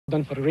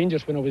done for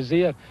Rangers when I was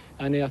there,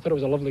 and I thought it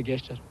was a lovely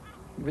gesture.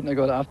 You wouldn't have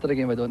got it after the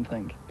game, I don't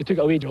think. He took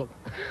it away, Jock.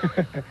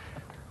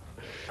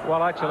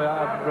 Well, actually,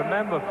 I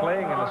remember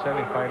playing in the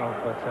semi-final,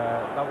 but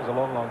that was a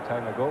long, long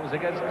time ago. It was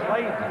against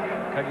Clyde.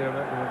 Can you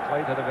remember when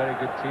Clyde had a very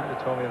good team, the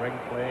Tommy Ring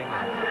playing,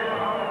 and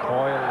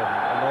Coyle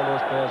and all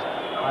those players.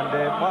 And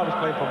I was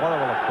playing for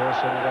Motherwell, of course,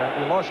 and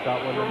we lost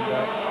that one. And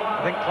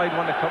I think Clyde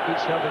won the cup, beat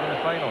Celtic in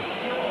the final.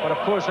 But of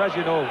course, as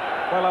you know,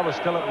 while I was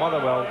still at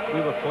Motherwell,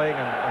 we were playing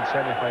on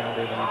semi-final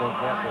day when you don't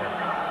get there.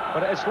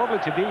 But it's lovely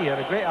to be here,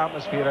 a great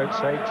atmosphere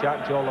outside,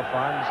 chatting to all the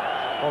fans.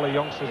 All the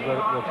youngsters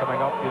were coming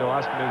up, you know,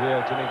 asking me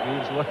where Jimmy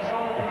Greaves was.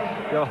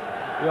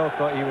 we all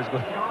thought he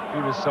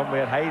was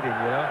somewhere hiding,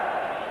 you know.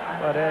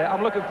 But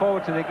I'm looking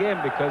forward to the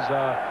game because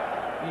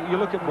you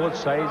look at both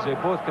sides. They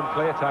both can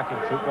play attacking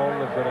football.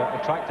 They've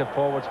got attractive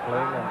forwards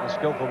playing and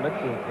skillful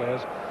midfield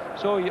players.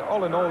 So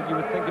all in all, you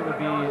would think it would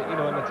be, you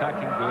know, an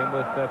attacking game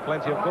with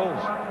plenty of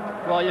goals.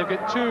 Well, you've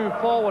got two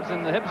forwards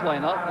in the Hibs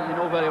lineup that you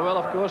know very well,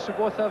 of course, who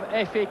both have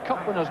FA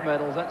Cup winners'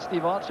 medals. That's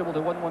Steve Archibald,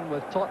 who won one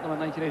with Tottenham in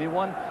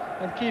 1981,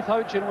 and Keith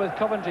Houchin with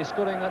Coventry,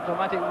 scoring that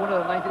dramatic winner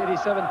in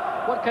 1987.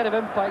 What kind of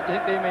impact do you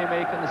think they may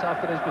make in this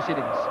afternoon's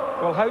proceedings?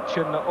 Well,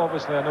 Houchin,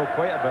 obviously, I know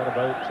quite a bit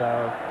about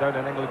down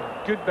in England.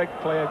 Good big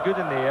player, good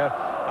in the air,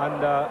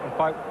 and in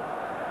fact,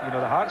 you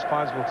know, the Hearts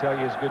fans will tell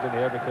you he's good in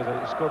the air because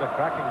he scored a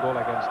cracking goal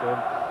against them.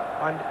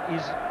 And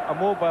he's a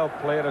mobile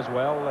player as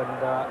well, and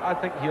I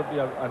think he'll be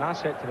an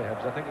asset to the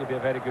Hibs. I think he'll be a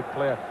very good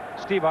player.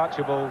 Steve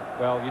Archibald,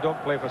 well, you don't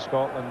play for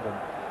Scotland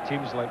and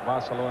teams like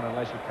Barcelona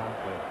unless you can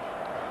play.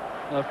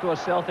 And of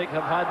course, Celtic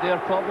have had their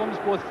problems,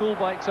 both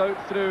fullbacks out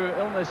through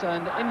illness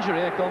and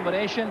injury, a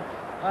combination,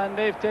 and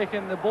they've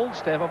taken the bold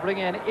step of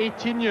bringing an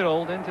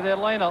 18-year-old into their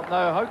lineup.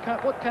 Now,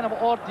 what kind of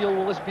ordeal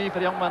will this be for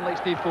a young man like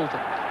Steve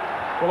Fulton?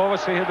 Well,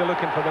 obviously he'll be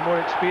looking for the more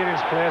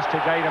experienced players to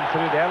guide him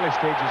through the early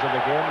stages of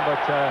the game,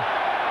 but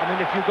I mean,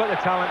 if you've got the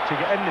talent to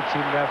get in the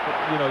team,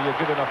 you know, you're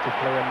good enough to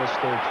play on this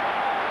stage.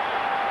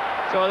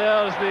 So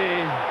there's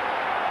the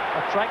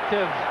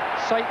attractive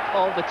sight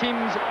of the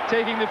teams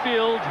taking the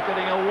field,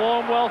 getting a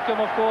warm welcome,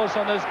 of course,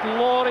 on this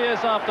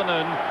glorious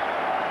afternoon.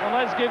 And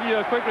let's give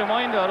you a quick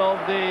reminder of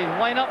the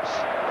lineups.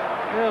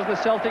 There's the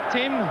Celtic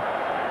team.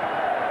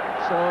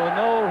 So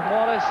no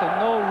Morris and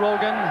no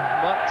Rogan,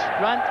 but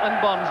Grant and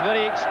Burns,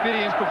 very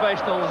experienced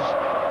professionals,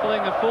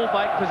 filling the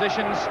full-back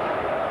positions.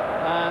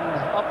 And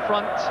up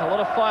front, a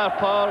lot of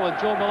firepower with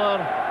Joe Miller,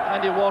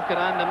 Andy Walker,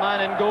 and the man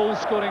in goal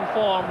scoring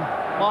form,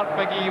 Mark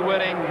McGee,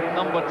 wearing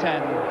number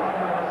 10.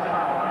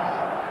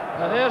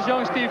 And there's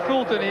young Steve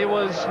Fulton. He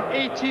was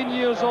 18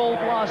 years old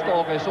last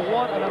August, so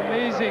what an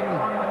amazing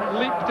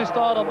leap to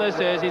start on this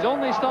is. He's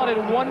only started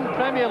one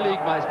Premier League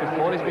match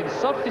before. He's been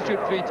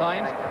substitute 3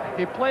 times.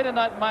 He played in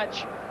that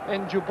match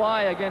in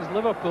Dubai against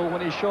Liverpool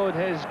when he showed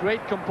his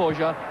great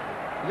composure.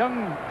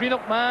 Young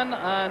green-up man,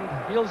 and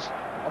he's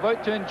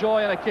about to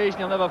enjoy an occasion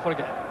he'll never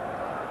forget.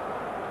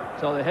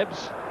 So the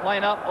Hibs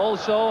line up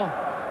also.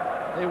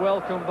 They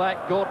welcome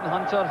back Gordon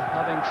Hunter,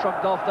 having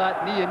shrugged off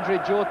that knee injury.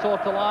 Joe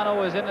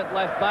Tortolano is in at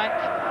left back.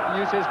 He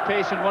uses his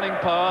pace and running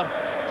power.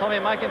 Tommy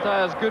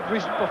McIntyre's good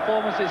recent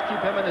performances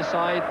keep him in the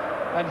side.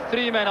 And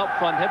 3 men up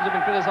front. Hibs have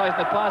been criticised in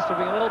the past for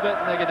being a little bit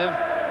negative,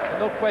 but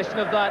no question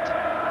of that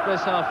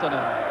this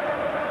afternoon.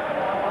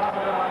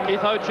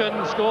 Keith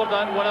Houchin scored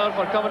that winner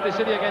for Coventry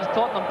City against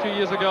Tottenham 2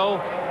 years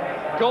ago.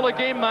 Goal a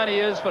game man he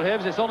is for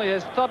Hibs. It's only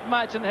his 3rd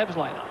match in the Hibs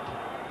lineup.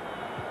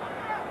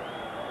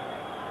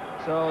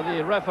 So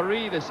the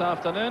referee this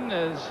afternoon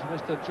is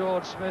Mr.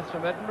 George Smith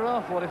from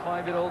Edinburgh,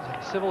 45-year-old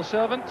civil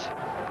servant,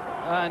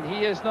 and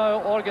he is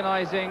now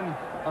organising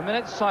a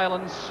minute's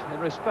silence in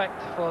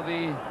respect for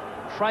the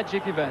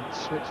tragic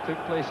events which took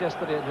place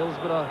yesterday at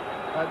Hillsbourough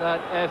at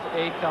that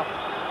FA Cup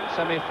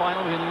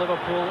semi-final between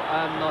Liverpool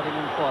and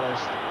Nottingham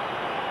Forest.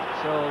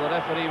 So the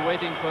referee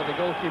waiting for the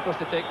goalkeepers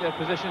to take their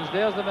positions.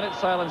 There's the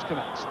minute's silence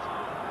commenced.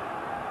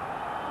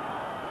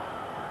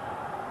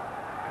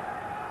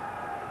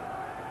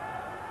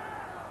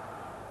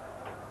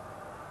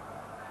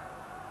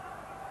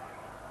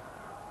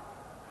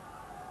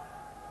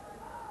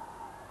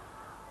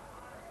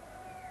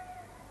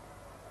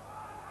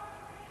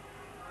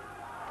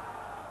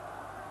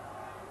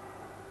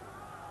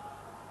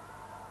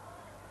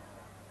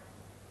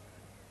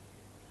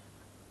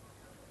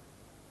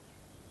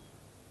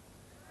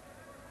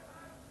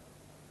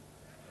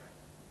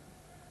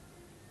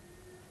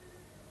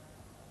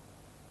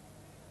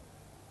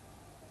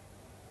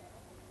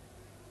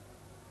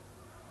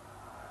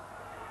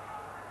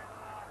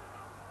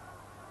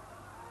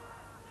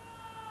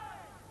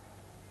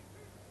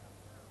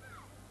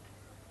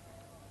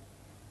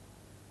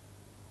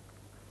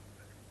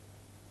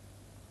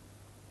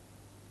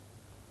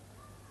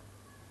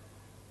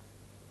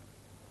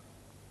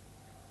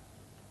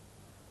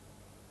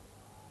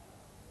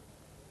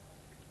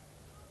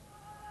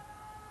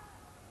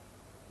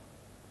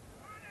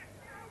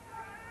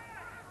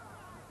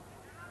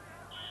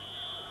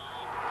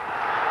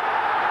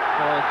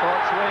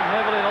 Thoughts weighing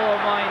heavily in all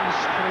our minds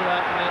through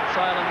that minute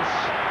silence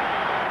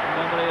in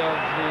memory of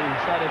the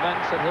sad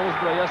events at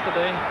Hillsbourough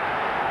yesterday.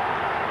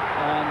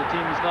 And the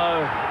team's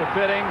now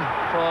preparing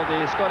for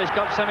the Scottish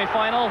Cup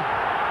semi-final.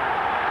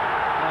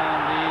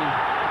 And the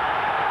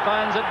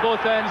fans at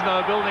both ends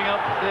now building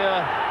up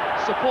their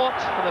support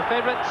for the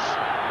favourites.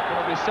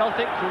 It'll be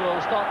Celtic who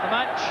will start the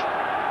match,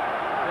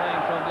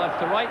 playing from left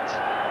to right.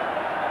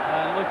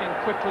 And looking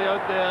quickly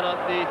out there at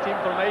the team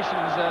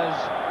formations as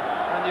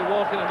Andy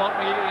Walker and Mark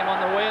McGee came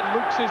on the way. It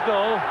looks as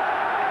though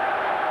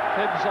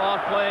Hibs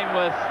are playing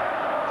with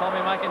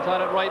Tommy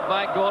McIntyre at right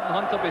back, Gordon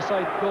Hunter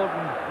beside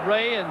Gordon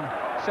Ray, and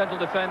central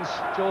defence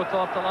Joe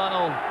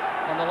Tortolano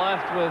on the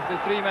left, with the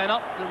three men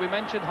up that we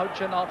mentioned,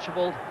 Houchin,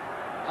 Archibald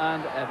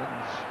and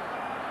Evans.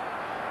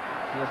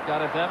 Here's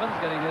Gareth Evans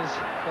getting his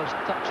first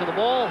touch of the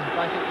ball.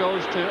 Back it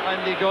goes to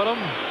Andy Gorham.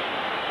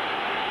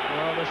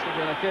 Well, this will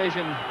be an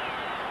occasion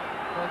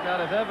for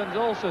Gareth Evans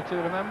also to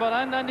remember,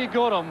 and Andy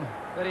Gorham,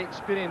 very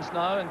experienced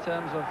now in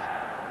terms of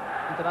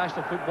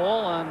international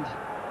football, and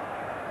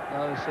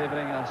now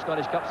savouring a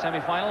Scottish Cup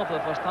semi-final for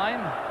the first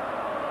time.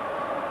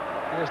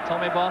 Here's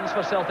Tommy Barnes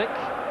for Celtic.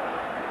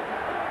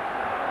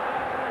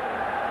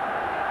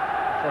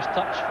 First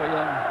touch for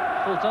young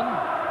Fulton,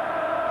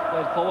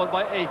 played forward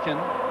by Aiken.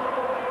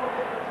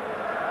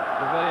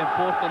 Very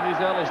important in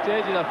these early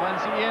stages, I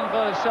fancy, Ian,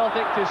 for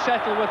Celtic to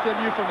settle with their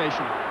new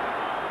formation.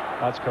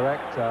 That's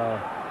correct.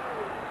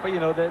 But you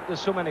know,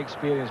 there's so many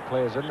experienced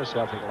players in the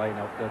Celtic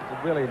lineup that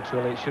really and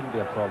truly it shouldn't be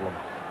a problem.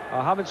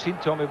 I haven't seen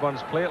Tommy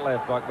Burns play at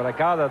left back, but I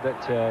gather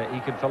that he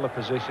can fill the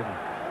position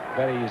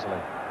very easily.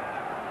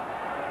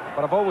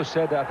 But I've always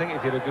said that I think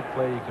if you're a good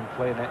player, you can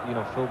play, you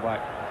know, full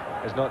back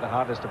is not the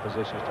hardest of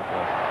positions to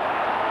play.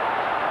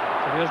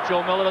 So here's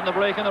Joe Miller on the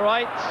break on the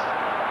right,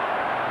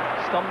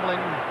 stumbling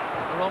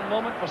at the wrong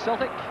moment for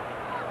Celtic.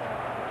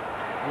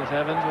 Here's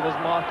Evans with his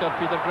marker,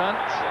 Peter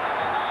Grant.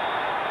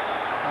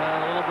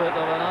 A little bit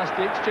of a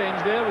nasty exchange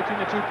there between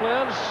the two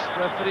players.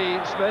 Referee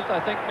Smith,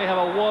 I think, may have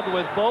a word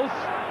with both.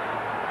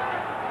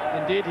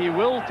 Indeed, he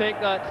will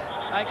take that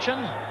action.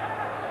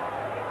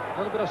 A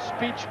little bit of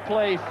speech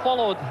play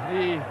followed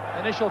the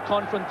initial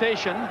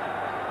confrontation,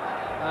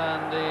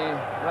 and the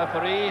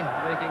referee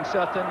making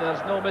certain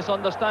there's no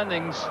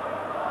misunderstandings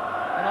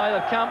in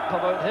either camp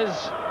about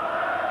his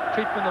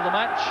treatment of the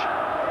match.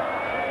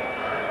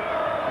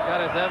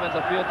 Gareth Evans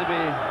appeared to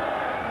be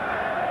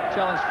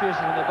challenged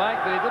fiercely in the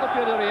back, but he did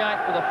appear to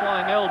react with a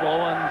flying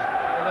elbow, and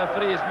the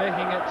referee is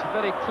making it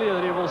very clear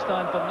that he will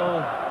stand for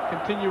no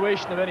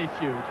continuation of any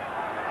feud.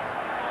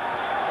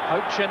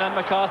 Houchin and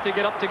McCarthy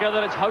get up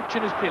together. It's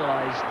Houchin who's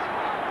penalised.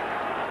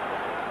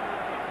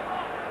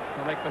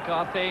 Mick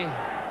McCarthy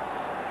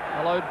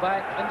allowed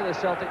back into the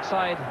Celtic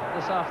side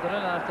this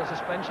afternoon after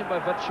suspension by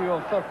virtue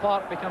of Fir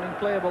Park becoming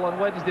playable on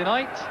Wednesday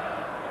night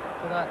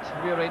for that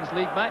rearranged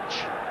league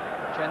match,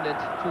 which ended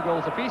 2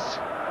 goals apiece,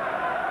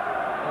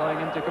 allowing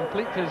him to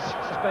complete his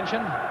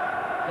suspension.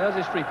 There's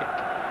his free kick.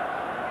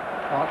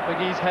 Mark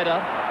McGee's header.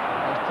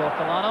 There's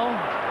Tortolano,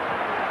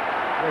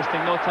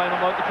 wasting no time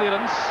about the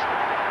clearance.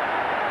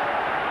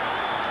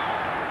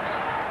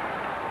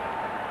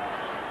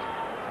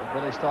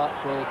 Billy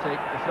Stark will take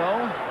the throw.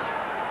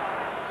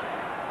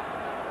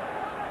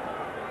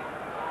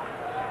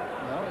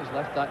 No, he's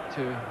left that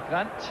to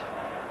Grant.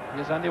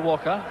 Here's Andy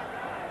Walker.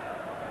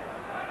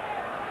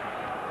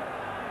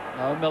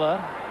 Now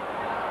Miller.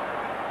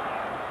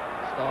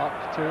 Stark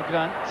to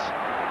Grant.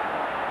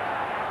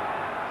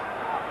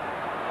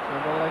 So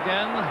Miller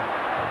again.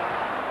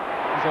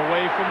 He's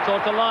away from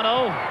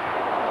Tortolano.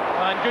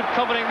 And good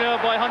covering there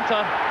by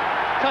Hunter.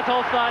 Cut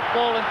off that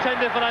ball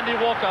intended for Andy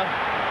Walker.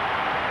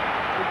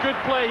 A good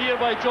play here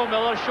by Joe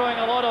Miller, showing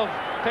a lot of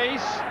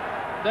pace,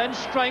 then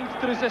strength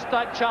to resist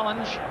that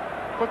challenge,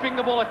 whipping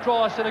the ball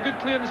across, and a good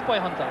clearance by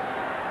Hunter.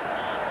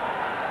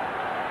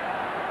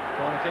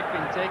 Corner kick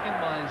being taken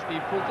by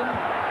Steve Fulton,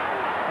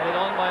 headed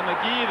on by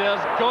McGee.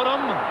 There's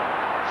Gorham.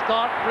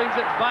 Stark brings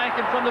it back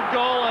in front of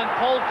goal, and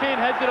Paul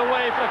Kane heads it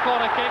away for a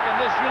corner kick, and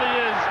this really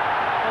is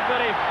a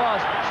very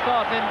fast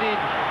start indeed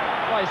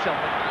by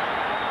Celtic.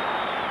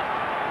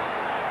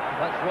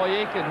 That's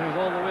Roy Aiken, who's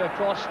all the way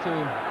across to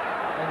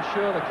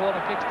ensure the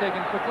corner kick's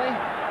taken quickly.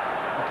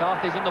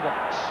 McCarthy's in the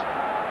box.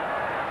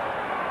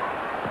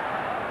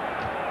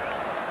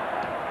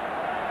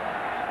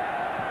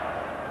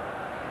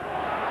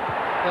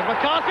 There's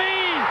McCarthy!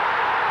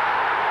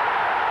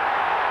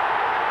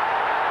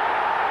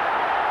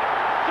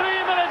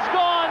 3 minutes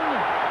gone.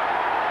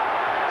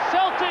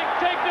 Celtic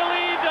take the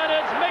lead, and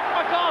it's Mick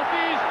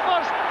McCarthy's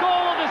first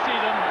goal of the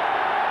season.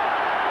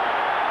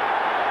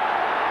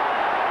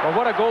 Well,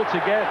 what a goal to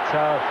get.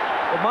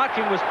 The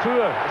marking was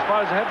poor as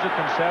far as the Hibs are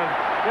concerned.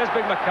 There's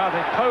Big McCarthy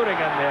powering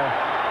in there,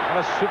 and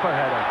a super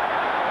header.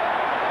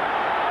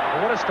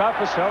 Well, what a start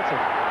for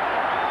Celtic.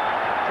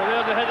 So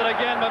there's the header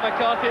again by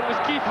McCarthy. It was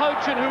Keith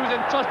Houchin who was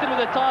entrusted with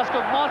the task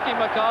of marking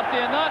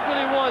McCarthy, and that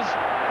really was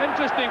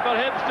interesting for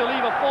Hibs to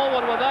leave a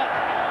forward with that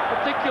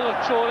particular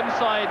chore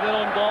inside their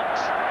own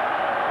box.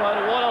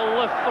 But what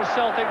a lift for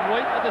Celtic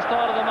right at the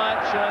start of the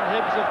match, and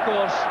Hibs, of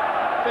course,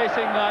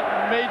 facing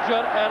that major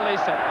early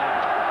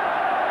setback.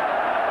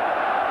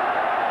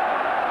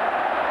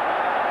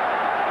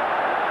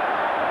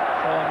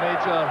 A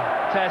major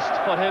test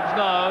for Hibs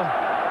now.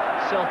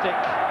 Celtic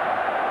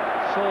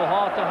so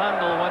hard to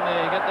handle when they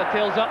get their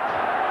tails up.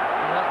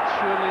 And that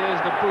surely is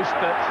the boost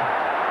that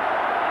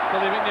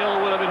Billy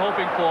McNeil would have been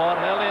hoping for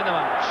early in the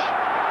match.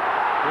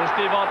 Here's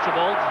Steve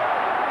Archibald.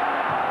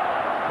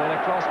 Played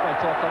across by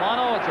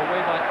Tortolano. It's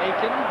away by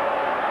Aiken.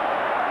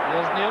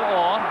 Here's Neil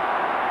Orr.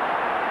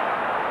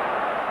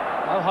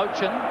 Now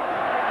Houchen.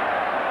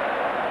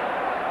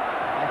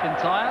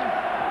 McIntyre.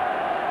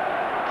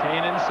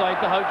 Kane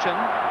inside to Houchen.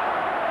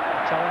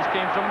 The challenge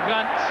came from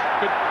Grant.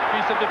 Good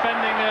piece of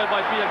defending there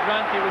by Peter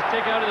Grant. He was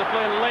taken out of the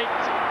play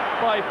late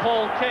by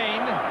Paul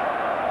Kane.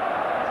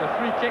 It's a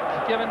free kick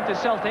given to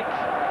Celtic.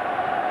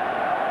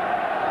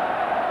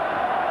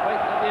 Right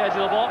at the edge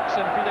of the box,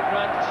 and Peter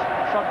Grant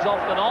shrugs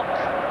off the knock.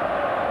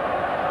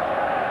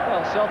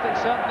 Well, Celtic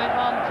certainly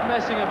aren't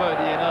messing about,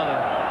 Ian, are they?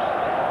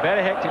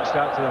 Very hectic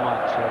start to the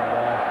match,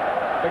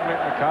 and Big Mick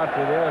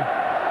McCarthy there,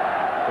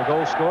 the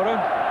goal scorer.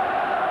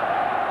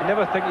 You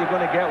never think you're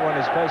going to get one,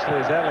 especially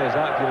as early as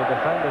that, if you're a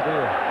defender, do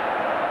you?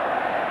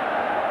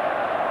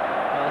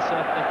 Well,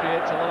 certainly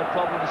creates a lot of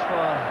problems for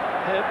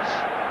Hibs.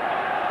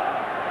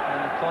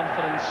 And the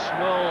confidence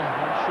will,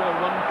 I'm sure,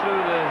 run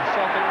through the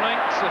Celtic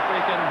ranks if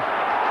they can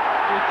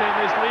retain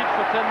this lead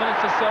for 10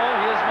 minutes or so.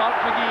 Here's Mark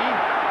McGee.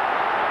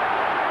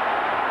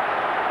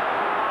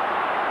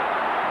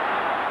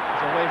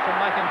 He's away from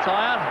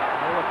McIntyre.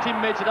 They were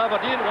teammates at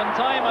Aberdeen at one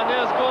time, and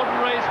there's Gordon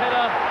Ray's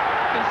header,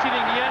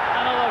 conceding yet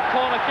another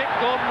corner kick.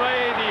 Gordon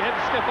Ray, the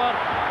Hibs skipper,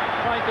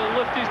 trying to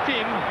lift his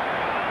team.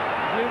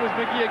 Here was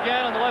McGee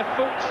again on the left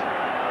foot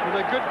with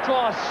a good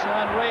cross,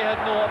 and Ray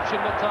had no option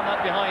but turn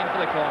that behind for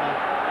the corner.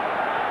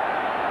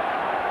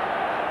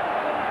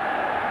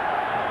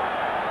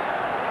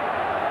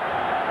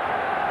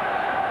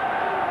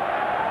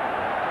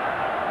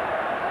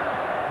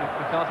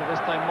 McCarthy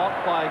this time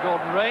marked by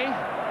Gordon Ray,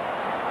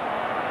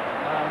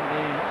 and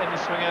the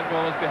in-swing end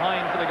goal is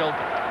behind for the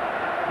goalkeeper.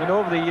 You know,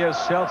 over the years,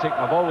 Celtic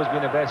have always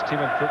been the best team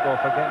in football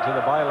for getting to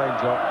the byline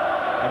drop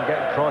and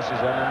getting crosses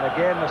in, and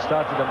again they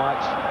started the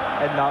match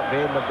in that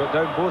vein. They've got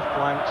down both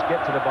flanks,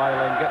 get to the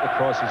byline, get the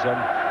crosses in,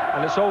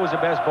 and it's always the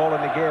best ball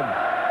in the game,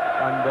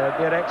 and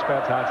they're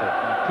expert at it,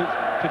 and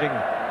putting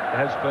the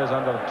Hibs players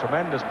under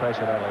tremendous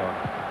pressure early on.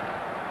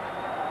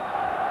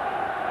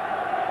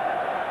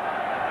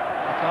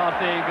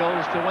 McCarthy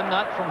goes to win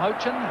that from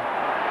Houchen,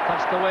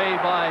 touched away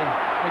by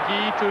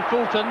McGee to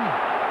Fulton.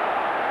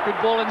 Good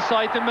ball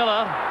inside to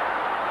Miller,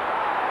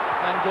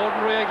 and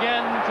Gordon Ray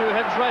again to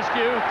Hibs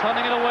rescue,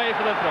 turning it away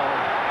for the throw.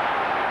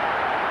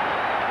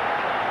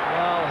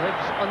 Well,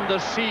 Hibs under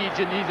siege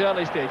in these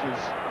early stages.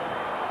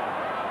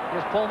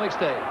 Here's Paul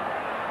McStay.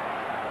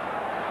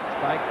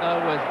 Back now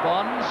with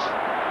Bonds.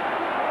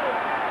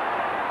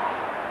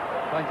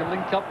 Trying to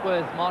link up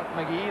with Mark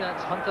McGee.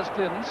 That's Hunter's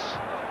clearance.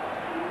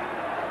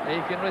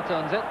 Aiken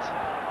returns it.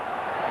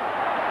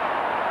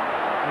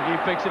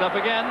 McGee picks it up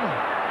again.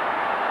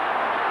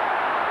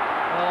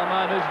 Well, a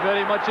man who's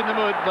very much in the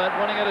mood, but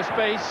running out of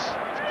space.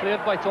 It's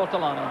cleared by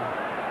Tortolano.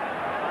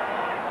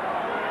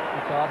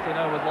 McCarthy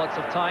now with lots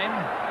of time.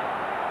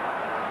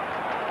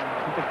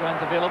 Peter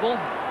Grant available. And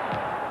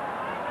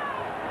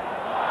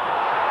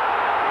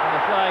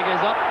the flag is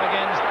up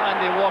against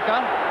Andy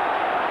Walker.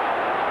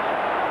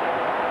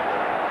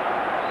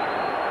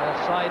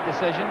 Offside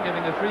decision,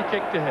 giving the free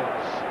kick to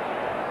Hibs.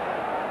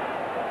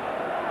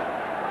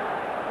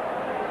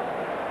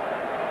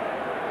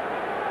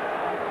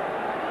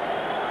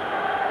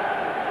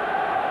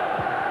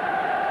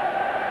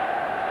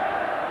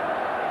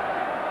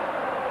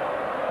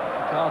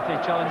 McCarthy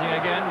challenging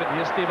again, but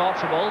here's Steve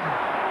Archibald.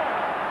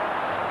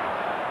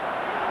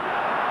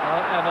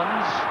 Now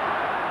Evans.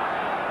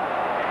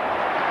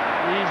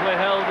 Easily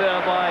held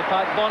there by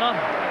Pat Bonner.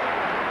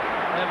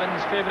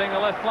 Evans favouring the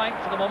left flank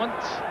for the moment,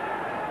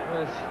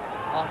 with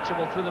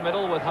Archibald through the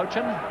middle with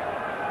Houchen.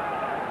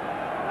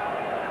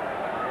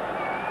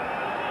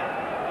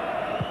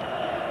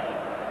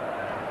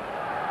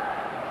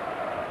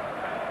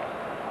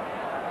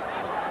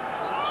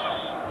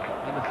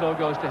 And the throw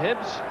goes to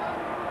Hibs.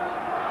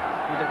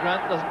 Peter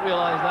Grant doesn't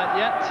realise that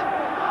yet.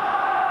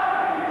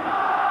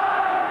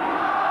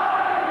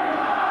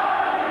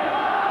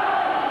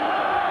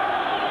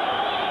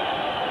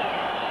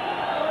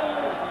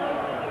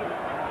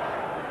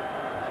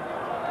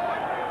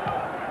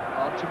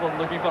 Archibald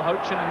looking for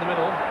Houchen in the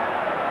middle.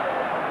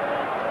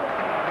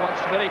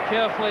 Watched very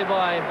carefully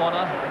by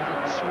Bonner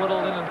as it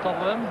swirled in on top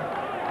of him.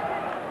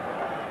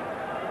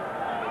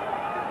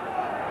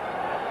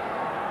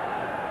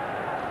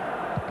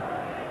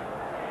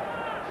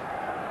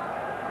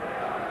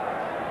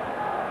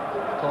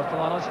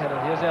 Tortolano's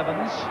header. Here's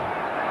Evans.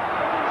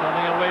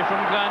 Turning away from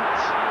Grant.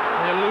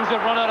 They lose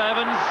a runner,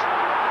 Evans.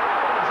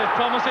 This is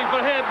promising for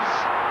Hibs.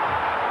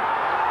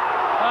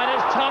 And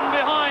it's turned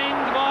behind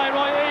by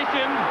Roy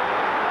Aiken.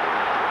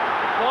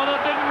 Bonner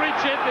didn't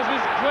reach it. This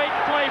is great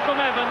play from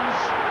Evans.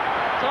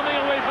 Turning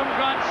away from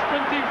Grant,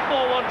 sprinting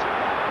forward,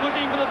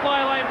 looking for the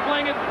byline,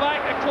 playing it back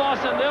across,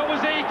 and there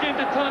was Aiken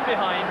to turn it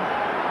behind.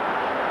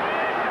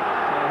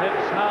 So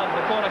Hibs have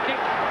the corner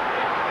kick.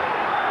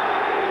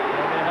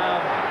 And they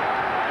have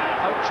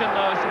consolation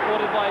now,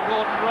 supported by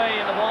Gordon Ray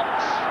in the box.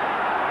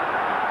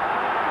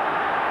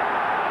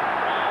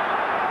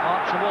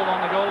 Archibald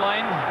on the goal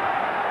line.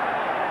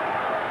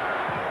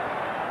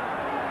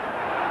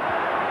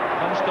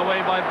 Punched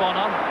away by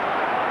Bonner.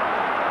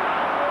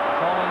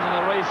 Collins in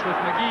a race with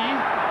McGee.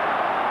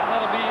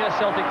 That'll be a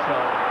Celtic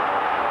throw.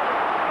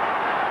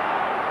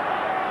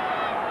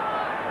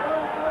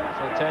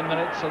 So 10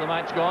 minutes of the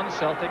match gone.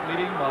 Celtic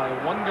leading by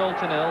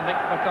 1-0. Mick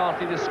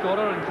McCarthy the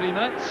scorer in 3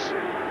 minutes.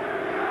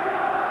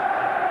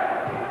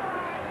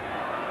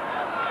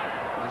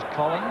 There's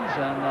Collins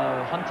and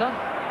Hunter.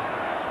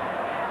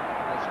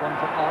 That's one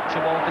for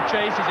Archibald to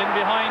chase. He's in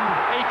behind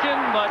Aiken,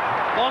 but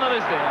Bonner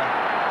is there.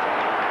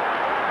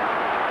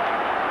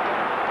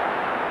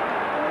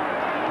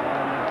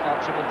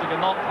 Archibald took a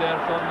knock there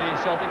from the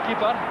Celtic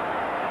keeper.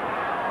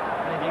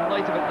 Making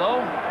light of it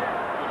though.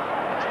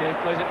 Stave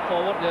plays it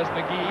forward, there's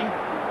McGee.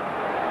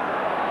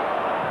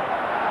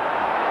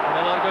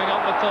 Miller going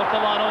up with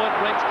Tortolano, it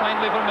breaks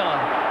kindly for Miller.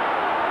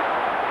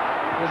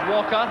 There's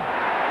Walker.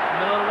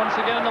 Miller once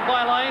again on the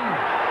byline.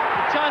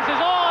 The chance is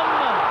on!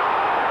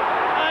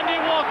 Andy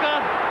Walker,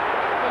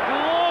 a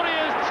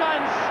glorious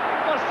chance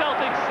for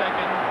Celtic's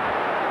second.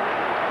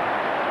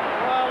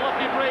 Well,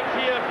 lucky break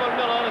here for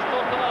Miller as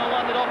Tortolano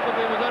landed off but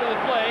it was out of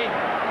the play.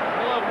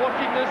 Miller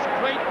working this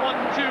great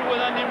 1-2 with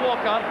Andy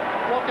Walker.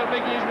 Walker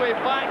making his way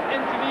back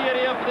into the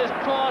area for this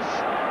cross.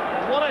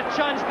 What a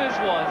chance this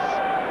was.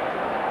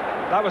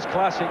 That was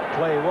classic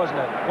play, wasn't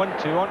it?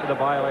 1-2 onto the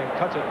byline,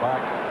 cut it back,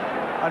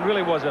 and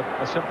really was a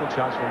simple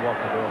chance for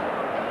Walker there.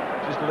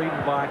 Just lean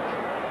back,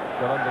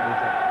 get underneath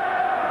it.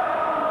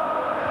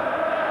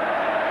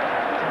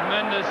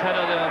 Tremendous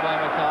header there by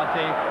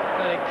McCarthy.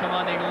 Very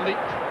commanding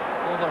leap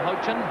over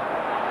Houchen.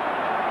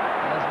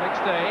 There's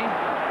McStay.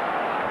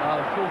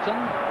 Now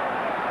Fulton.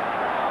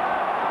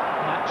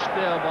 Matched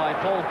there by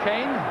Paul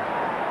Kane.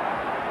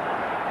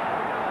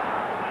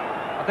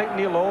 I think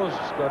Neil Law's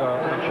got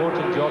an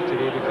important job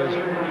today because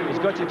he's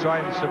got to try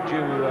and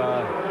subdue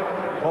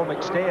Paul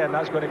McStay, and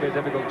that's going to be a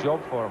difficult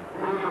job for him.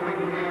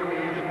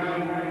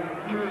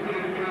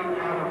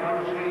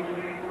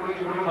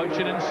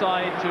 Houchen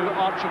inside to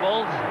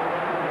Archibald.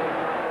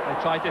 They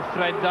tried to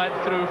thread that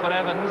through for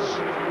Evans.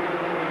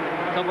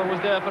 Cover was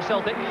there for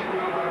Celtic.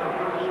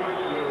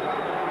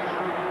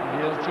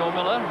 Here's Joe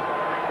Miller.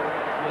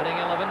 Winning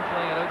 11,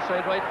 playing it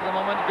outside right for the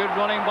moment. Good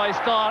running by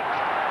Stark.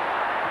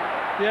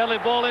 The early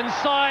ball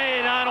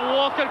inside, and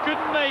Walker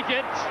couldn't make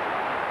it.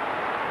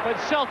 But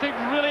Celtic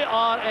really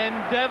are in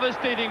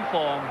devastating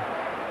form.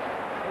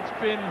 It's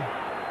been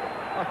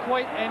a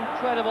quite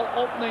incredible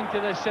opening to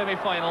this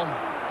semi-final.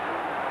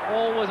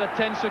 Always a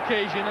tense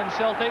occasion, and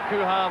Celtic, who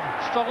have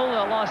struggled in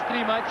the last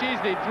 3 matches,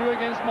 they drew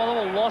against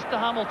Motherwell, lost to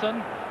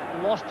Hamilton,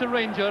 lost to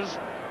Rangers,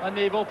 and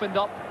they've opened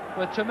up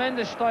with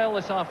tremendous style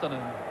this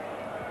afternoon.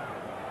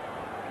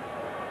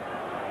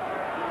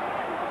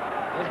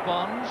 There's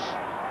Barnes.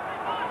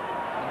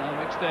 And now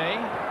McStay.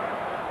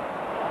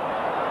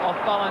 Off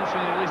balance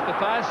when he released the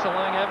pass,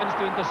 allowing Evans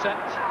to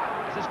intercept.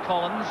 This is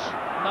Collins.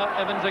 Now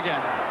Evans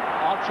again.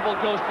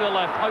 Archibald goes to the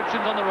left.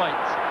 Houchen's on the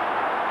right.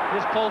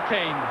 Here's Paul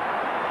Kane.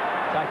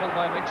 Tackled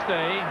by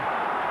McStay.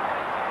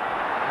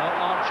 Now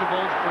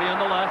Archibald free on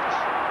the left.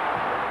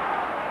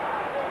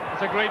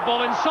 It's a great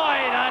ball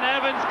inside, and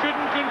Evans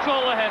couldn't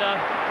control the header.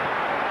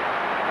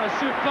 A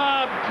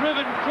superb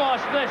driven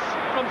cross this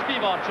from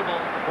Steve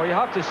Archibald. Well, you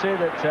have to say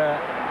that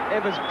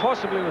Evans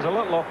possibly was a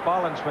little off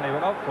balance when he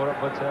went up for it,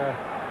 but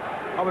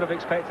I would have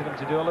expected him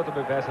to do a little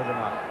bit better than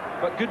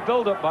that. But good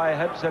build-up by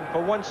Hibs, and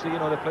for once, you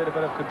know, they played a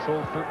bit of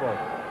controlled football.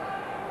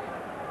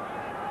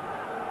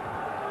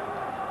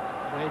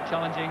 Very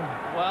challenging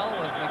well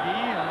with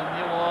McGee, and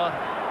Neil Law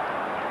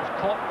was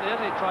caught there.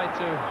 They tried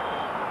to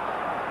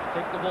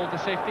take the ball to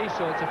safety,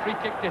 so it's a free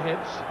kick to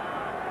Hibs.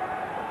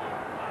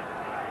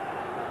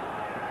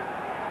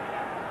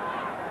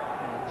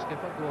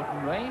 Skipper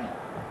Gordon Ray.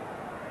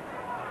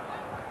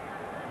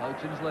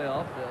 Houchen's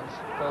layoff. There's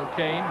Paul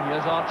Kane.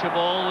 Here's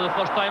Archibald. The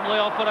first time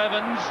layoff for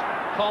Evans.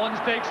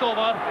 Collins takes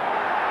over.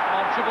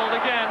 Archibald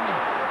again.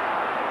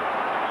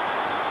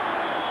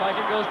 Back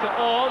it goes to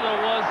Orr.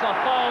 There was a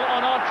foul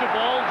on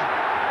Archibald.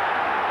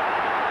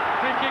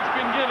 Free kick's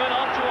been given.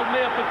 Archibald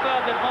may have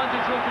preferred the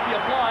advantage rule to be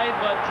applied,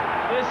 but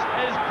this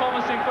is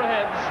promising for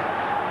Hibs.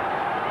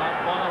 Matt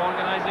Bonner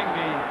organising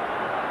the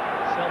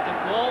Celtic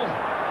goal.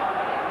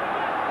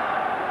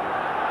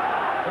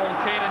 Paul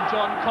Kane and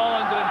John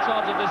Collins are in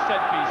charge of this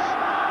set piece.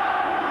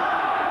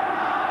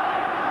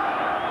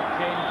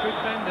 Kane could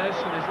bend this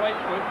with his right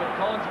foot, but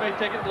Collins may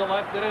take it to the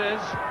left. There it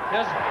is.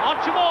 Here's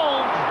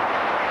Archibald.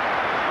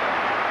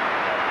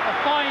 A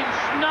fine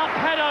snap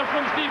header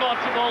from Steve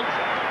Archibald.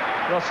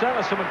 Well,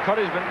 certainly some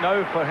encouragement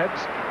now for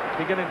Hibs,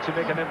 beginning to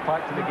make an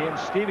impact in the game.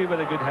 Stevie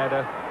with a good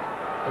header,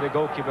 with the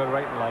goalkeeper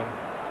right in line.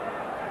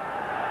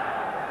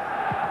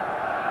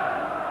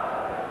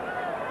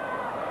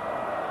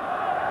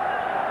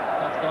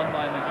 Done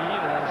by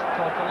McGee. There's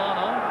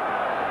Tortolano.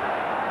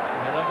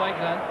 Header by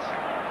Grant.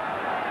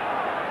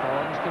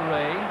 Collins to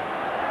Ray.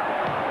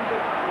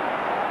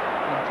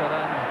 Hunter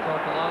and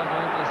Tortolano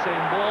going to the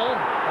same ball.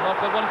 An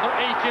awkward one for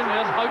Aiken.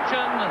 There's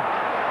Houchin.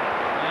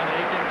 And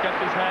Aiken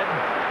kept his head.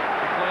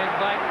 Playing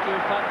back to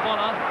Pat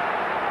Bonner.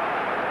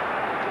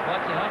 But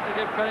you have to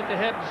give credit to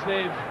Hibs.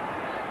 They've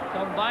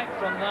come back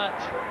from that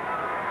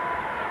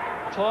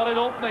torrid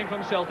opening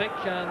from Celtic,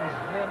 and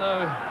they're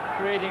now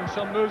creating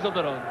some moves of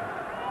their own.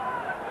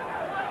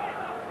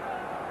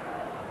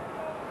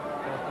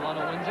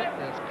 Tortolano wins it.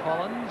 There's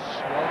Collins.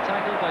 Well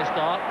tackled by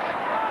Stark.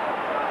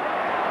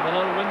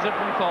 Miller wins it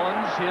from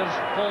Collins. Here's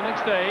Paul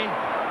McStay.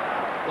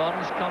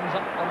 Burns comes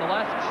up on the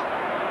left.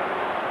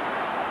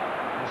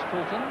 There's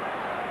Fulton.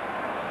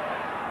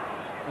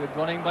 Good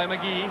running by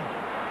McGee.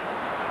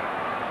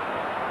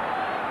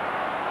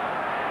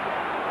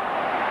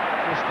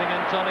 Twisting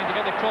and turning to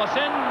get the cross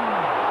in.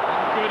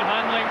 And good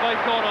handling by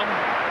Gorham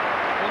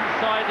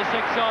inside the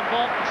 6-yard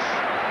box.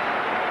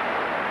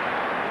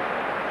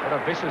 What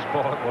a vicious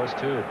ball it was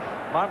too.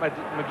 Mark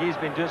McGee's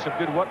been doing some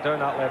good work down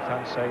that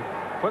left-hand side.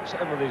 Whips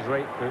it in with his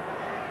right foot,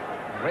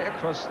 right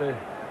across the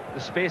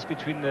space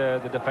between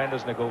the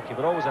defenders and the goalkeeper.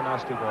 Always a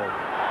nasty ball. There's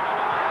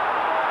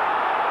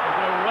a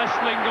bit of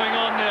wrestling going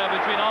on there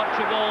between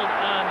Archibald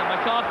and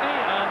McCarthy,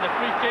 and the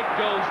free kick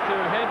goes to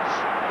Hibs.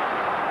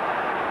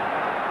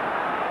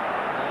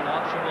 And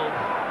Archibald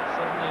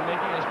suddenly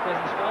making his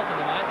presence felt in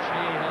the match.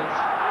 He has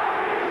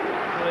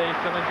really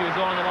come into his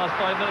own in the last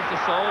 5 minutes or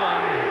so,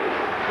 and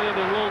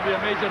clearly will be a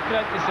major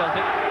threat to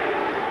Celtic.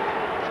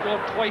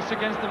 Scored twice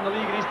against them in the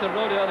league in Easter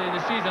Road earlier in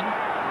the season.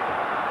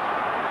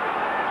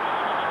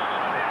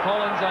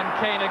 Collins and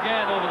Kane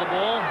again over the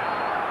ball.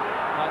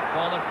 Matt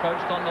Bonner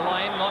crouched on the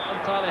line, not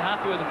entirely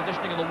happy with the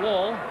positioning of the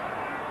wall.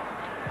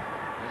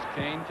 There's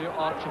Kane to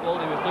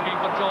Archibald. He was looking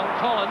for John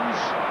Collins.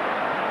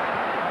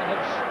 And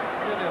it's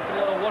really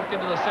put a lot of work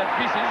into the set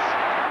pieces.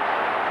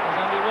 There's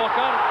Andy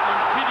Walker,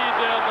 impeded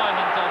there by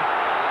Hunter.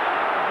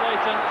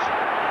 Blatant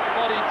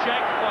body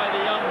check by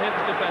the young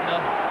Hibs defender.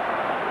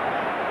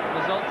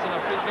 Results in a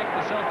free kick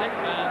to Celtic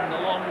and a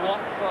long walk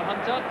for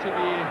Hunter to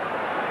be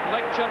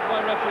lectured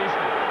by referee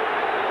Smith.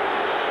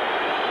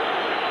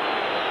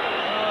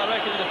 Well, I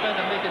reckon the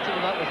defender may consider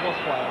that was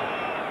worthwhile.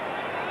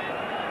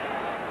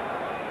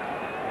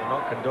 You're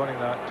not condoning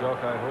that,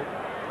 Jock, I hope.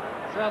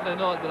 Certainly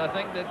not, but I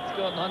think that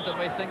Gordon Hunter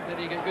may think that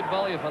he got good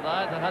value for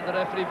that, and had the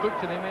referee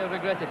booked him, he may have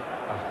regretted it.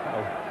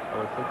 I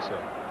would think so.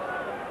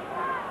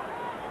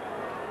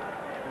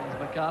 There's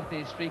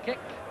McCarthy's free kick.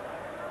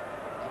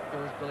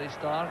 Goes Billy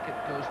Stark, it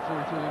goes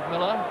through to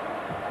Miller. A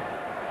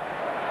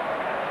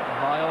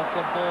high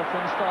awkward ball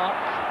from Stark.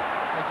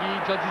 McGee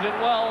judges it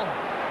well.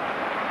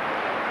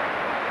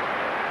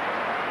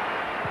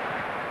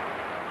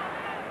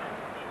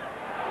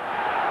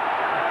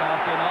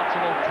 McCarthy and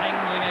Archibald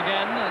tangling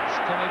again. It's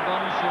Tommy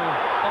Burns who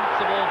pumps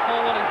the ball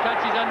forward and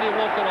catches Andy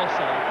Walker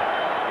offside.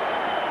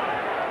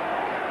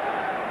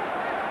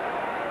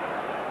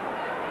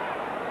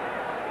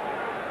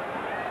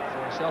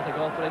 Celtic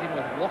operating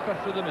with Walker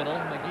through the middle,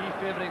 McGee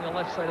favouring the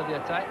left side of the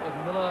attack with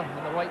Miller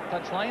on the right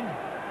touchline,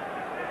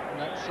 and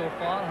that so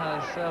far has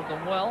served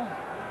them well.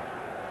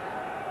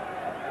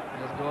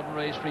 There's Gordon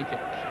Ray's free kick.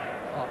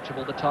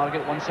 Archibald the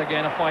target once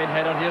again, a fine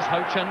header. Here's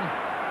Houchin.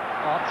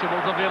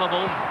 Archibald's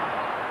available.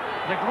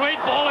 The great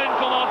ball in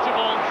from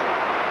Archibald.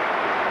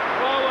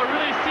 Well,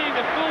 we're really seeing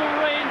the full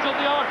range of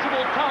the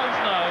Archibald talents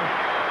now.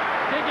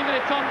 Taking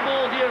the return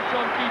ball here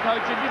from Keith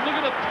Houchin. He's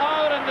looking at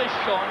power in this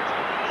shot.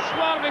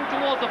 Swerving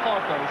towards the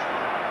far post.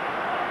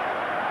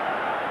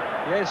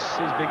 Yes,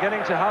 he's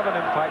beginning to have an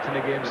impact in the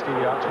game,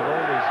 Stevie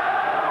Archibald.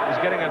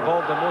 He's getting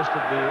involved in most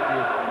of the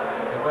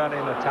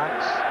Hibernian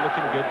attacks,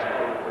 looking good.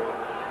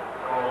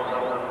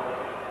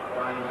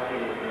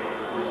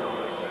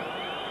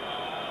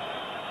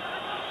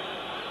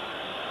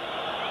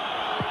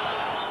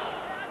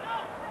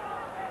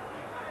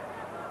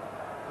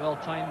 Well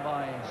timed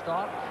by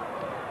Stark.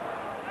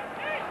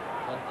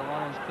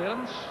 Tortolano's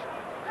clearance.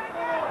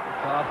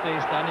 McCarthy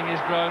standing his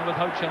ground with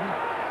Houchin.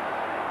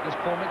 There's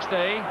Paul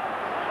McStay.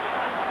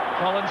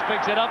 Collins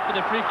picks it up, but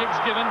the free kick's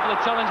given for the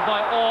challenge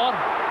by Orr.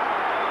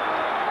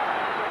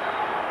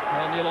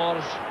 Well, Neil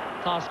Orr's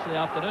task for the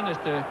afternoon is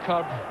to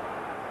curb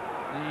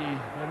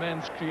the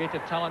immense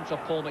creative talents of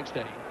Paul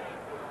McStay.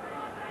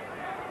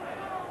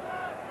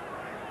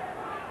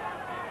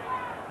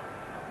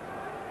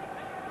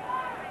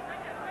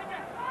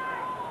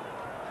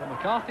 So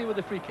McCarthy with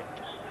the free kick.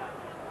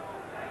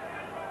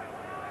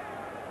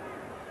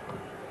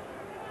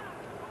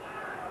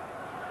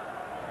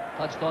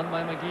 Touched on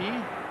by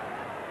McGee.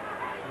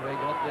 Ray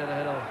got up there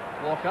ahead of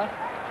Walker.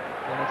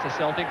 Then it's a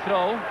Celtic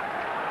throw.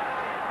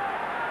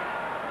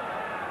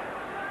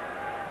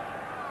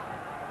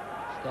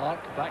 Stark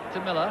back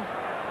to Miller.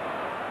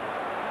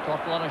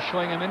 Tortolano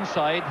showing him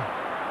inside.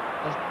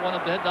 Doesn't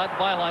want to hit that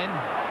byline.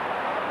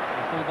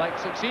 The fullback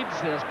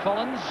succeeds. There's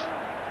Collins.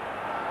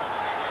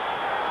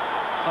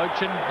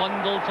 Houchin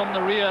bundled from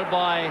the rear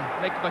by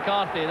Mick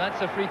McCarthy.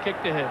 That's a free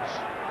kick to Hibs.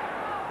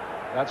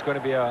 That's going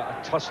to be a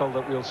tussle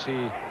that we'll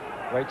see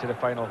right to the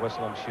final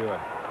whistle, I'm sure.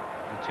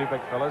 The two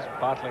big fellas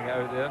battling it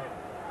out there.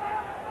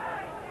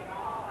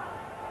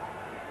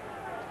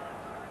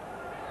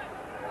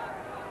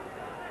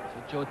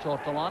 Joe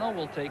Tortolano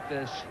will take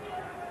this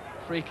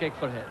free kick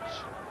for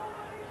Hibs.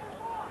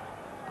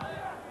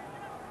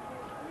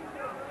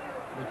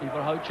 Looking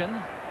for Houchin.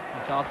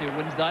 McCarthy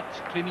wins that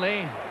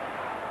cleanly.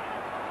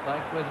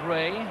 Back with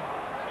Ray.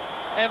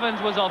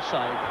 Evans was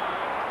offside.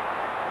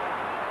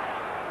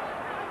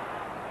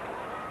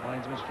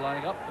 Linesman's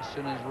flying up as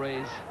soon as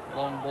Ray's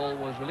long ball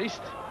was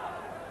released.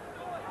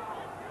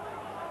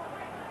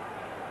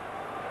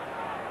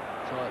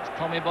 So it's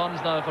Tommy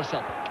Bonds now for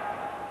Celtic.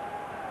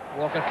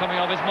 Walker coming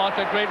off his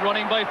marker, great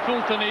running by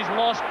Fulton. He's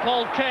lost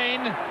Paul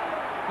Kane.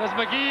 There's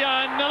McGee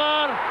and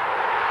Miller.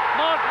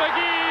 Mark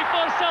McGee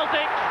for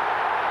Celtic.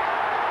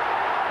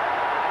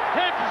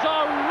 Hibs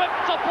are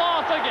ripped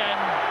apart again.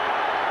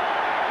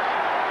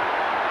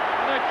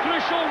 And a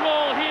crucial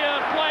role here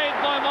played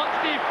by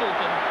Steve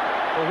Fulton.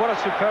 Well, what a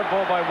superb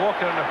ball by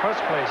Walker in the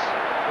first place.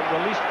 It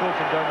released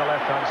Fulton down the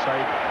left-hand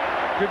side.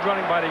 Good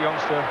running by the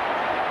youngster.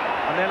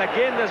 And then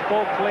again this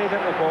ball played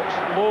into the box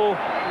low.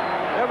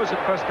 There was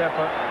the first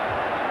effort,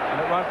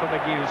 and it ran from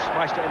McGee, who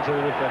smashed it into the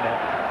roof of the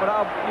net. But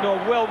you know,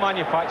 well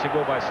manufactured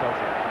goal by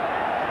Celtic.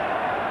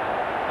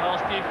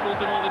 Well, Steve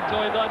Fulton will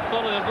enjoy that.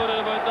 Thoroughly has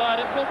voted about that.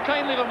 It broke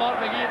kindly for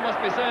Mark McGee, it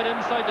must be said,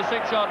 inside the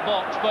 6-yard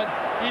box, but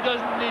he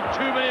doesn't need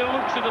too many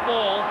looks at the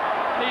ball.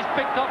 And he's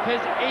picked up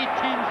his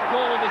 18th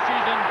goal of the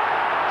season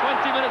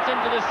 20 minutes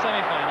into this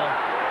semi-final.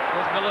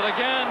 There's Miller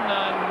again,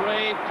 and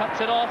Ray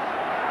cuts it off.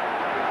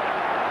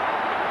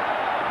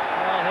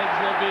 Well, Hibs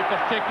will be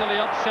particularly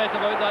upset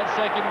about that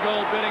second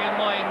goal, bearing in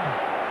mind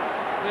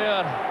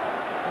their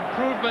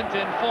improvement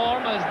in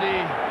form as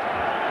the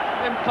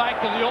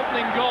impact of the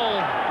opening goal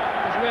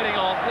is wearing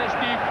off. There's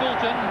Steve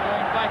Fulton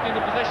going back into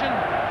position,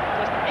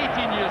 just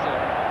 18 years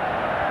old.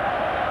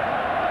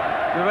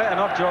 You're right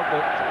enough, Jock,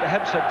 but the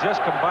Hibs had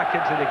just come back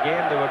into the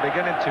game. They were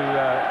beginning to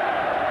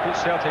put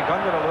Celtic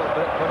under a little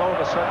bit, but all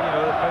of a sudden, you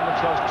know, they found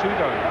themselves 2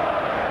 down.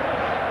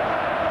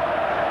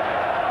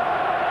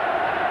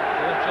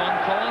 John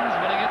Collins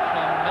winning it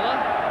from Miller.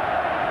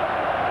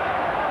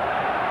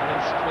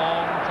 Very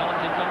strong,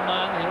 talented young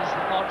man. Here's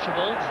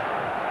Archibald.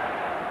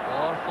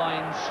 Or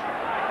finds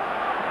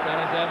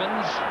Gareth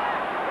Evans.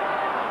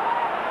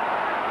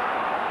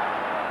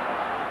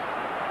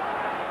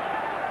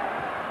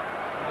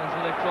 Evans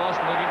with a cross,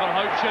 looking for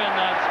Houchin.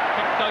 That's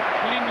picked out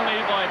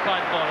cleanly by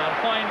Pat Bonner.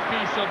 Fine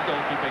piece of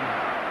goalkeeping.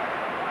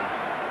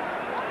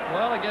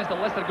 Well, against the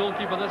Leicester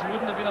goalkeeper, this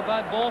wouldn't have been a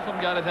bad ball from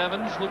Gareth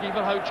Evans, looking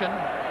for Houchin.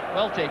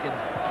 Well taken.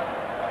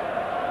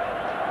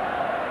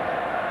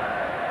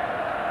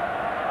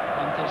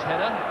 Hunter's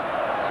header.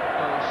 Up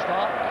goes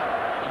Stark.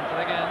 Hunter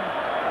again.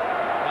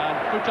 And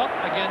put up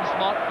against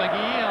Mark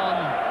McGee on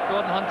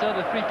Gordon Hunter.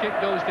 The free kick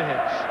goes to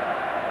Hibs.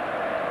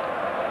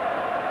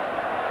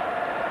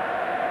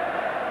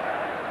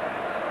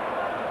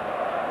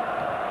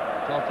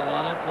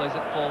 Tortolano plays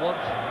it forward.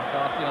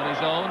 McCarthy on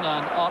his own,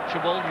 and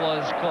Archibald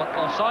was caught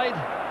offside.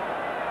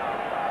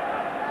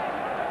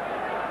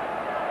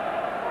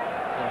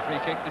 Free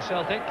kick to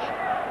Celtic.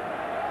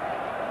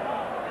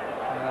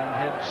 And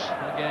Hibs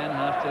again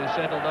have to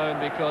settle down,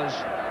 because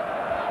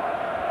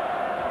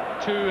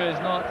 2 is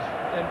not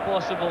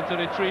impossible to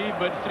retrieve,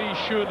 but 3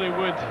 surely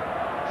would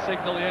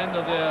signal the end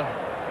of their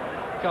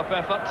cup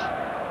effort.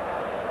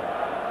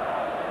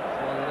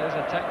 So there is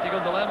a tactical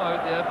dilemma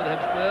out there for the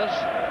Hibs players.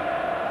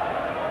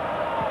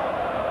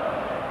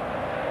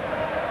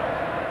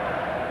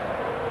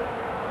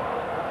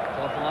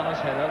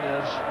 Tortolano's header.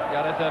 There's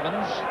Gareth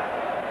Evans.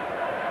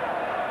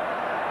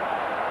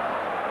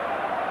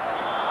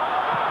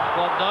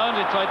 Brought down,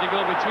 he tried to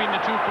go between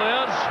the 2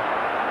 players,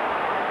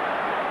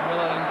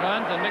 Miller and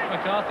Grant, and Mick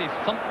McCarthy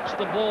thumps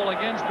the ball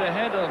against the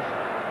head of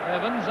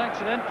Evans,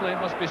 accidentally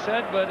it must be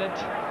said, but it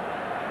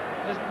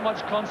isn't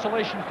much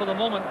consolation for the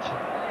moment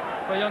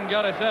for young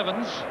Gareth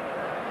Evans.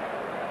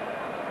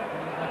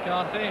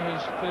 McCarthy,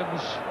 whose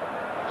films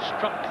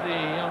struck the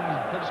young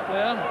Hibs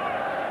player.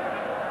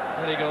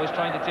 There he goes,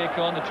 trying to take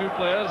on the 2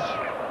 players.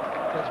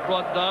 It's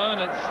brought down,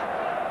 it's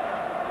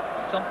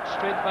thumped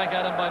straight back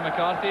at him by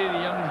McCarthy.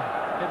 The young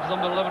Hibs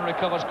number 11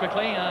 recovers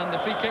quickly, and the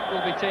free kick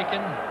will be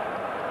taken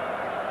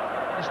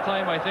this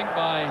time, I think,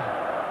 by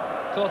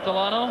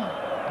Tortolano.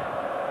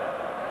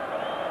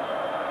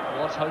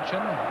 Towards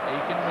Houchin.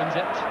 Aiken wins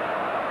it.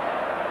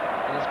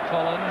 There's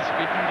Collins,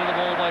 beaten to the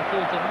ball by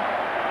Fulton.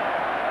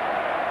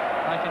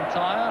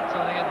 McIntyre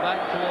turning it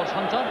back towards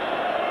Hunter.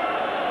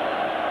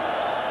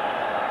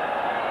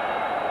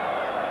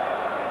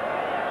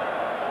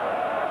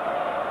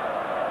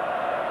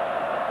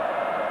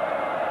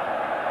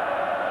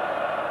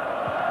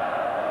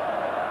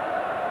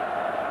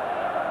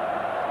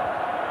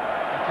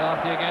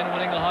 McCarthy again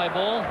winning the high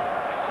ball.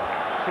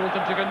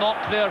 Fulton took a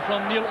knock there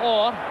from Neil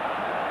Orr.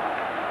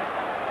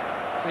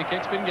 Free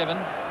kick's been given.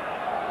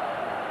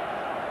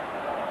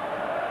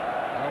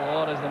 Neil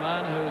Orr is the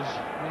man whose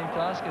main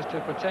task is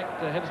to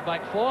protect the Hibs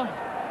back 4.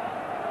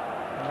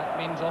 And that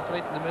means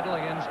operate in the middle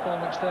against Paul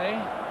McStay.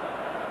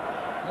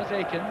 There's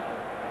Aiken.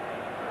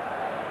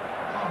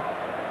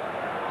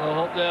 No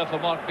hope there for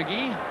Mark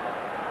McGee.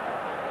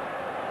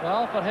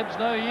 Well, for Hibs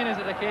now, Ian, is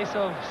it a case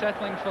of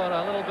settling for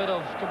a little bit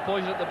of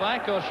composure at the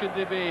back, or should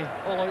they be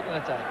all out in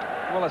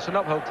attack? Well, it's an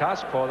uphill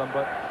task for them,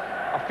 but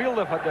I feel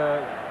they've had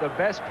their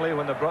best play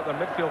when they brought their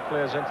midfield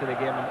players into the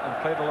game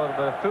and played a little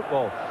bit of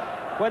football.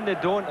 When they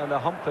don't and they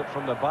hump it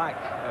from the back,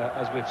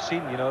 as we've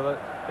seen, you know,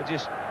 they're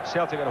just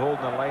Celtic are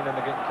holding the line and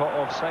they're getting caught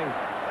offside.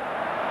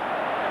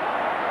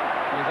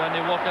 Here's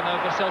Andy Walker now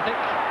for Celtic.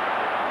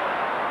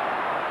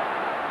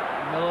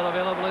 Miller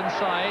available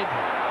inside.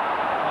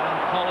 And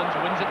Collins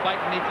wins it back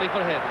neatly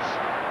for Hibs.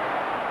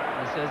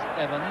 This is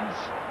Evans.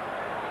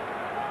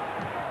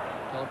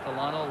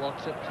 Tortolano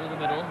locks it through the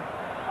middle.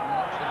 And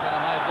that's the kind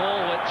of high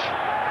ball which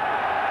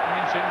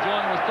Ian St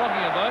John was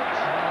talking about.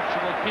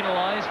 Archibald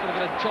penalised for a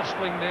bit of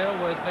jostling there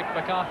with Mick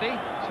McCarthy.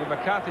 See,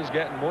 McCarthy's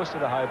getting most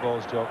of the high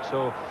balls, Jock,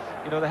 so,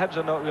 you know, the Hibs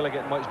are not really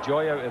getting much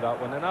joy out of that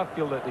one, and I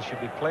feel that they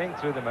should be playing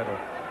through the middle,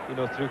 you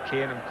know, through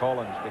Kane and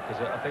Collins, because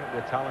I think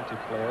they're talented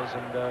players,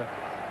 and,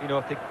 you know,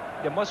 if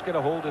they must get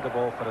a hold of the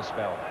ball for a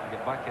spell and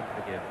get back into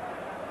the game.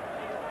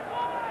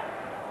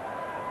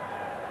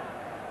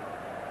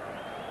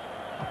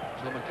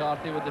 So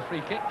McCarthy with the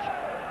free kick,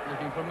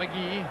 looking for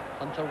McGee.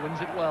 Hunter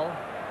wins it well.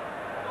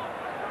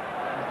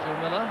 Joe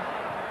Miller.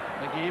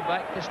 McGee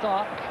back to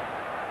Stark.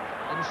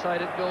 Inside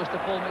it goes to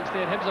Paul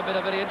McStay. Hibs have been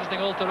a very interesting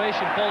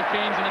alteration. Paul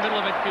Kane's in the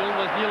middle of midfield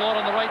with Neil Orr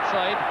on the right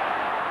side.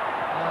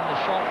 And the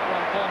shot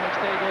from Paul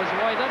McStay goes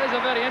wide. That is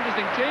a very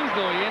interesting change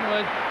though, Ian,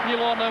 with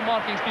Neil Orr now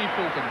marking Steve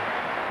Fulton.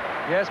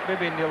 Yes,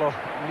 maybe Neil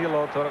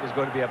Orr thought it was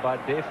going to be a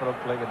bad day for him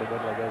playing in the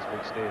middle against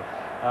McStay.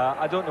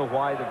 I don't know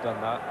why they've done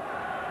that.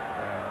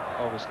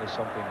 Obviously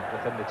something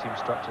within the team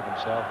structure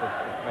themselves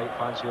that might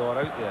fancy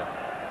Orr out there.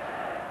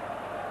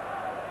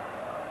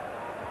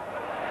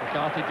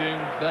 McCarthy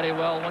doing very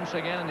well once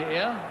again in the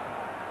air.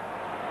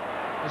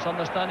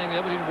 Misunderstanding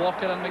there between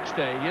Walker and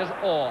McStay. Here's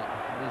Orr.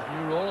 His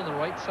new role on the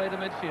right side of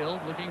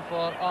midfield, looking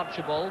for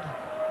Archibald.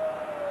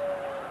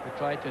 They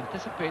tried to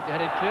anticipate the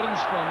headed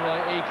clearance from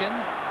Roy Aitken.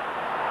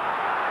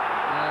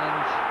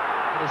 And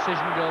the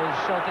decision goes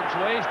Celtic's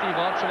way. Steve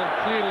Archibald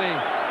clearly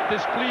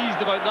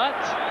displeased about that.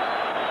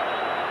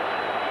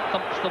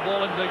 Thumps the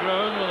ball into the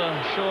ground with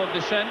a show of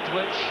dissent,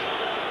 which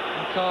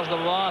incurs the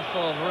wrath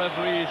of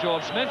referee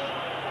George Smith.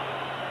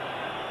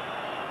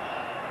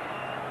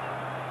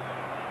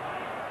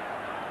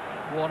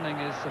 Warning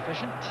is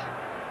sufficient.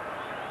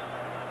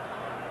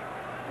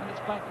 And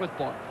it's back with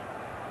Bond.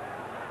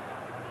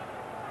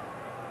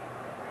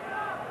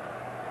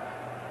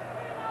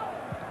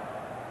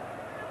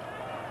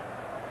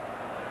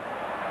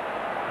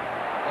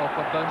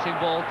 Awkward bouncing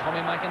ball,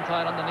 Tommy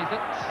McIntyre underneath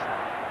it.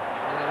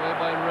 Played away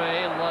by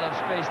Ray, a lot of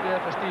space there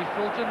for Steve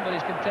Fulton, but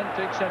he's content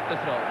to accept the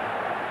throw.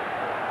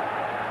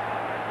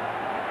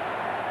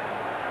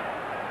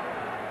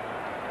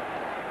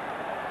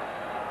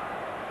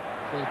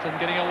 Fulton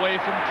getting away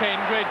from Kane.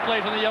 Great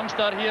play from the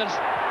youngster. Here's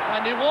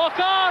Andy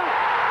Walker.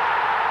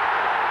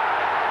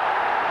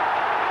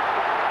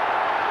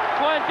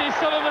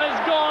 27 minutes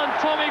gone.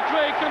 Tommy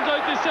Craig comes out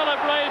to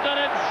celebrate, and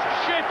it's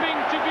shaping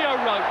to be a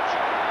rout.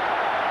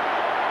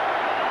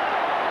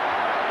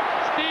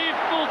 Steve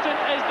Fulton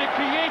is the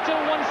creator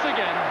once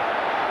again.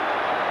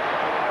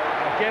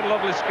 Again,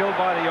 lovely skill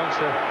by the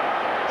youngster.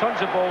 Turns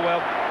the ball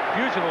well,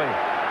 beautifully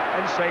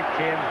inside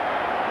Kane.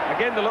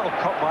 Again, the little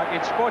cutback.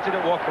 He'd spotted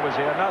that Walker was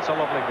there, and that's a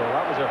lovely goal.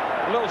 That was a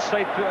little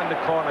side foot in the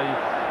corner.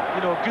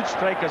 You know, good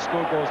strikers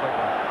score goals like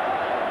that.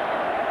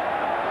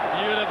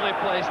 Beautifully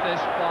placed this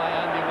by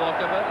Andy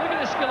Walker, but look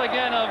at the skill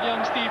again of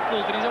young Steve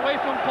Fulton. He's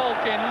away from Paul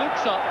Kane,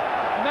 looks up,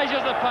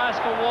 measures the pass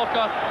for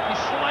Walker. He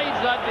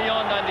slides that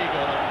beyond Andy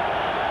Gordon.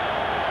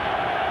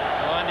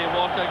 So Andy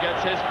Walker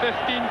gets his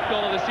 15th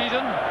goal of the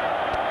season.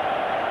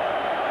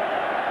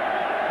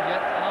 Yet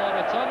another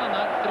return on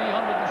that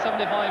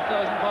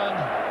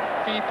 £375,000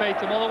 fee paid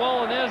to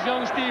Motherwell, and there's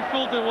young Steve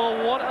Fulton. Well,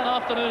 what an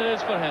afternoon it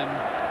is for him.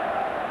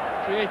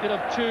 Created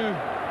of two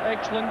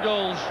excellent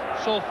goals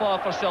so far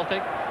for Celtic,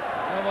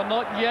 and we're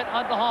not yet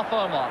at the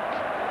half-hour mark.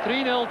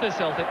 3-0 to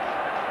Celtic.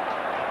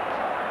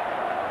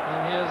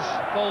 And here's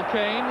Paul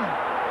Kane.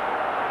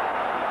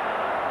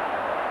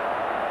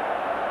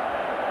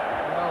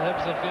 Well,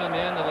 Hibs have been on the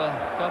end of a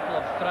couple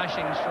of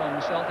thrashings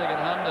from Celtic at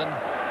Hampden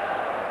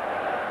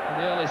in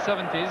the early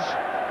 70s.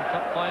 The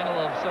cup final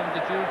of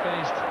 72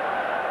 finished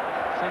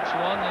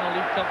 6-1, then a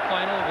League Cup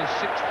final was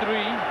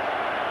 6-3.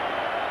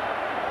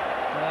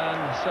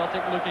 And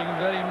Celtic looking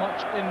very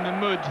much in the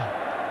mood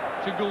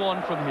to go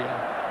on from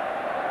here.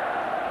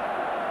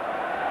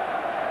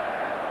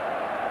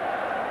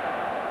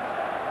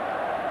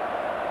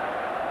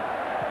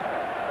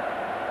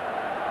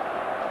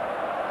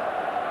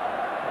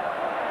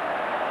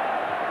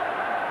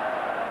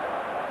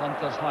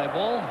 Hunter's high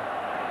ball.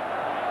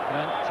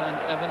 Grant and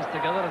Evans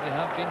together as they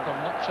have been for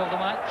much of the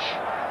match.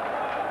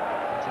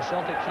 It's a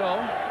Celtic throw.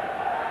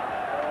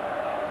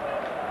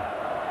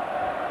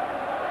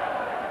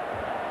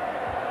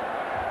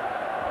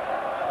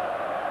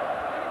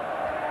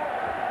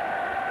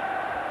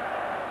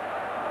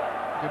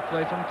 Good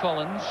play from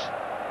Collins.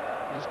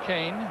 There's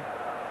Kane.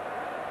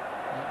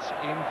 Let's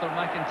aim for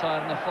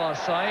McIntyre on the far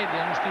side.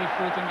 Young Steve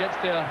Fulton gets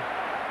there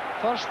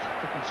first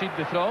to concede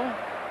the throw.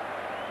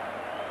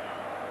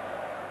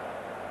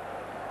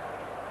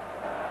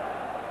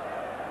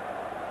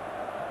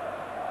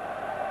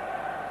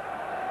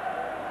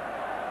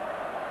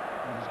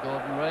 There's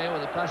Gordon Ray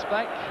with a pass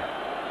back.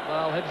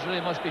 Well, Hibs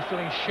really must be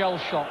feeling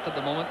shell-shocked at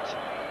the moment,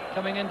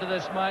 coming into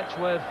this match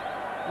with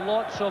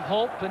lots of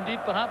hope, indeed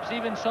perhaps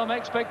even some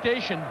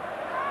expectation,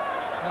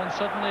 and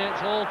suddenly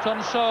it's all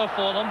turned sour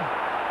for them.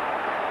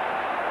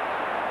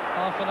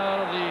 Half an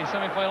hour of the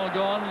semi-final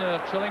gone, they're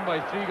trailing by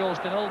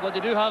 3-0, but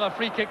they do have a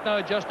free kick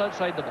now just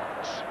outside the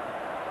box.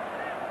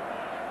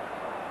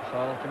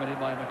 Foul committed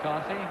by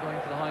McCarthy, going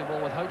for the high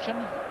ball with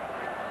Houchen.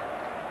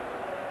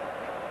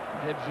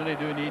 Hibs really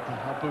do need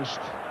a boost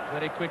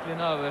very quickly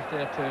now if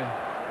they're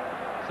to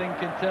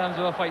think in terms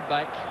of a fight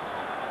back.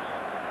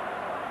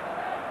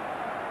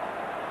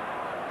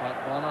 Pat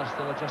Bonner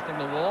still adjusting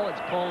the wall.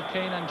 It's Paul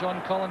Kane and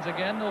John Collins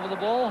again over the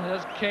ball.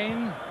 Here's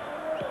Kane.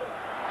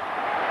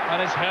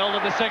 And it's held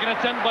at the second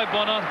attempt by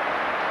Bonner.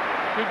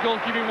 Good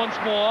goalkeeping once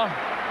more.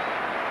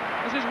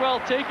 This is well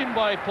taken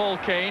by Paul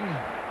Kane.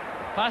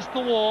 Past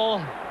the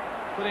wall,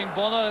 putting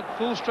Bonner at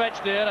full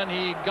stretch there, and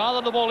he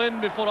gathered the ball in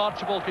before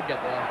Archibald could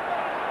get there.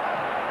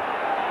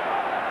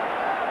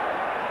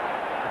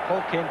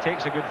 Paul Kane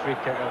takes a good free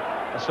kick.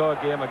 I saw a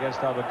game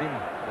against Aberdeen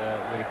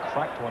where he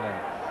cracked one in.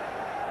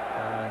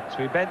 So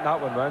he bent that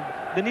one round.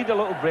 They need a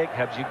little break,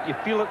 Hibs. You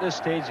feel at this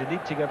stage you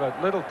need to give a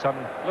little turn,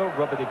 a little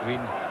rub of the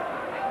green,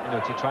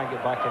 to try and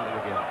get back into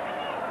the game.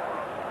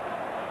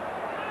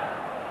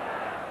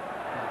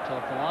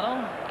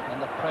 Tortolano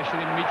under pressure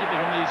immediately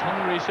from these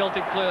hungry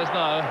Celtic players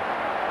now.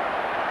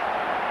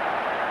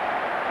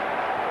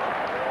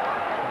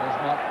 There's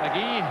Mark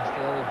McGee,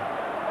 still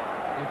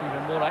looking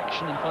for more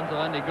action in front of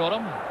Andy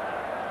Gorham.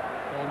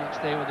 Paul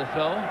McStay with the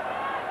throw.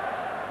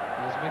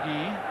 There's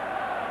McGee,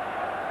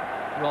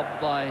 robbed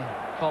by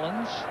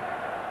Collins.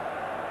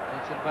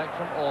 Takes it back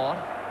from Orr.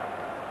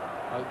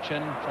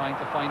 Houchen trying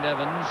to find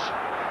Evans.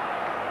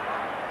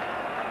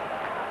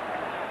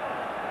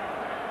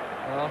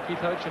 Well, Keith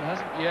Houchen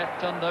hasn't yet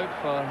turned out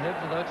for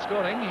Hibs without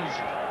scoring. He's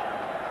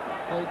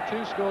played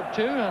 2, scored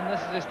 2, and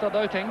this is his third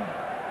outing.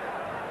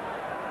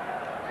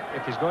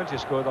 If he's going to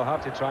score, they'll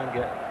have to try and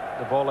get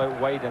the ball out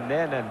wide and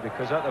then in,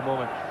 because at the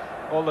moment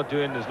all they're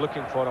doing is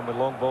looking for him with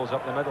long balls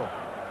up the middle.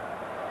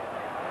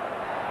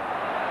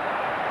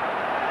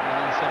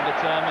 And some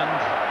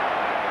determined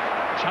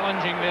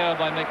challenging there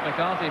by Mick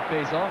McCarthy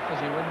pays off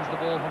as he wins the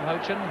ball from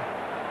Houchen.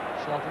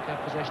 Celtic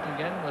have possession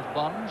again with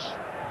Barnes.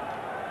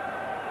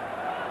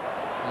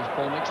 There's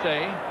Paul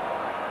McStay.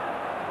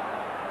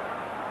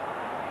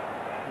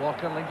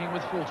 Walker linking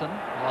with Fulton.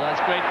 Oh,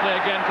 that's great play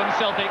again from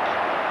Celtic.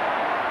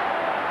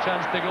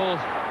 Chance to go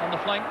on the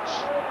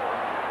flanks.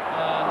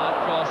 And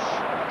that cross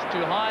is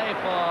too high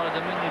for a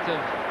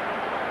diminutive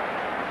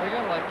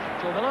figure like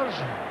Joe Miller's.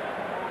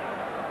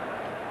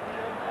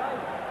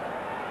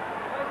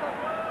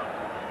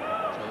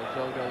 So the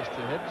throw goes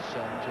to Hibs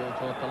and Joe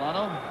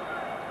Tortolano.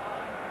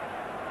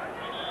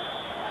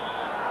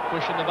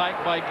 Push in the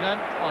back by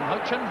Grant on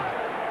Houchen,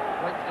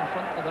 right in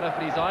front of the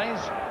referee's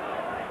eyes.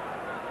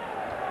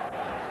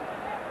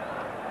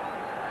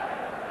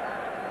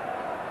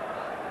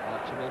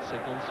 Archibald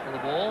signals for the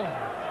ball.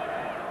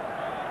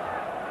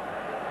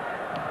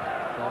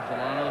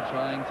 Tortolano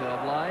trying to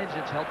oblige.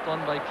 It's helped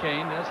on by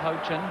Kane. There's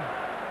Houchen.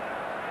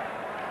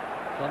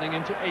 Running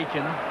into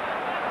Aiken.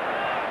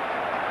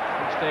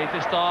 Stay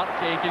to start.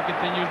 Aiken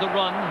continues the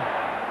run.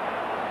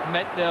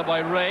 Met there by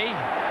Ray.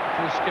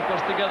 Two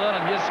skippers together,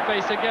 and here's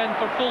space again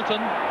for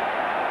Fulton.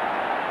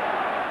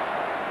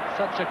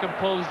 Such a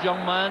composed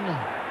young man.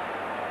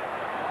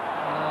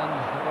 And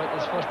about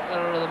his first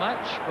error of the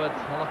match, but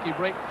a lucky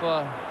break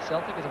for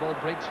Celtic as the ball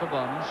breaks for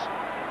Barnes.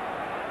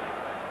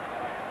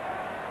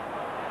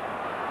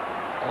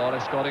 Orr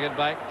got to get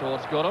back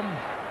towards Gorham.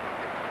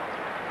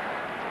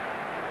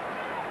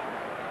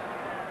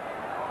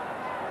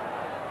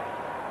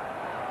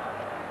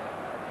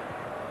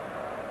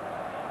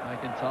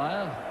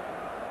 McIntyre.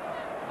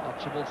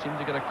 Archibald seemed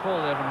to get a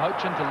call there from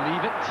Houchen to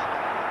leave it.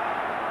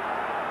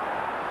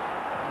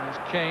 There's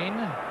Kane.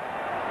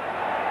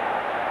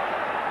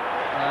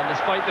 And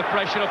despite the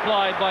pressure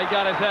applied by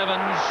Gareth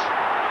Evans,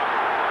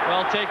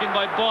 well taken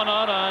by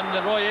Bonner,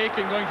 and Roy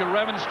Aitken going to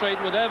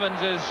remonstrate with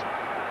Evans is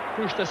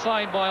pushed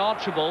aside by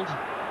Archibald.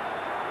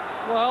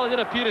 Well, it did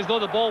appear as though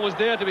the ball was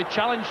there to be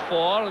challenged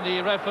for.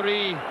 The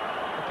referee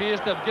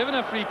appears to have given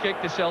a free kick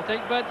to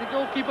Celtic, but the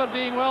goalkeeper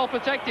being well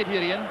protected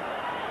here, Ian.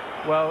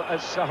 Well,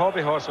 it's a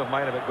hobby horse of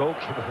mine about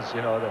goalkeepers,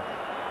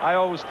 I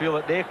always feel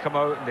that they come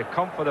out and they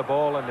come for the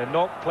ball and they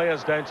knock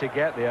players down to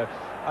get there,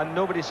 and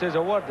nobody says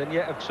a word, and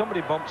yet if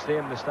somebody bumps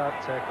them they start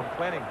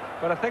complaining.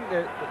 But I think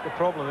that the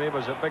problem there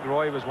was that Big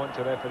Roy was wanting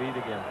to referee the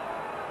game,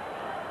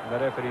 and the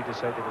referee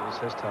decided it was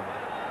his turn.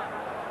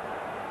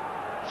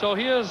 So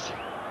here's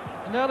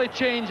an early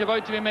change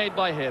about to be made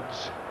by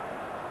Hibs.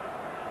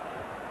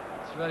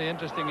 It's very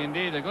interesting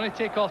indeed. They're going to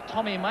take off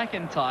Tommy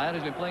McIntyre,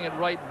 who's been playing at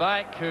right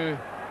back, who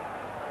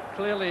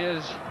clearly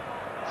is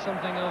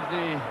something of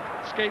the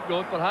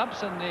scapegoat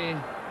perhaps in the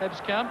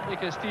Hibs camp,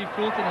 because Steve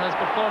Fulton has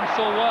performed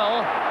so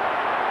well.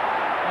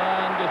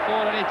 And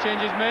before any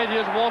changes made,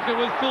 here's Walker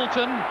with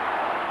Fulton.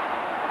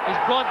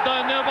 He's brought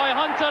down there by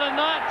Hunter, and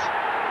that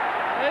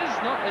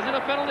is it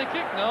a penalty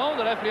kick? No,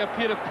 the referee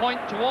appeared to point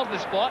toward the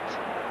spot,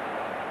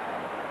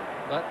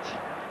 but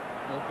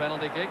no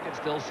penalty kick. It's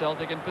still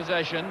Celtic in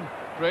possession.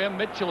 Graham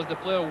Mitchell is the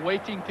player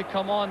waiting to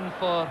come on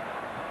for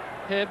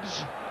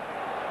Hibs,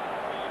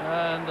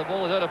 and the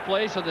ball is out of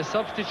play, so the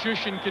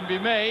substitution can be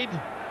made.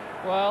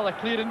 Well, a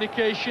clear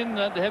indication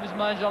that the Hibs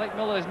manager Alec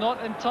Miller is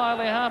not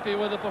entirely happy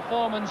with the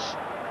performance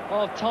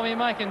of Tommy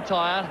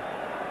McIntyre,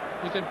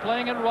 who's been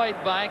playing at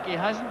right back. He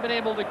hasn't been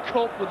able to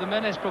cope with the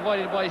menace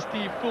provided by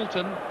Steve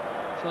Fulton,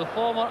 so the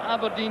former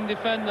Aberdeen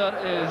defender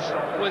is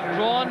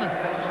withdrawn,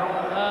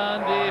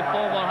 and the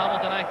former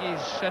Hamilton Accies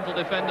central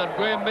defender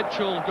Graham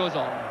Mitchell goes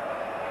on.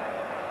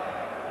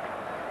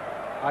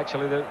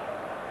 Actually,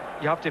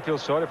 you have to feel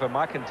sorry for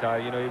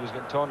McIntyre. You know, he was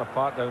getting torn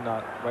apart down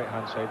that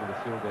right-hand side of the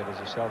field there as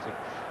the Celtic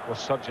was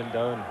surging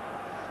down,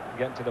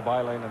 getting to the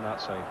byline on that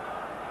side.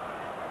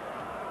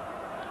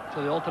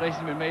 So the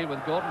alteration been made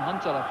with Gordon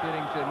Hunter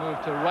appearing to move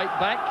to right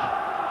back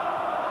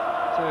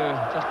to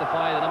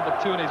justify the number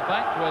 2 in his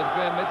back, with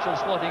Graham Mitchell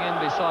slotting in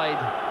beside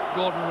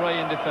Gordon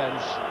Ray in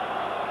defence.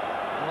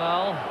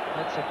 Well,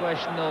 that's a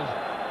question of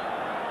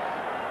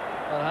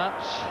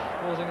perhaps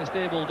closing the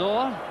stable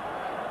door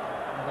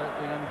without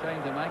being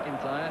unkind to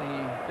McIntyre.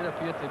 He did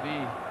appear to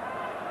be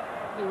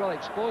pretty well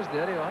exposed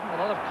there. He had a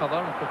lot of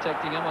cover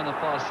protecting him on the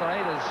far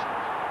side as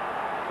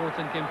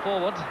Fulton came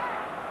forward.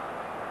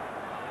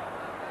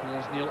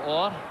 There's Neil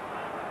Orr.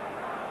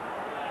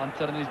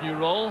 Hunter in his new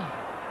role.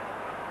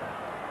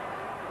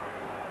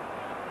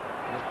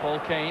 There's Paul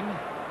Kane.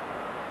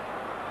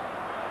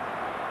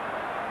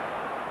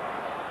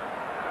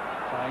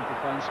 Trying to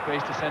find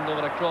space to send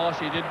over a cross.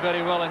 He did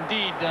very well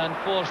indeed and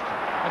forced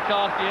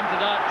McCarthy into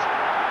that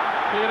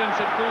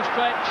clearance at full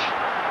stretch.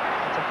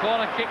 It's a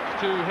corner kick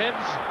to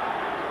Hibs.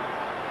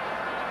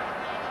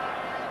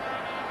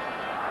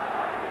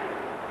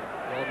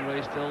 Gordon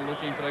Ray still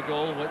looking for a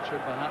goal, which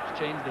would perhaps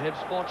change the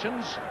Hibs'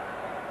 fortunes.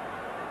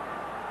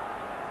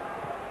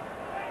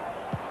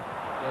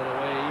 Played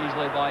away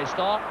easily by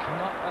Stark.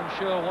 Not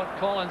unsure what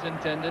Collins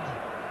intended.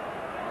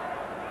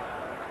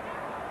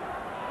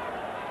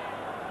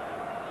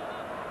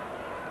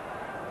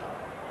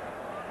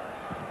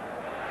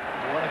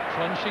 What a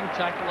crunching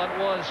tackle that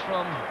was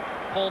from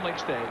Paul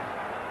McStay.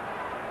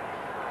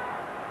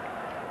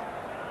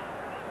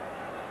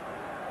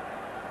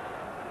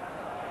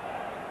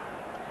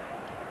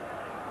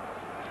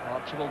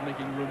 Archibald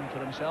making room for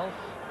himself.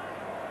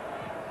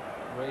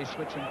 Ray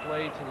switching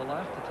play to the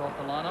left to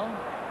Tortolano.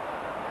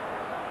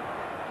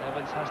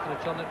 Evans has to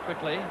return it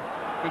quickly.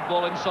 Good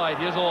ball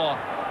inside. Here's Orr.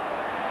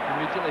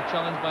 Immediately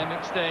challenged by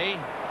McStay.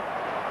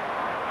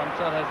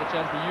 Hunter has the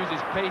chance to use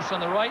his pace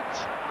on the right.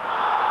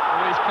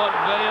 Oh, he's caught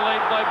very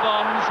late by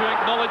Barnes, who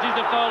acknowledges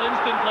the foul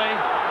instantly.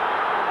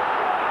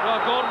 Well,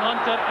 Gordon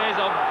Hunter is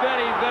a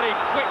very, very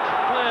quick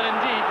player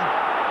indeed.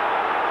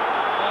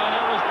 And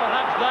it was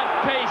perhaps that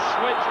pace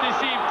which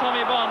deceived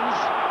Tommy Barnes.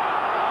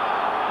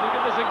 Look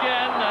at this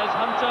again as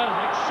Hunter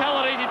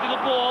accelerated to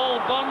the ball.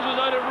 Barnes was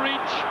out of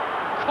reach,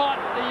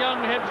 caught the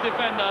young Hibs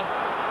defender,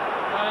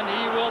 and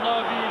he will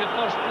now be the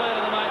first player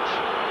of the match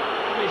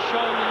to be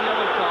shown the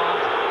yellow card.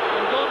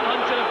 And Gordon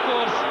Hunter, of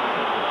course,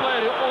 the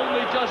player who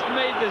only just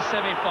made this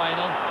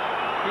semi-final.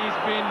 He's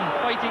been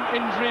fighting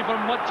injury for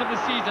much of the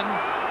season.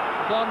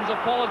 Barnes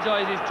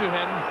apologises to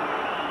him.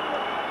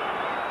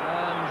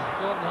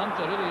 Gordon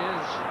Hunter really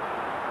is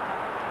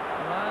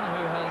a man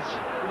who has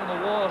been in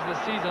the wars this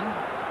season,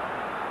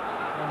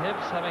 and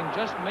Hibs, having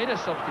just made a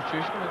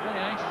substitution, we're very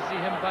anxious to see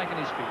him back on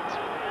his feet.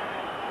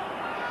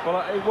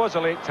 Well, it was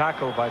a late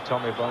tackle by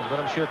Tommy Barnes, but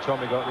I'm sure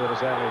Tommy got there as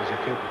early as he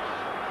could.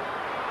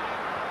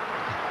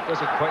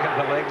 Doesn't quite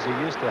have the legs he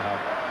used to have,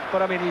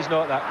 but I mean, he's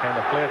not that kind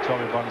of player,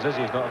 Tommy Barnes is.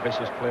 He's not a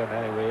vicious player in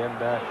any way, and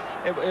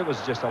it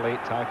was just a late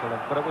tackle,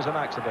 but it was an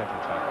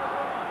accidental tackle.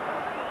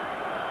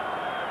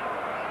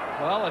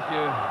 Well, if you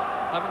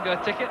haven't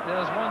got a ticket,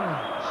 there's one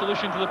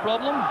solution to the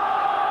problem.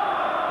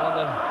 On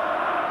the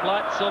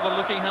flats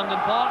overlooking Hampden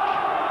Park.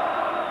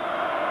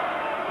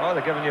 Oh,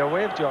 they're giving you a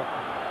wave, John.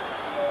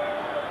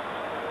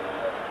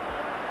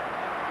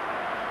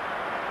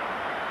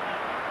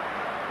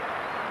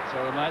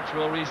 So the match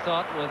will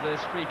restart with this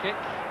free kick.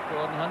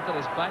 Gordon Hunter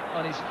is back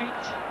on his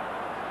feet.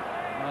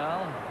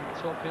 Well,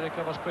 let's hope he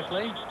recovers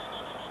quickly.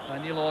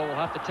 And Neil Orr will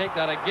have to take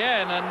that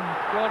again, and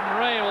Gordon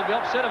Ray will be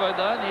upset about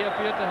that. He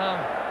appeared to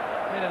have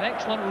made an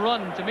excellent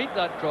run to meet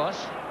that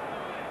cross.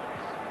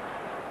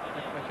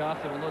 Nick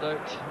McCarthy will no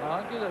doubt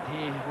argue that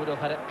he would have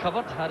had it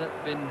covered had it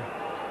been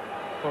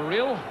for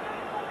real.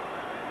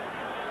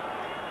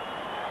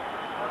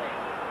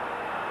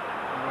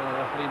 Well, the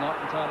referee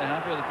not entirely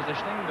happy with the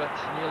positioning, but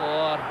Neil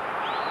Orr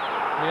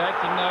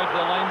reacting now to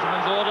the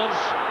linesman's orders.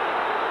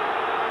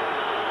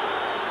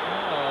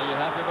 Oh, are you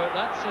happy about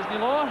that, says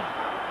Neil Orr.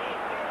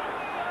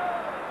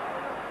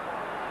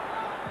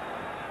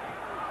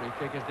 Free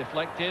kick is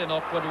deflected, an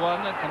awkward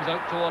one. It comes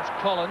out towards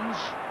Collins.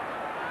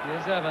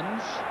 Here's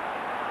Evans,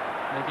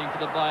 making for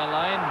the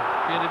byline.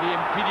 Appeared to be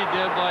impeded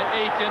there by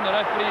Aiken. The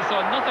referee saw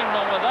nothing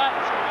wrong with that.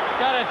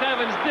 Gareth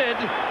Evans did,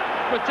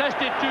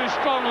 protested too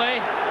strongly,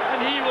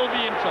 and he will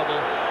be in trouble.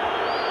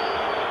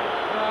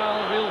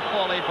 Well, real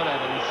folly for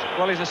Evans.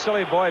 Well, he's a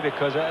silly boy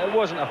because it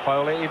wasn't a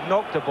foul. He'd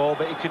knocked the ball,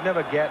 but he could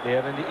never get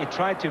there, and he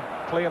tried to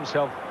play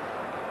himself,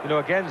 you know,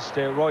 against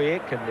Roy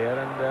Aitken there,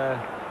 and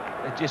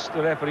it just,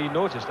 the referee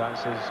noticed that and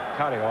says,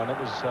 carry on. It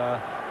was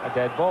a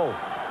dead ball.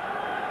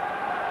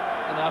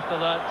 And after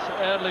that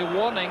early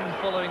warning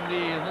following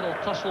the little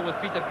tussle with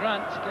Peter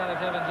Grant,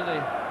 Gareth Evans really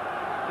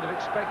could have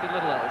expected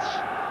little else.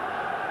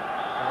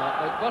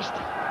 Outburst.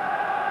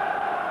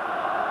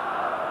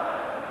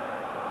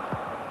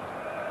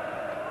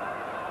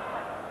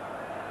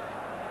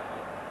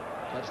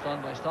 Touched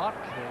on by Stark.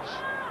 There's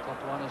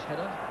Topuana's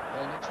header.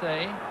 Ball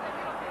McStay.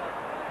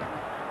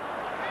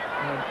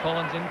 And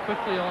Collins in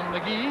quickly on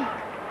McGee.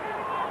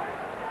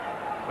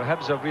 The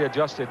Hibs have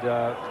readjusted.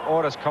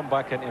 Ora's come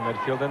back into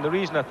midfield, and the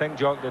reason I think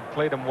Jock did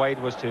played him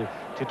wide was to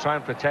try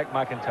and protect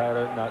McIntyre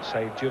out on that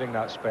side during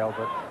that spell,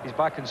 but he's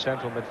back in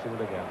central midfield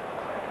again.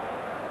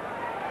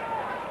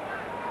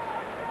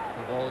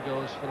 The ball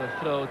goes for the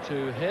throw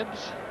to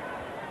Hibs.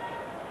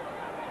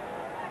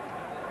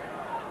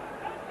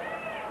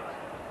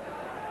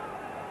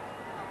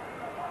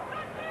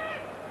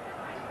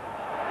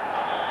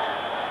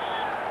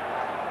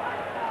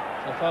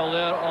 A foul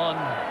there on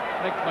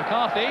Mick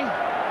McCarthy.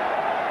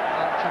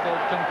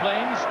 Archibald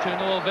complains, to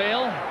no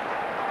avail.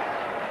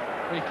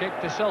 Free kick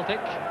to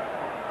Celtic.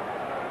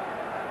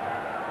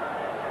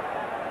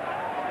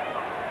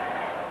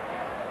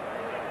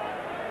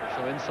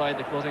 So inside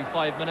the closing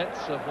 5 minutes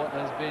of what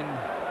has been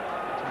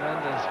a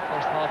tremendous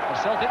first half for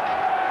Celtic.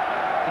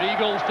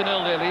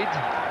 3-0 they lead.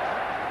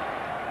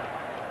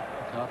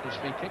 McCarthy's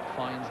free kick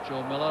finds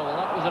Joe Miller. Well,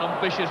 that was an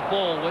ambitious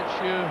ball, which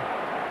you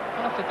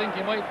have to think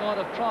he might not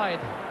have tried,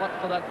 but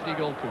for that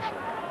 3-goal cushion.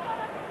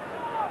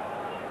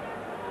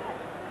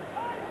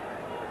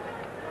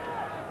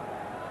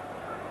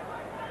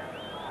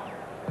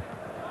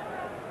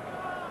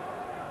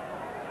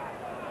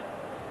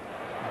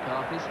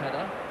 McCarthy's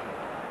header.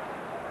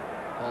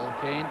 Paul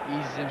Kane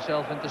eases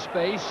himself into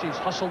space. He's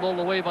hustled all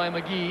the way by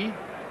McGee.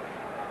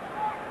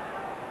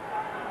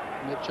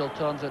 Mitchell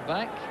turns it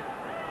back.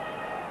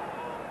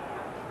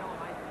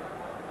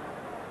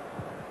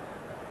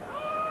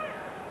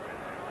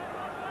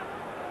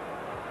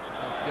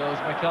 Up goes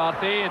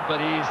McCarthy, but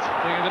he's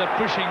doing a bit of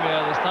pushing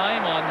there this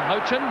time on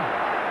Houchin.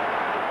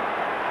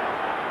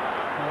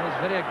 Well, he's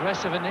very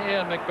aggressive in the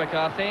air, Mick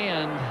McCarthy,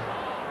 and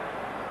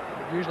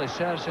it usually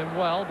serves him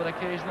well, but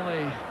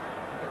occasionally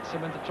gets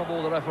him into trouble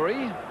with the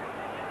referee.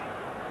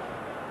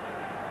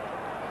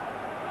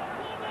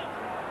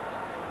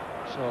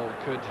 So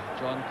could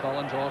John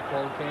Collins or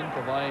Paul Kane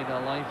provide a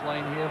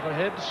lifeline here for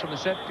Hibs from the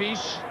set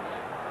piece?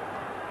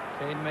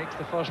 Kane makes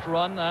the first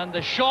run and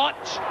the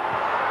shot,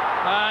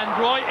 and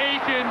Roy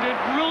Aitken did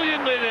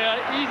brilliantly there,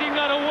 easing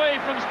that away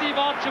from Steve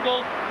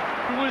Archibald,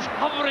 who was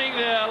hovering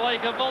there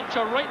like a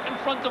vulture right in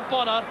front of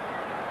Bonner.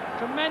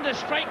 Tremendous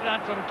strike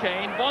that from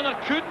Kane. Bonner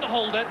couldn't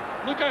hold it.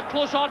 Look how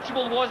close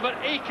Archibald was, but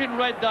Aitken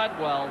read that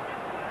well.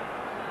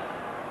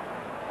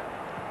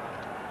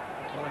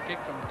 Well, a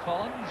kick from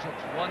Collins.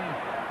 It's won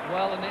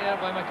well in the air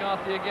by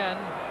McCarthy again.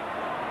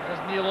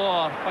 There's Neil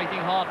Orr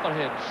fighting hard for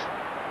Hibs.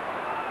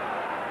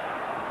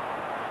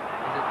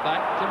 Is it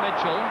back to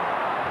Mitchell?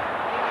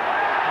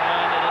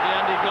 And it'll be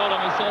Andy Gorham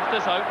who sorts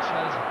this out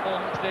as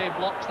Paul McStay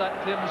blocks that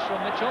clearance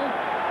from Mitchell.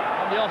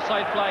 And the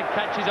offside flag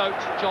catches out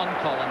John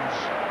Collins.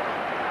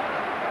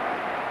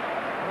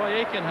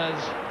 Roy Aitken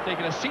has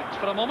taken a seat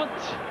for a moment.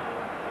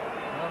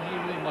 Well, he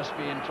really must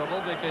be in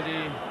trouble because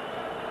he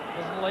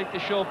doesn't like to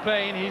show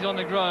pain. He's on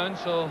the ground,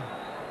 so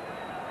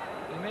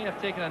he may have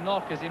taken a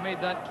knock as he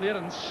made that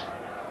clearance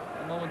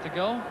a moment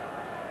ago.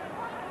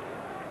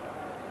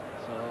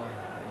 So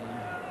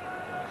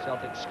the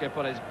Celtic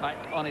skipper is back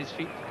on his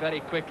feet very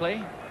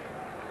quickly.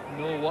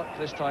 No work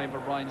this time for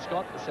Brian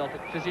Scott, the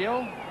Celtic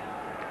physio.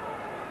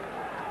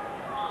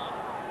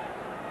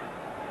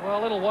 Well,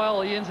 a little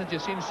while, Ian, since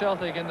you've seen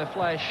Celtic in the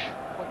flesh.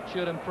 What's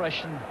your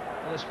impression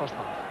of this first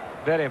half?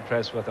 Very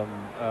impressed with them.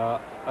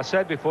 I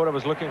said before I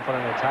was looking for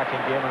an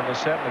attacking game, and I was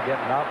certainly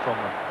getting that from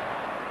them.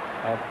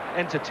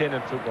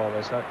 Entertaining football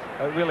is that.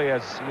 It really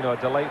is, you know, a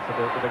delight for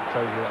the big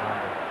crowd here at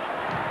Hampden.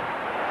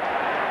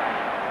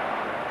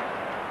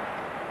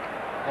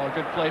 Oh,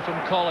 good play from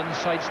Collins,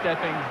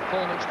 sidestepping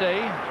Paul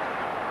McStay.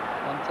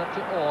 One touch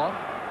to Orr.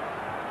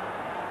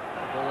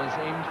 The ball is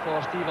aimed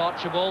for Steve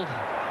Archibald.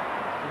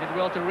 He did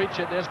well to reach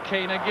it. There's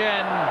Kane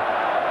again.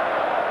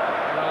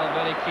 Well,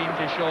 very keen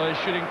to show his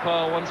shooting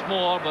power once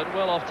more, but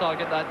well off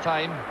target that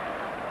time.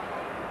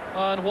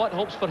 And what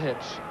hopes for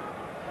Hibs?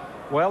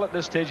 Well, at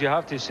this stage you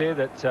have to say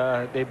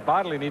that they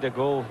badly need a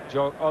goal,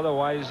 Jock.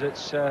 Otherwise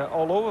it's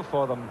all over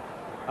for them.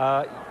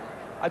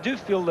 I do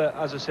feel that,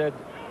 as I said,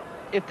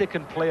 if they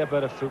can play a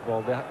bit of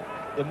football,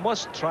 they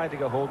must try to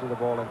get hold of the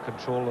ball and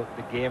control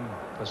the game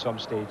for some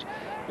stage,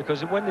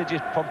 because when they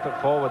just pump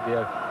it forward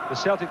there, the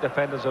Celtic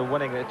defenders are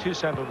winning. The two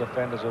central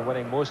defenders are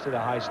winning most of the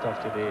high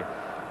stuff today,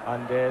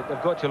 and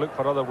they've got to look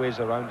for other ways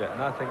around it.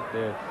 And I think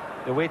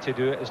the way to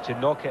do it is to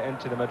knock it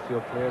into the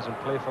midfield players and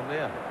play from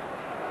there.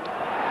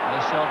 The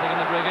Celtic in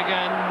the break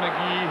again.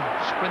 McGee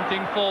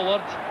sprinting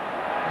forward.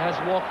 He has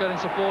Walker in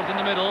support in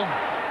the middle.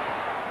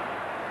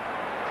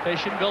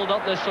 Patient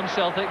build-up this from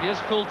Celtic. Here's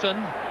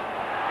Fulton.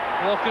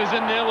 Walker's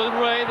in there with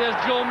Ray. There's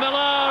Joe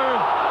Miller.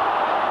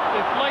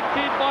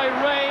 Deflected by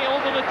Ray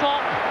over the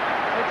top.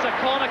 It's a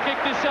corner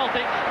kick to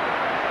Celtic.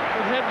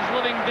 With Hibs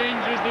living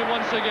dangerously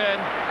once again.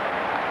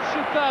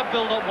 Superb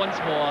build-up once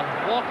more.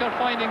 Walker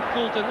finding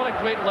Fulton. What a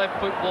great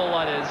left foot ball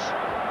that is.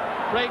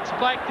 Breaks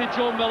back to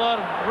Joe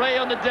Miller. Ray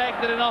on the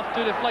deck did enough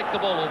to deflect the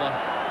ball over.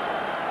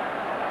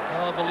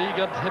 Oh,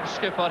 beleaguered Hibs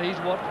skipper. He's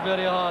worked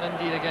very hard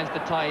indeed against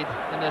the tide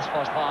in this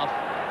first half.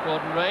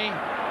 Gordon Ray.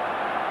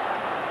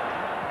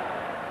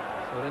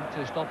 So we're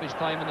into stoppage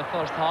time in the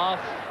first half.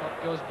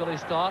 Up goes Billy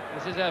Stark.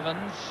 This is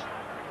Evans.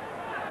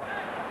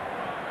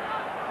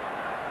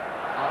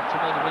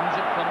 Archibald wins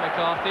it from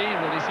McCarthy.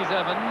 Releases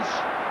Evans.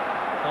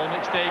 Paul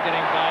McStay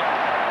getting back.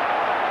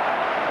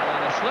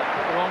 And a slip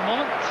at the wrong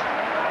moment.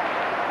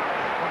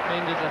 That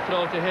means it's a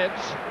throw to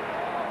Hibs.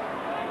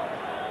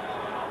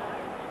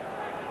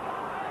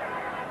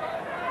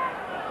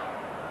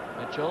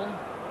 Mitchell.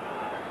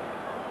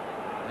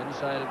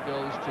 Inside it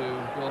goes to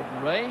Gordon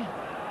Ray.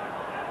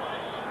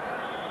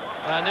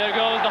 And there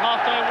goes the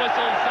half-time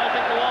whistle.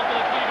 Celtic go off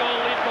with a 3-goal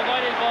lead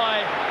provided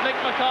by Mick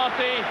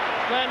McCarthy,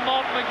 then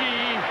Mark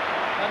McGee,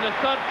 and the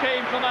third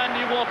came from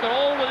Andy Walker,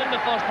 all within the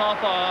first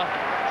half hour.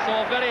 So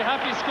a very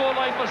happy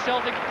scoreline for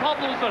Celtic,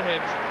 problems for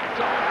Hibs.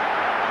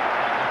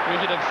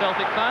 Appreciative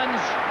Celtic fans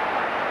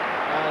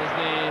as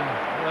the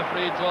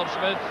referee George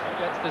Smith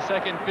gets the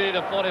second period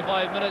of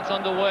 45 minutes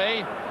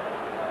underway,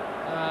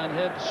 and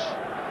Hibs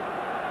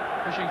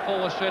pushing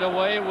forward straight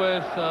away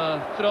with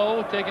a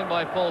throw taken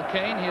by Paul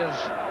Kane. Here's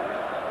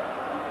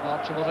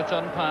Archibald's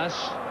return pass.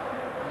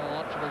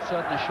 Well, Archibald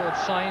certainly showed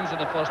signs in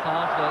the first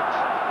half that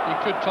he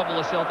could trouble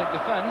the Celtic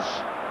defence.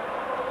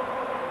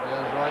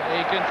 There's Roy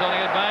Aitken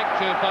turning it back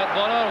to Pat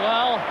Bonner.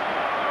 Well,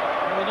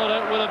 no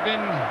doubt would have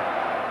been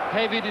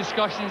heavy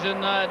discussions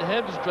in that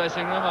Hibs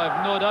dressing room,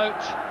 I've no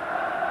doubt.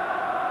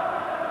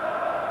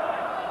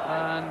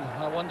 And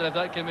I wonder if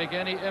that can make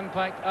any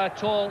impact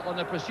at all on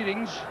the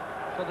proceedings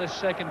for this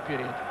second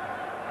period.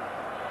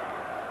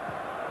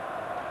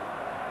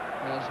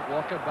 There's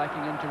Walker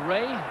backing into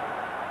Ray.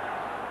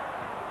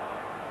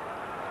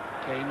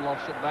 Kane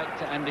lofts it back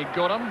to Andy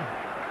Gorham.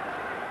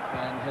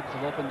 And Hibs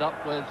have opened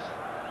up with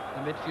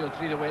the midfield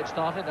three the way it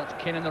started. That's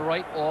Kane on the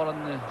right or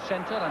on the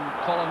centre, and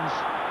Collins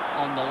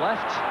on the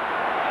left.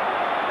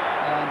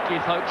 And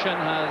Keith Houchin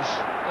has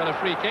got a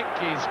free kick.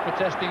 He's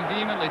protesting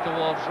vehemently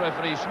towards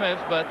referee Smith,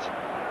 but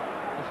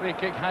the free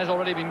kick has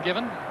already been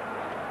given.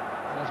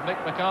 As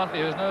Mick McCarthy,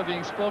 who is now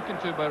being spoken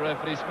to by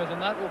referee Smith,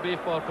 and that will be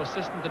for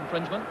persistent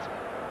infringement.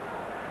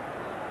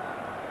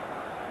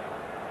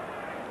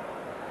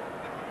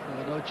 So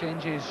there are no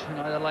changes in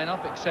either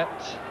lineup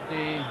except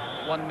the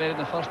one made in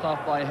the first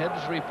half by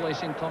Hibs,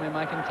 replacing Tommy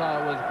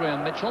McIntyre with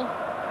Graham Mitchell.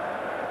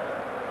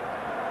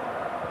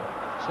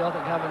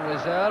 Celtic have in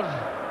reserve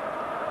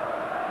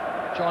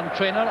John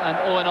Traynor and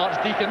Owen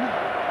Archdeacon.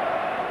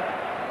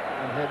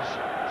 And Hibs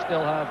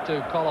still have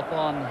to call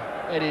upon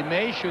Eddie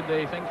May should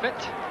they think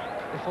fit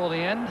before the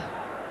end.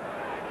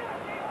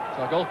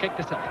 So a goal kick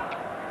to Celtic.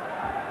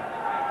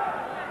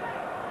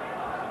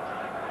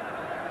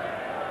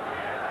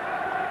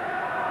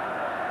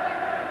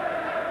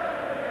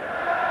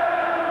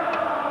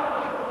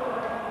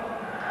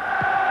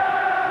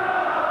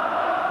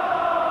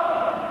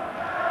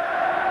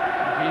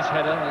 He's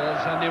header,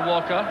 there's Andy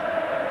Walker.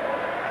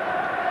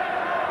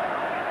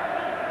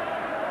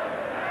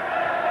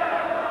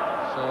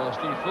 So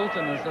Steve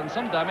Fulton has done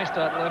some damage to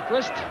that left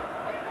wrist.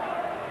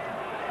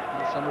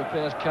 Some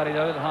repairs carried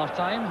out at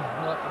half-time.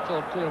 Not at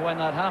all clear when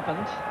that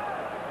happened.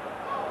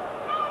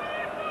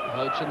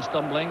 Houchin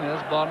stumbling.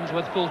 There's Barnes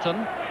with Fulton.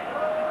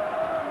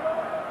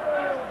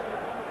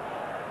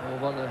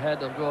 Over the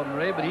head of Gordon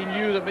Ray, but he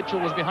knew that Mitchell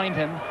was behind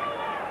him.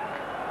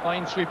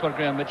 Fine sweeper,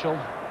 Graham Mitchell.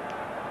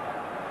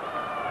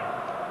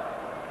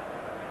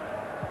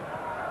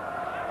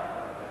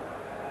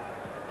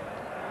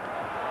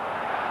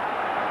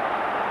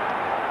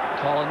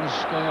 Collins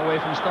going away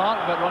from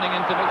start, but running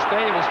into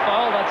McStay. He was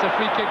fouled. That's a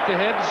free kick to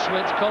Hibs,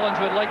 which Collins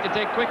would like to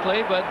take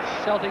quickly, but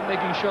Celtic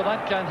making sure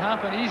that can't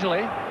happen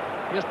easily.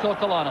 Here's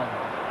Tortolano.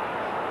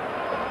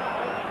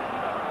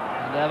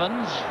 And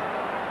Evans.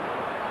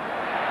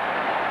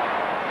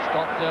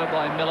 Stopped there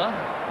by Miller.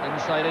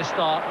 Inside is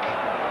Stark.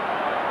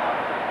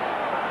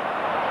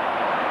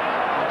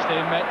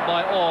 McStay met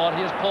by Orr.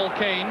 Here's Paul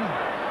Kane.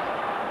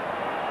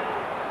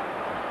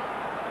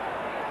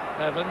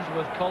 Evans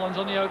with Collins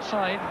on the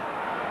outside.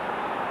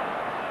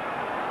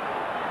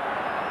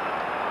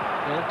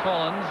 Bill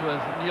Collins with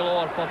Neil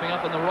Orr popping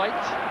up on the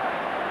right.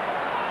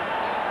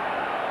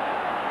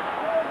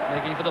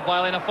 Making for the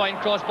byline, a fine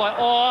cross by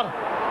Orr,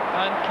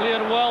 and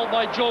cleared well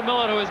by Joe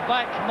Miller, who is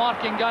back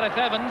marking Gareth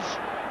Evans.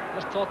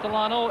 Just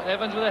Tortolano,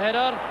 Evans with a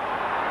header.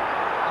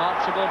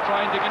 Archibald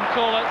trying to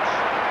control it.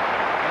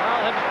 Well,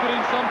 Hibs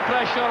putting some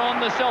pressure on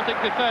the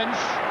Celtic defence.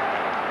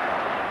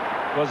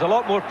 There's a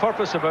lot more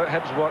purpose about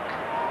Hibs' work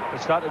at the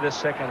start of this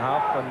second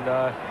half,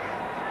 and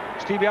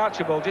Stevie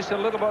Archibald just a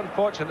little bit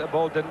unfortunate the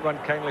ball didn't run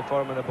kindly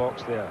for him in the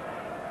box there.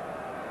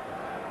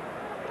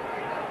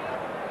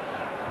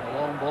 A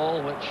long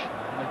ball which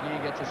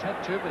McGee gets his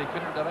head to, but he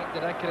couldn't direct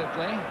it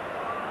accurately.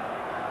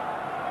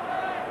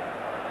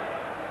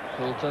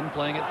 Fulton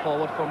playing it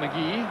forward for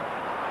McGee.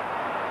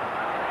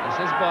 This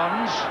is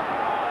Burns.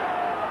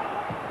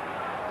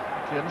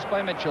 Clearance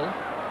by Mitchell.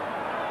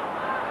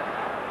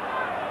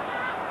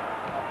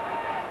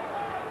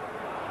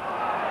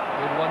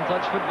 Good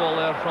one-touch football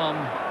there from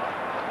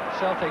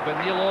Celtic, but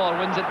Neil Orr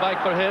wins it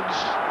back for Hibs.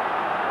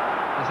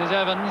 This is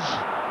Evans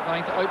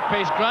trying to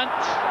outpace Grant.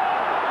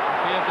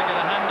 Appears to get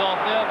a hand-off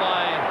there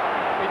by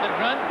Peter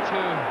Grant,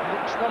 who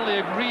looks thoroughly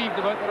aggrieved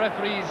about the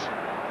referee's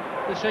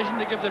decision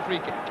to give the free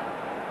kick.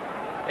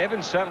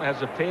 Evans certainly has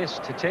the pace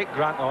to take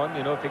Grant on,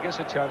 you know, if he gets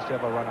a chance to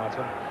have a run at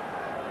him.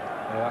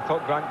 I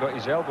thought Grant got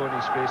his elbow in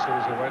his face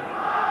as he went.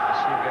 I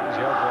see him getting his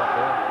elbow up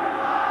there.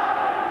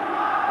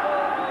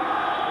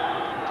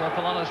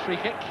 Tortolano's free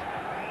kick.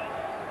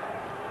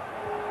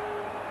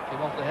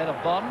 Came off the head of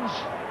Burns.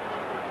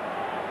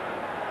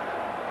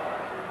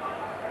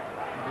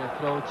 Maybe a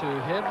throw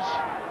to Hibs.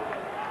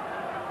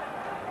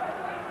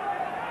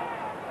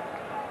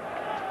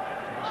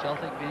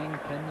 Celtic being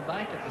pinned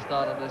back at the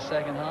start of the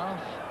second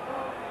half.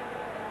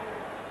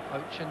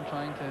 Houchin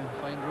trying to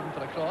find room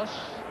for a cross.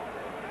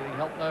 Getting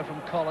help now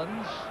from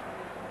Collins.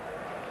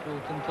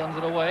 Fulton turns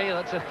it away.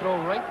 That's a throw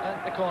right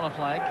at the corner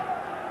flag.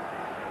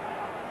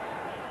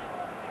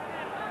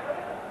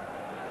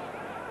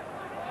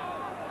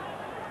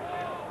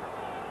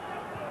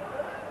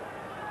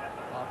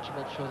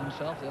 Archibald shows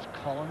himself. There's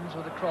Collins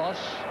with a cross.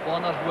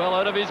 Bonner well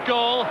out of his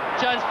goal.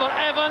 Chance for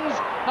Evans.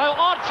 Now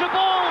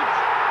Archibald!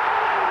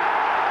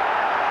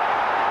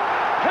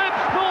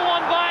 Hibs pull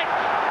one back.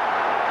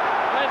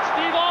 It's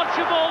Steve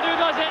Archibald who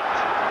does it.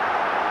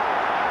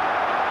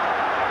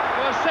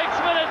 We're 6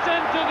 minutes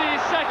into the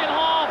second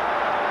half,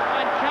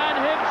 and can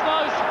Hibs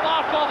now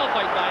spark off a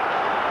fight back?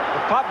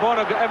 Well, Pat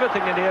Bonner got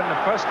everything in the air in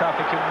the first half.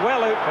 He came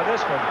well out for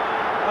this one.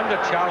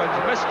 Under challenge,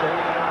 missed it.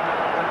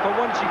 And for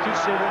once you could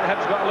say that the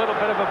Hibs got a little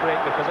bit of a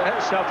break because it hit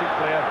a Celtic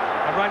player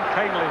and ran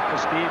kindly for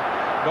Steve,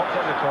 knocked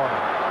it in the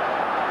corner.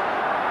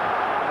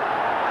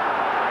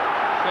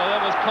 So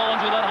that was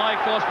Collins with that high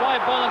cross. Why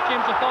Bonner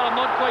came so far, I'm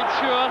not quite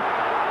sure.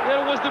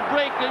 There was the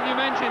break that you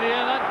mentioned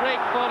here, that break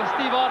for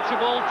Steve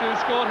Archibald to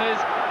score his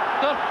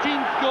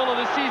 13th goal of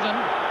the season.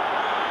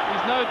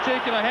 He's now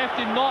taken a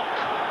hefty knock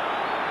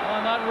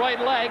on that right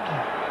leg,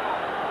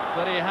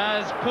 but he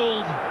has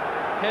pulled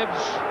Hibs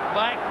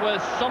back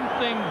with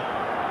something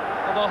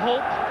of a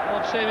hope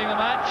of saving the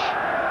match.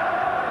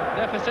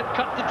 The deficit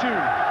cut to 2.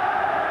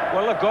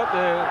 Well, they've got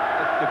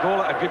the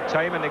goal at a good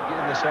time in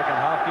the second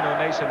half, you know,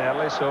 nice and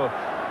early, so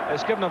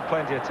it's given them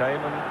plenty of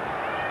time. And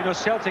you know,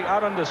 Celtic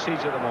are under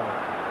siege at the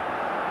moment.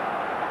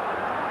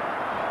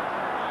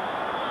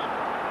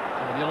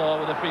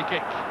 Law with a free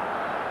kick.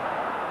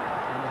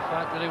 And the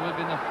fact that he would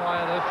be in the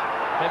fire if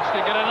Hibs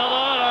could get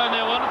another, and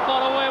they weren't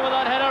far away with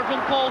that header from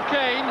Paul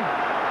Kane.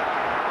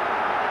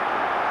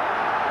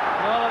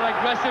 Well, an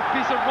aggressive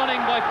piece of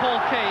running by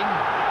Paul Kane,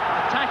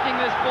 attacking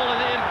this ball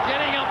in the air,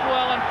 getting up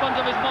well in front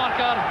of his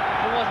marker,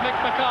 who was Mick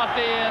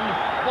McCarthy, and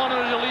Bonner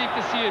is relieved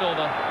to see it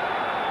over.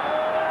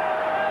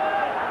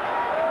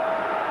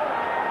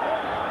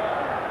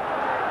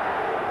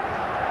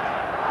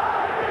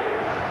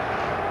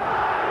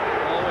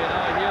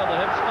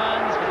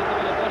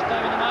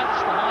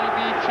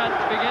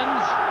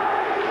 Begins.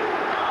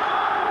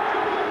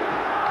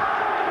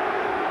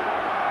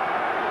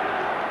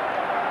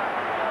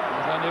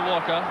 There's Andy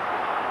Walker.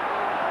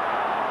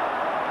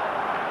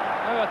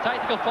 Now a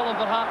tactical problem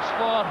perhaps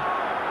for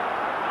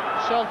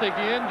Celtic,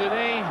 Ian. Do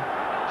they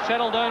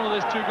settle down with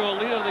this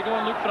 2-goal lead, or do they go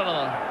and look for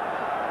another?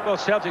 Well,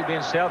 Celtic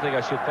being Celtic,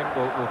 I should think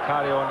will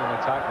carry on in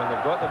attack when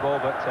they've got the ball,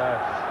 but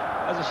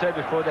as I said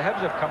before, the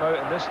Hibs have come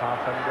out in this half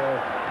and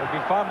they've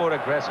been far more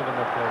aggressive in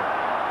their play.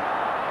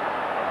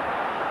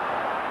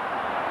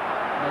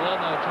 Miller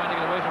now trying to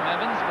get away from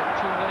Evans, but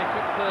two very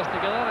quick players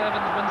together.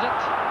 Evans wins it.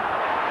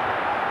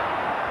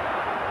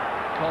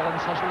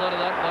 Collins hustled out of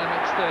that by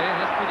McStay.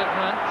 Here's Peter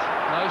Grant.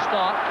 Now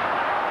Stark.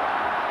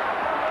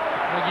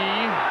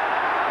 McGee.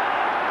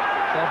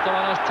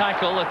 Tortolano's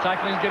tackle. The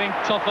tackling's getting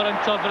tougher and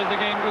tougher as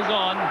the game goes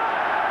on.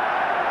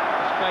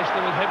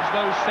 Especially with Hibs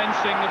now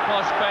sensing the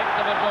prospect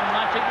of a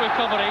dramatic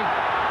recovery.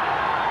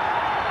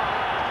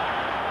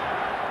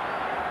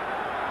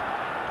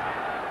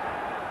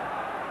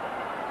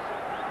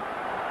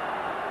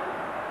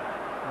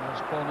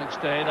 Paul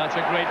McStay, that's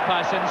a great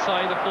pass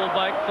inside the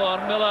fullback for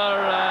Miller,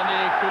 and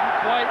he couldn't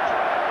quite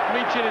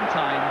reach it in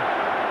time.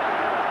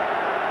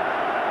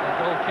 A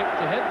goal kick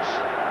to Hibs.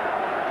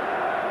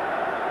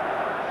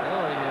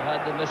 So you had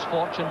had the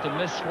misfortune to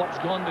miss what's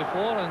gone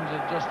before and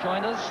just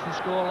joined us. The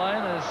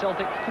scoreline is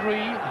Celtic 3,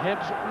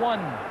 Hibs 1.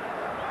 3-0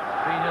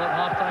 at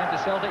half-time to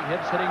Celtic.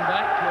 Hibs hitting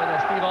back with a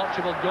Steve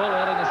Archibald goal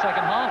early in the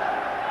second half.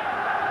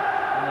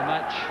 And the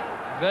match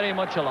very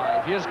much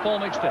alive. Here's Paul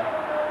McStay.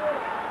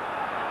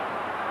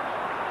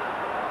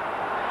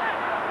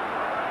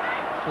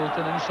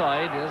 Fulton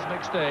inside. Here's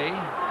McStay.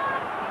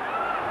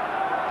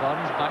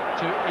 Turns back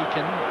to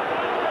Aiken.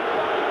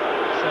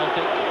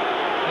 Celtic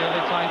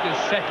really trying to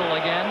settle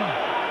again.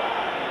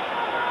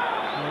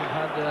 They've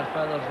had their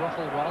feathers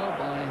ruffled rather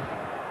by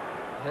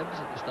Hibs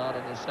at the start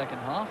of the second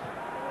half.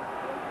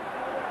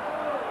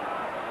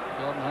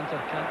 Gordon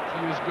Hunter can't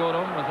use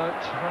Gorham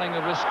without running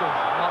the risk of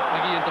Mark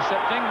McGee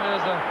intercepting.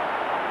 There's a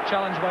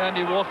challenge by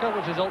Andy Walker,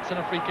 which results in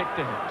a free kick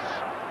to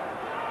Hibs.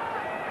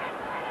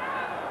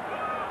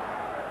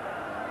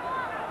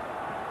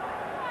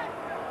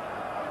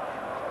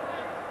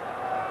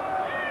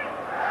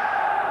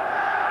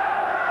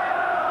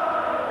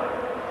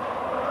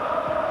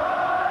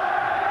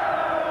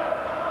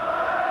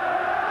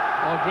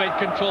 Great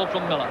control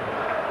from Miller.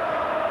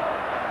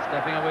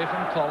 Stepping away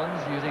from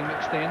Collins, using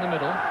McStay in the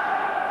middle.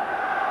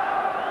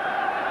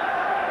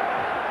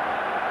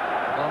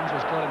 Burns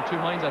was caught in two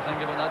minds, I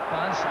think, about that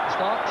pass at the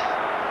start.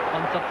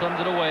 Hunter turned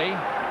it away.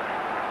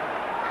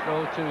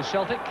 Throw to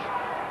Celtic.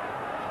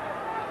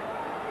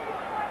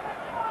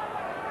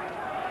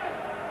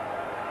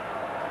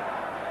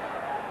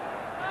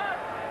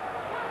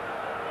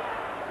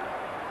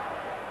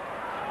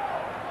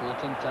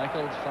 Fulton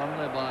tackled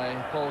firmly by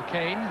Paul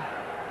Kane.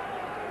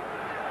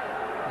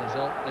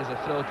 Result is a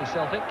throw to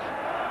Celtic.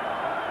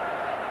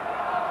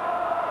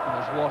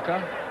 There's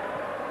Walker.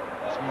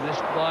 It's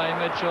missed by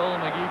Mitchell.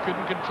 McGee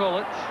couldn't control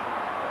it.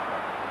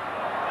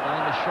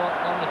 And the shot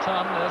on the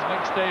turn. There's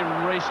McStay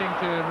racing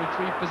to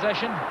retrieve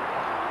possession.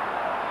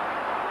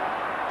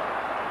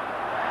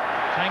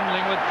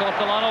 Tangling with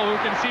Tortolano, who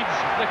concedes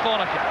the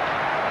corner kick.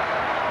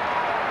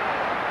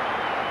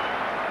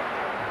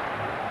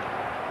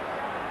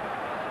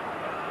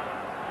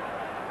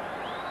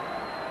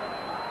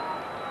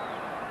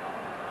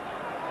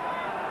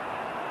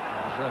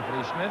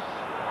 Referee Smith.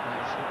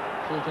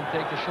 Fulton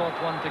take the short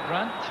one to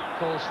Grant.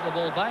 Calls the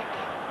ball back.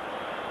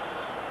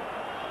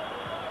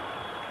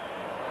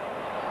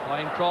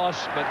 Fine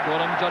cross, but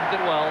Gorham judged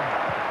it well.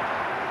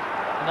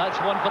 And that's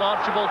one for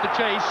Archibald to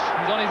chase.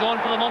 He's on his own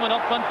for the moment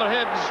up front for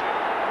Hibs.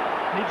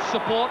 Needs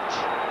support.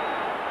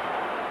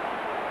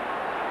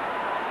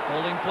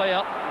 Holding play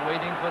up,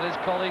 waiting for his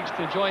colleagues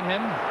to join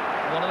him.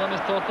 One of them is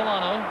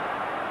Tortolano.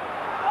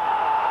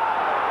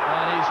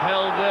 And he's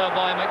held there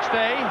by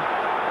McStay.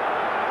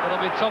 There'll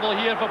be trouble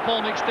here for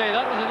Paul McStay.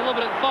 That was a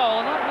deliberate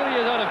foul, and that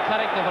really is out of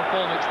character for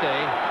Paul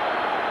McStay.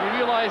 He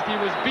realised he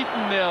was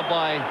beaten there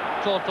by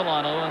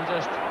Tortolano and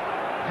just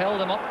held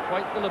him up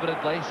quite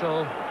deliberately.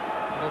 So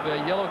there'll be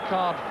a yellow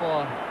card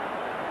for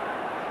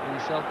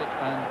the Celtic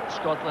and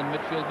Scotland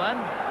midfield man.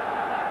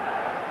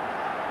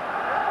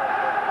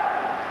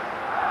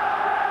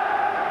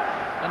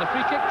 And a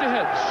free kick to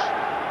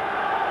Hibs.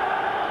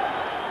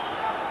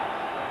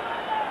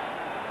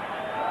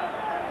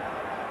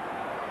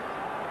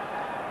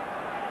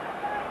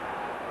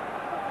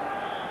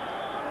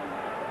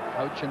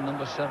 Houchen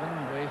number 7,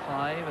 way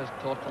 5 as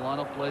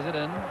Tortolano plays it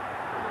in.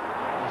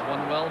 It was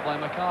won well by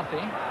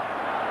McCarthy.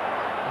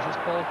 This is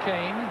Paul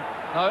Kane.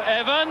 Now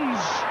Evans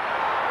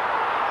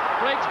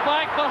breaks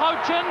back for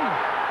Houchen,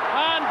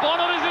 and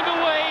Bonner is in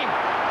the way.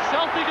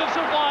 Celtic have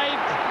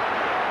survived,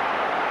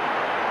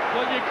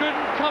 but you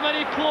couldn't come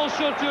any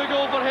closer to a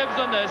goal for Hibs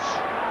than this.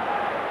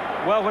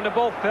 Well, when the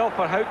ball fell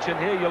for Houchen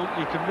here,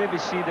 you can maybe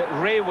see that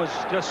Ray was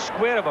just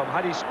square of him.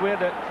 Had he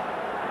squared it,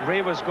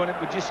 Ray was going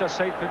to just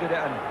side-footed it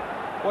in.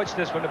 Watch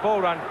this, when the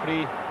ball ran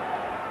free,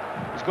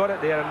 he's got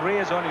it there, and Ray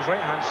is on his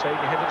right-hand side,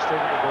 and he hit it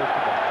straight at the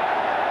goalkeeper.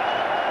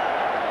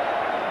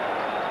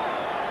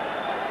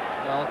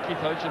 Well, Keith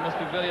Houchen must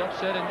be very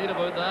upset indeed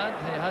about that.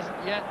 He hasn't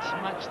yet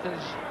matched his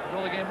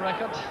goal-a-game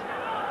record.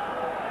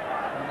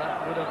 And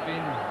that would have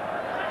been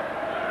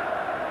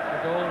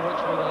a goal which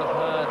would have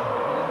had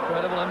an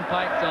incredible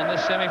impact on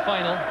this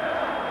semi-final.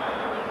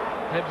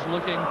 Hibs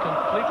looking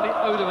completely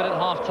out of it at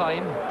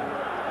half-time.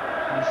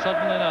 And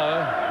suddenly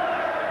now,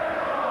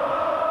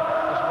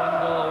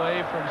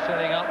 away from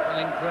setting up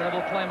an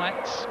incredible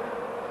climax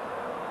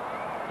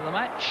for the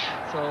match.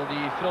 So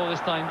the throw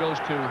this time goes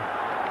to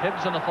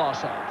Hibs on the far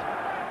side.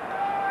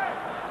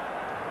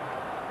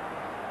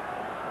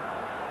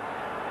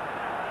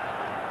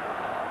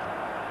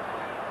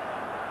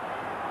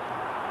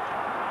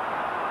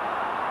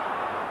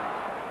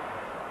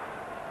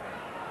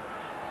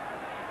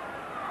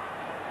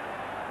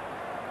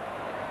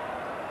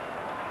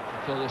 The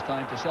throw this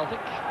time to Celtic.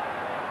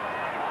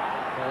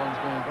 Collins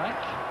going back.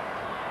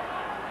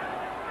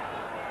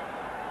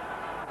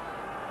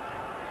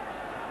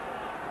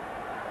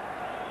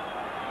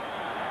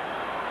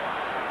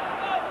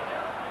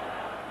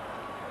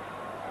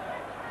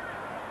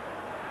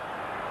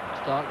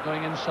 Start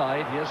going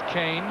inside. Here's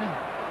Kane.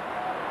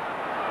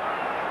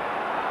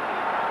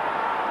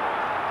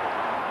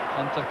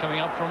 Hunter coming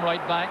up from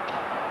right back.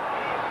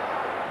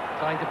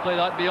 Trying to play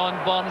that beyond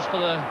Barnes for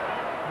the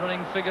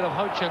running figure of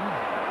Houchin.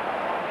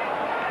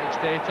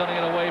 McStay turning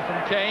it away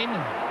from Kane.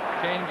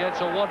 Kane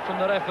gets a word from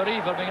the referee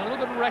for being a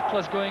little bit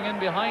reckless going in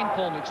behind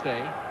Paul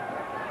McStay.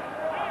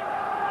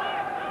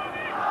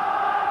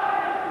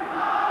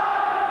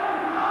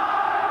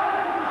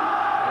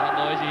 That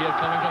noise you hear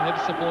coming from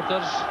Hibs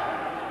supporters.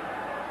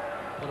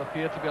 What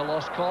appeared to be a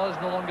lost cause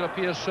no longer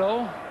appears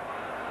so.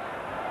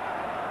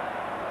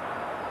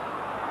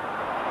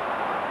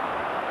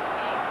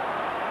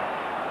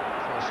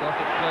 So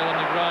Celtic player on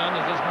the ground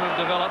as this move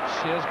develops.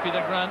 Here's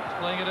Peter Grant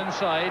playing it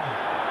inside.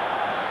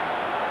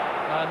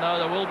 And now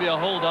there will be a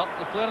hold-up.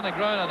 The player on the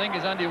ground, I think,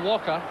 is Andy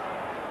Walker.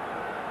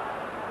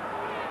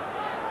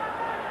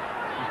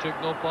 He took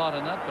no part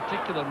in that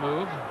particular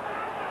move.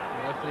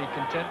 The referee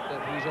content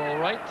that he's all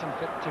right and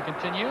fit to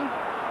continue.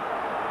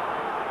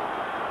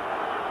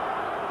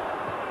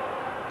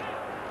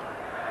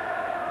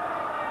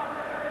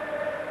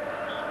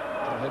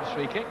 So Hibs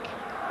free kick.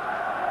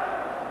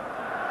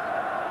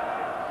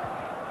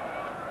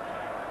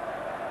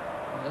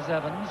 And there's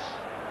Evans.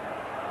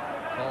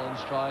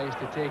 Collins tries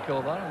to take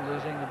over and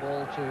losing the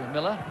ball to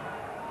Miller.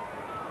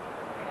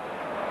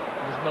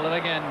 There's Miller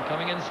again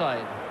coming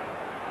inside.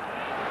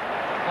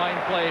 Fine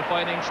play,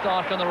 finding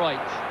Stark on the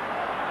right.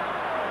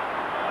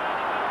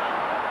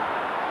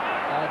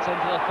 That's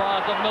into the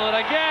path of Miller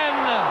again.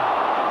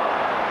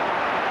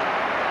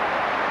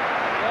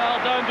 Well,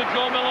 down to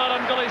Joe Miller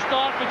and Billy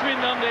Stark between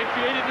them. They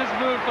created this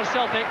move for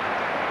Celtic.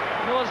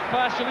 Miller's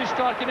pass really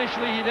Stark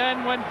initially. He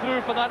then went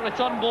through for that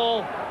return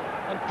ball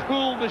and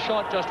pulled the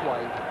shot just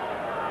wide.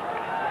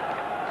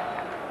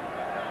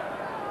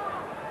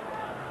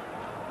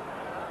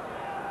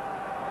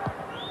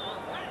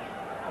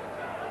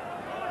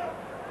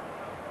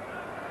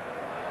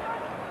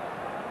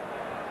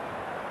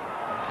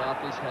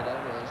 McCarthy's header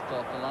was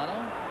Tortolano.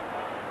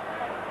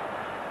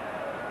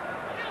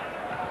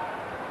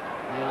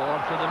 Muir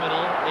through the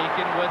middle,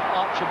 Aiken with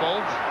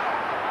Archibald.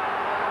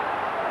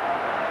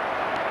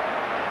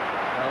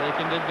 Well,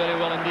 Aiken did very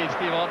well indeed.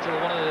 Steve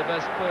Archibald, one of the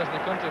best players in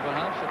the country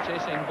perhaps, for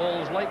chasing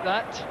balls like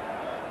that.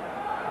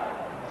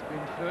 He's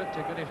been through it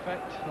to good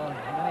effect for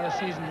many a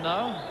season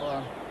now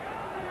for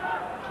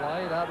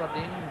Clyde,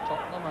 Aberdeen,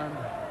 Tottenham and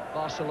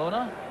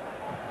Barcelona.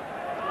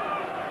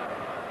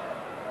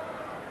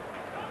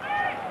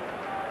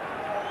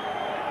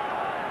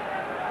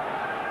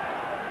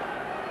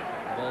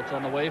 Ball's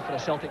on the way for a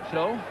Celtic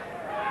throw.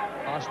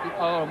 Past the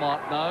hour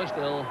mark now,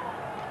 still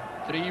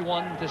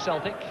 3-1 to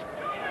Celtic.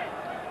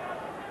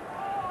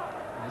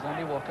 There's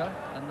Andy Walker,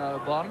 and now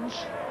Barnes.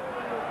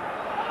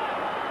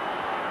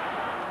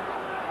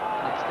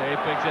 McStay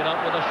picks it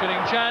up with a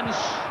shooting chance.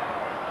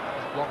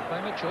 It's blocked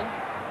by Mitchell.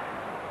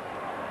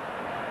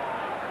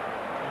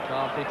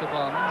 McCarthy to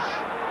Barnes.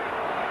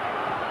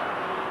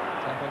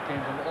 Tempo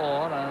came from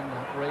Orr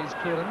and raised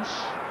clearance.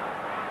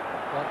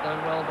 Brought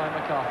down well by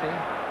McCarthy.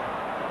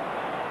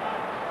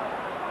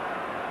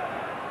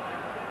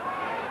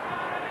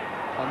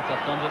 Hunter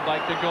turns it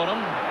back to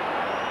Gorham.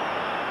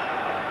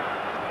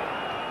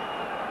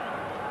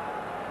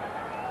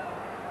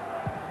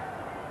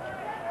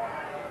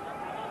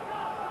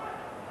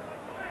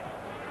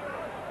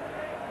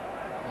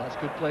 Well, that's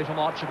good play from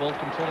Archibald,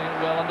 controlling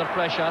it well under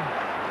pressure.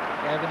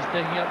 Evans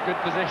taking up good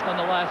position on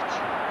the left.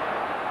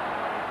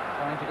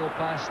 Trying to go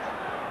past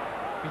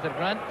Peter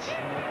Grant.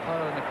 No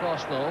power in the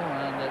cross though,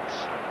 and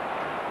it's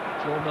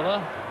Joe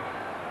Miller.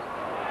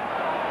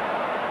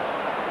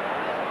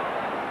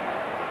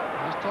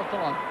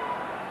 Tortolano.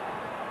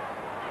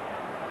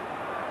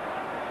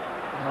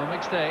 Now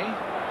McStay.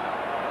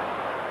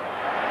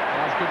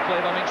 That's good play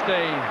by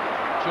McStay.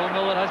 Joe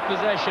Miller has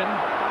possession.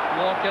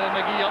 Walker and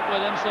McGee up with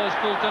him, so is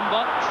Fulton,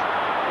 but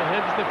the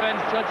Hibs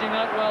defence judging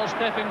that well,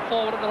 stepping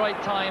forward at the right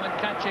time and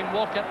catching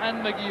Walker and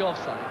McGee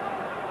offside.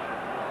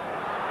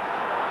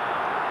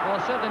 Well,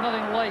 certainly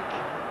nothing like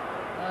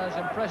as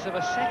impressive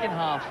a second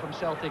half from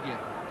Celtic here.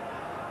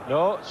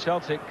 No,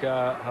 Celtic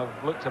have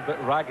looked a bit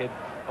ragged.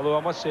 Although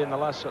I must say in the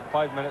last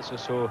 5 minutes or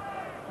so,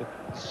 they're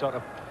sort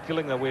of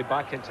feeling their way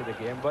back into the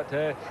game. But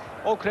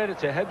all credit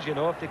to Hibs, you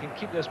know, if they can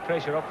keep this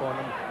pressure up on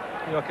them,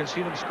 you know, I can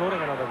see them scoring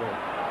another goal.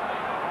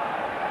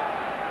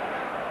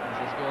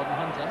 This is Gordon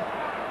Hunter.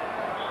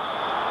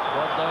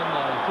 Brought down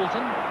by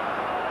Fulton.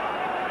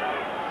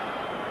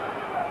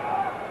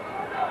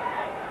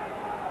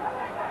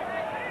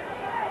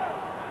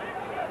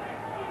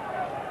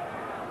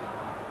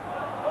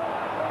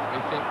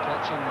 Free kick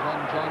catching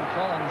John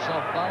Collins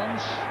off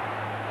balance.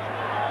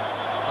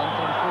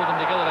 Hunter and Fulton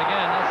together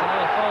again. That's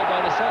another foul by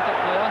the Celtic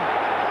player.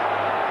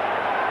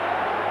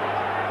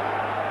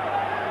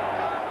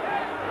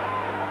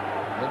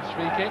 Hibs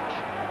free kick.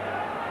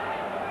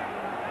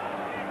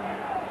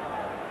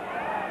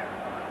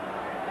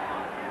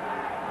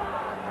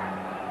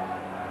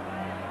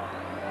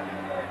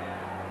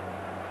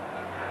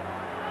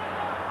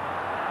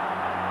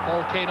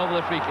 Paul Kane over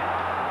the free kick.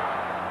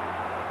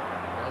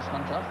 There's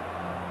Hunter.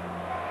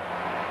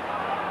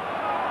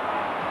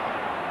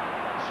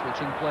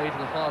 Switching play to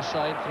the far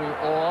side through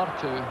Orr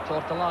to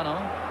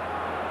Tortolano.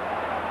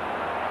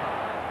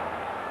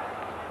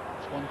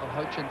 one for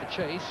Houchin to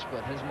chase,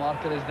 but his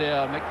marker is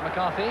there, Mick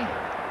McCarthy.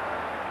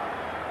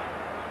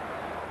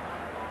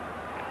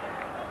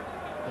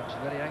 Hibs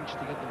very anxious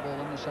to get the ball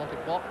in the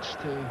Celtic box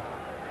to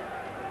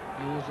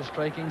use the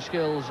striking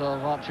skills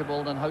of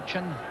Archibald and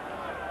Houchin.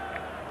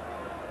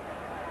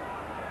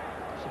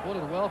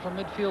 Supported well from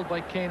midfield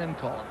by Kane and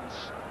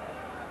Collins.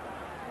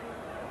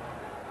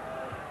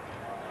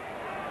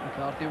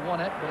 McCarthy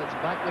won it, but it's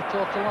back with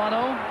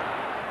Tortolano.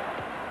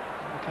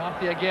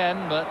 McCarthy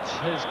again, but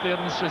his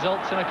clearance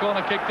results in a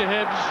corner kick to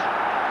Hibs.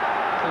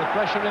 So the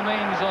pressure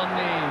remains on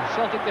the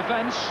Celtic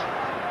defence.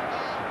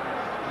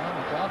 Well,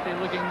 McCarthy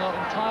looking not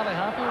entirely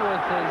happy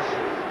with his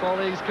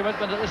colleagues'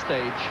 commitment at this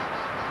stage.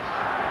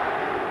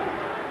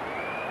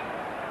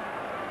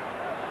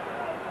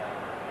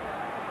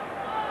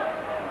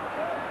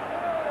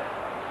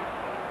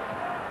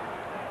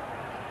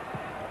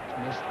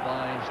 Missed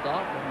by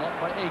Stark, but not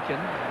by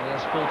Aiken.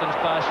 There's Fulton's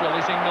pass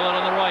releasing Miller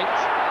on the right.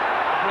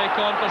 Break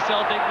on for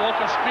Celtic.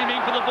 Walker screaming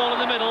for the ball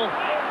in the middle.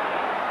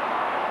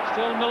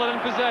 Still Miller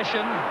in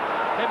possession.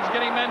 Hibs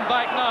getting men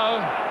back now.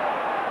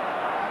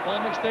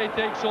 Paul McStay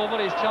takes over.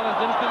 He's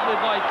challenged instantly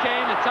by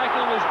Kane. The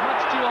tackle was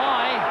much too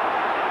high.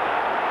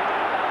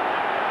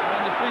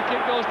 And the free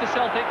kick goes to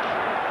Celtic.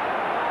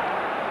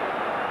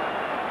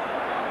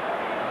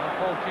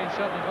 Paul Kane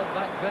certainly got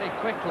back very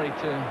quickly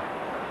to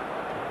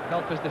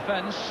help his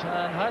defence,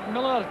 and had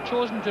Miller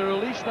chosen to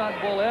release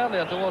that ball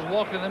earlier towards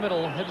Walker in the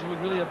middle, Hibs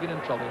would really have been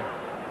in trouble.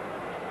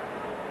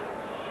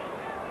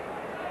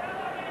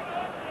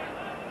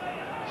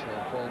 So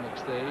Paul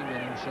McStay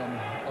getting some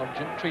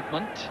urgent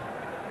treatment.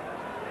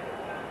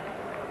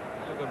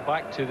 Going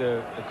back to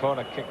the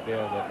corner kick there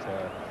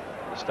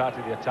that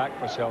started the attack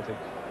for Celtic.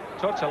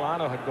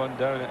 Tortolano had gone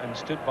down and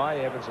stood by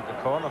Evans at the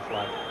corner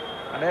flag,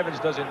 and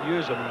Evans doesn't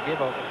use him and gave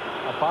a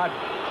bad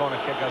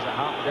corner kick as it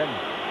happened in.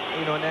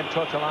 You know, and then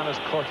Tortolano's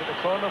caught at the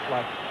corner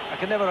flag. I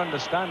can never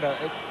understand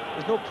that.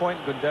 There's no point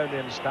in going down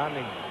there and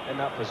standing in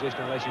that position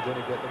unless you're going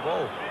to get the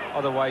ball.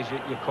 Otherwise,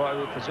 you're caught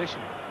out of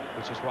position,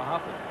 which is what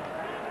happened.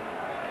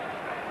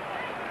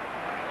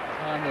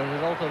 And the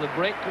result of the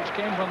break which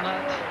came from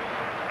that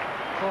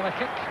corner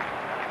kick,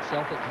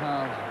 Celtic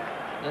have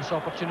this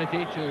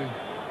opportunity to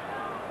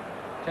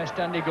test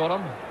Andy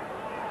Gorham.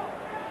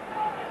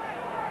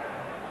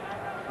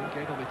 Free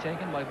kick will be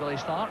taken by Billy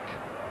Stark.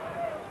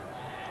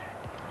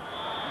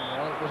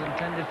 Well, it was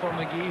intended for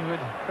McGee, who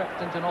had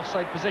crept into an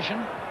offside position.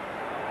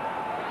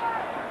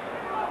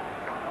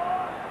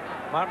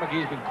 Mark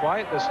McGee's been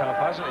quiet this half,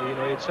 hasn't he? You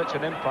know, he had such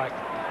an impact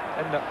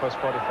in that first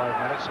 45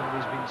 minutes, and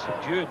he's been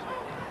subdued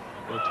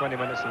for the 20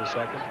 minutes of the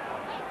second.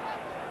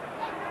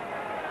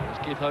 There's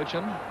Keith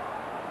Houchin.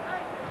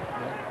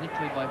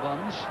 Neatly by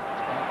Buns.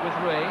 Back with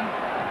Ray.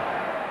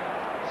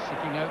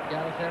 Seeking out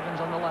Gareth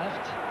Evans on the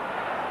left.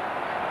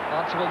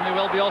 Archibald may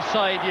well be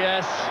offside,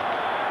 yes.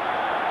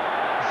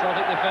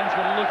 Celtic defence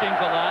were looking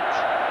for that.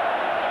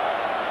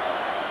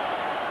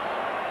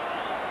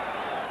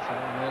 So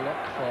no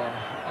luck for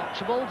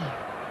Archibald.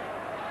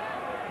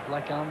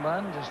 Black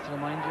armband, just to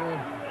remind you,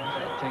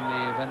 affecting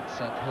the events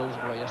at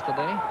Hillsbourough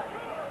yesterday.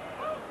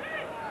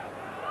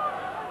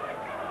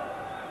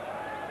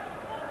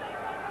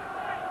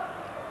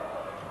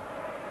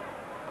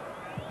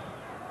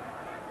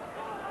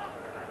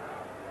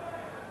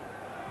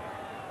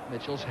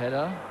 Mitchell's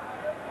header.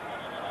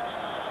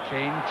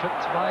 Kane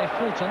tripped by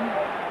Fulton.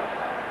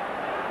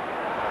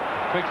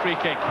 Quick free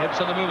kick. Hibs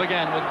on the move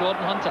again with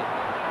Gordon Hunter.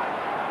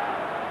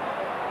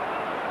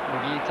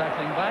 McGee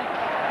tackling back.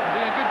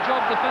 Doing a good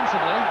job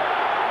defensively.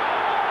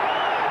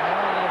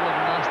 Well, a level of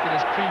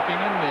nastiness creeping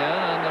in there,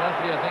 and the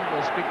referee, I think,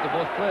 will speak to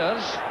both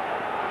players.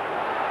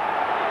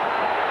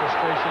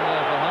 Frustration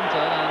there for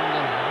Hunter,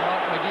 and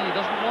Mark McGee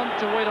doesn't want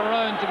to wait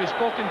around to be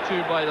spoken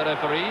to by the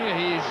referee.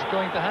 He's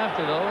going to have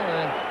to, though.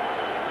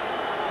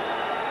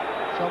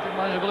 Celtic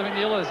manager Billy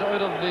McNeill is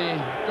out of the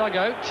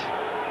dugout.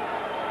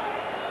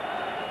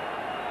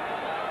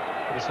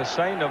 It's a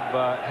sign of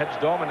Hibs'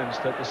 dominance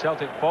that the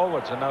Celtic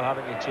forwards are now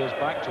having to chase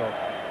back job.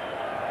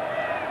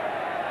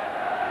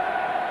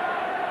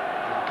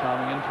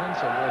 Calming influence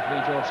of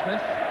referee George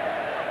Smith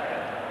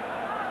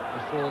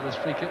before this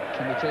free kick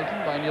can be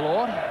taken by Neil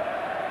Orr.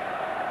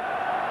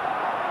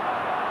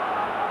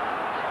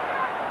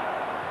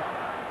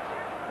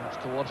 That's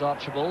towards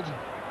Archibald.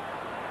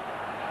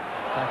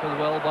 Tackled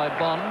well by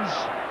Bonds.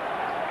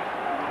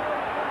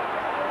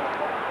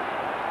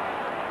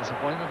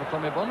 Disappointment for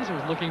Tommy Bonds, who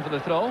was looking for the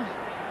throw.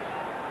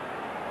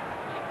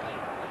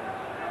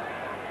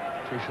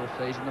 Crucial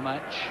phase in the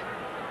match.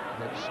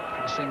 Hibs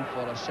pressing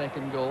for a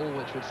second goal,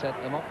 which would set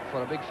them up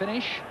for a big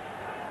finish.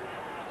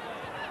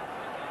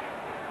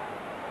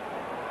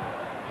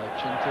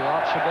 Houchin to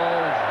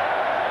Archibald.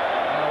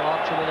 Well,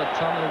 Archibald had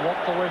turned and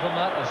walked away from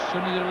that as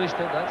soon as he released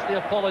it. That's the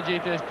apology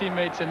to his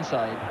teammates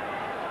inside.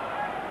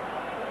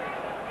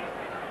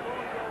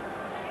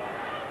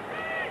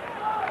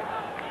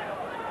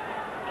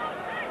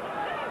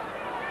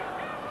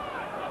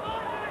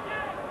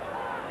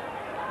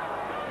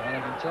 And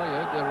I can tell you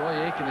out there,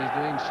 Roy Aiken is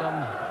doing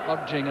some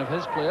urging of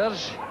his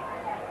players.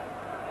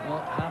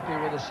 Not happy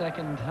with the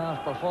second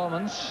half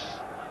performance.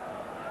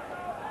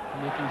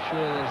 Making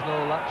sure there's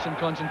no lapse in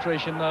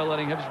concentration now,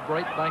 letting Hibs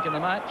right back in the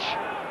match.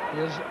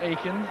 Here's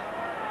Aiken.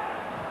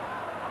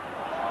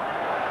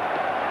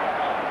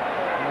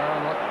 No,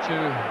 not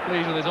too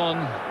pleased with his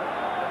own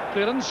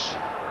clearance.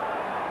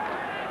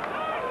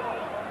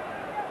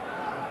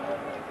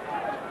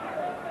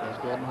 There's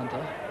Gordon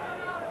Hunter.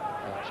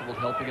 Archibald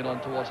helping it on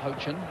towards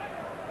Houchin.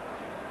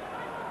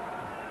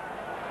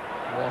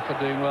 Walker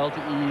doing well to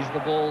ease the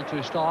ball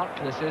to Stark.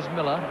 This is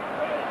Miller.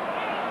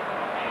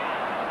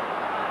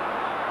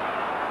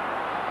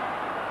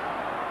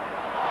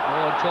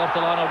 Oh,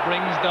 Tortolano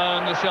brings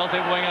down the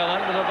Celtic winger.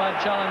 That was a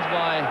bad challenge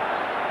by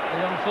the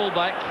young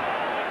fullback.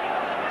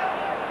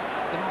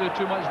 Didn't do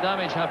too much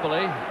damage,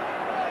 happily.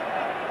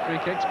 Free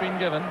kick's been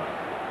given.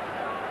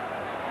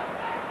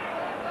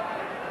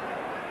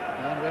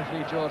 And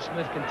referee George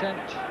Smith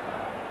content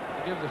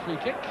to give the free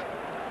kick.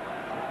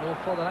 No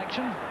further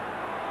action.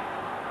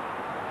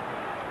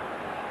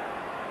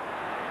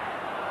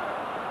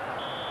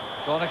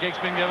 Corner kick's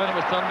been given. It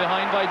was turned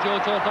behind by Joe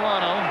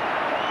Tortolano.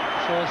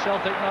 So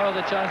Celtic now have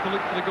the chance to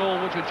look for the goal,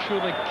 which would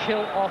surely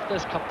kill off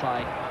this cup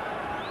tie.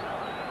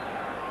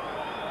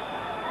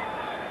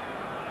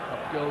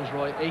 Up goes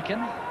Roy Aiken.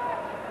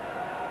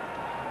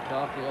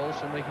 McCarthy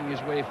also making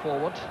his way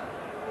forward.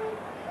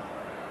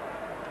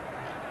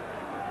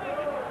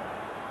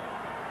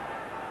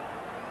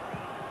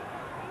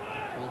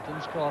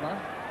 Fulton's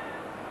corner.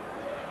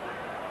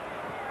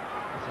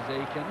 This is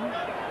Aiken.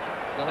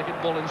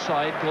 Delicate ball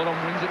inside.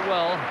 Gorham wins it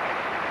well.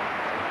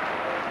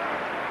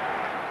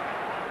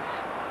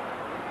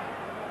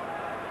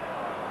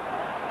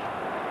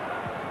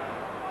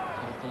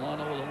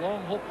 Tortolano with a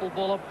long, hopeful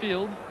ball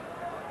upfield.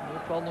 No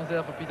problems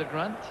there for Peter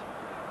Grant.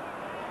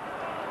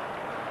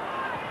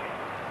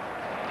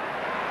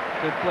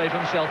 Good play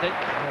from Celtic.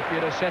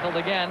 Peter settled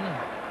again.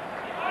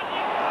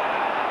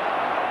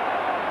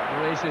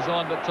 The race is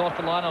on, but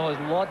Tortolano has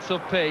lots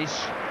of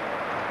pace.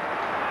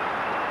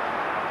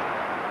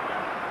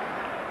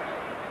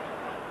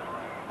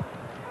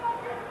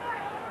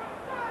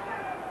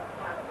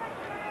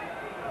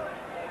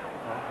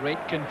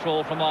 Great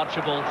control from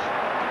Archibald.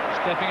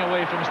 Stepping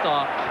away from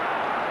Stark.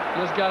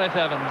 Here's Gareth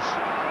Evans.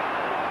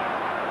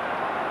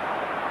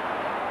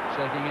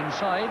 Checking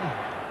inside.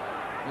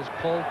 Here's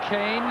Paul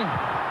Kane.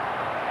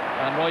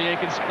 And Roy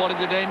Aiken spotted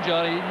the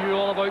danger. He knew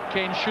all about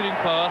Kane's shooting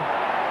power.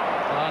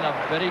 And a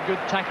very good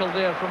tackle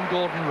there from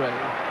Gordon Ray.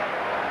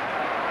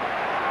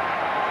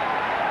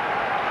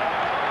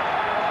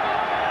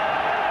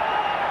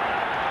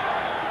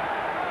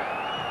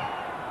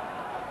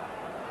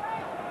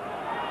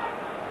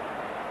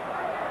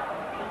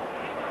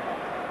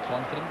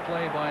 Confident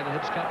play by the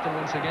Hibs captain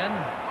once again.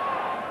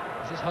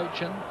 This is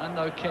Houchin and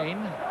now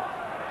Kane.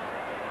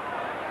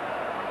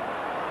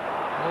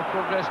 No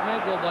progress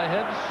made though by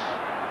Hibs.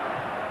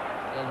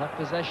 They'll have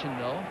possession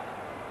though.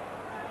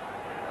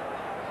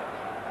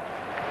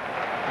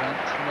 Grant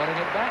nodding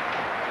it back.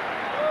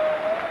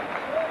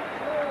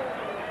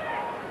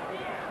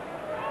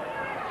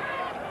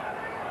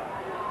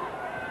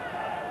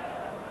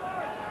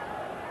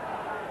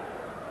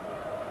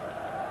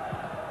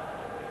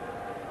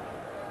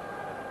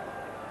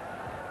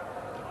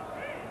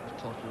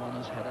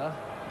 Tortolano's header.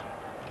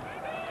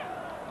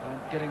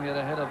 Grant getting there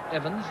ahead of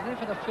Evans. They've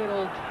had a fair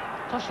old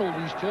tussle,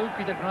 these two,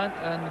 Peter Grant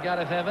and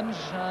Gareth Evans,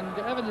 and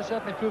Evans has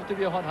certainly proved to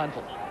be a hot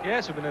handful.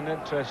 Yes, it's been an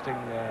interesting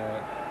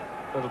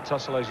little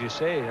tussle, as you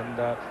say, and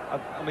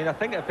I mean, I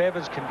think if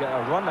Evans can get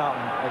a run at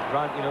him, at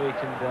Grant, you know, he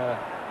can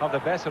have the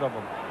better of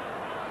him.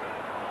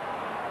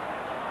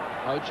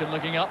 Houchin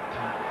looking up,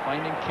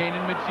 finding Kane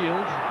in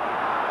midfield.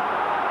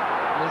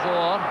 Here's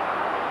Orr.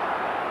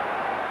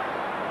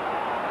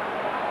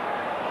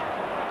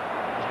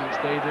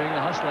 Stay doing the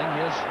hustling.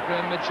 Here's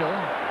Graham Mitchell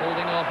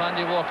holding off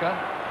Andy Walker.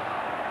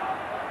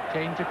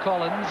 Kane to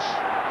Collins.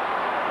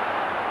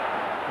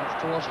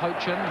 That's towards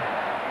Houchin.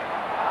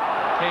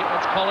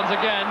 It's Collins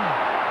again.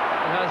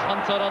 He has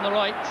Hunter on the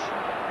right.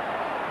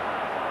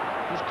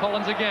 Here's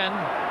Collins again.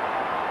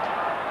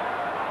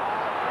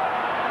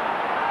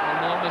 And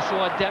normally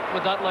so adept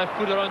with that left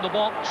foot around the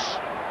box.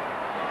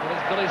 But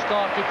it's Billy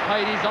Stark who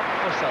tidies up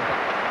for Celtic.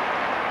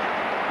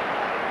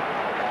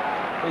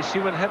 You see,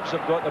 when Hibs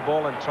have got the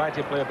ball and try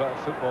to play a bit of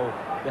football,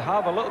 they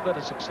have a little bit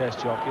of success,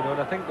 Jock, you know,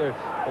 and I think they've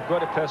got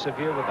to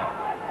persevere with that.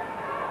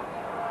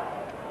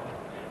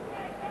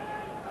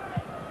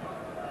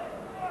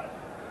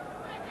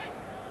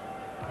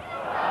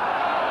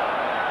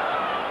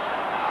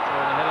 So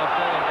the header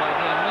forward by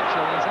Graham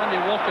Mitchell. It's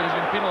Andy Walker who's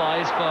been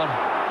penalised for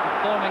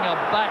forming a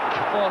back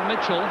for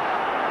Mitchell.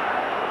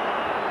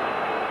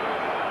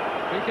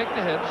 Free kick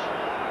to Hibs.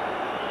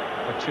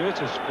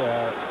 Fortuitous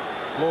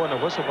blowing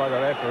a whistle by the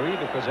referee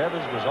because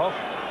Evans was off.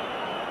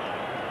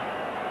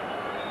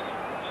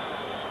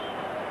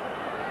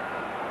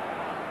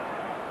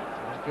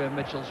 There's Graham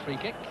Mitchell's free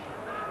kick.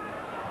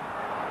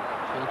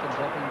 Fulton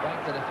dropping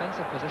back to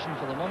defensive position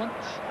for the moment.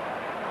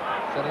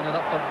 Setting it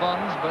up for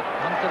Burns, but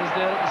Hunter is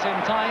there at the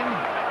same time.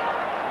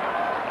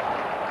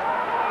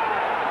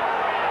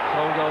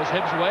 Ball goes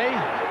Hibs' way.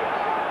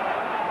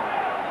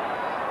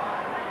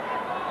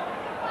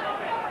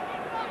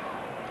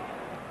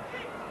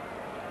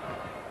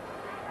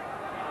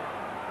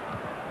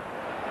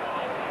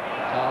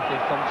 McCarthy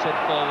thumps it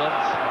forward.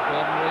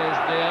 Gordon is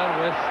there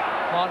with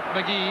Mark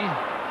McGee.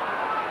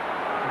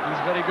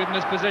 He's very good in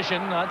his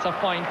position. That's a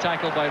fine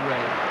tackle by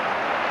Ray.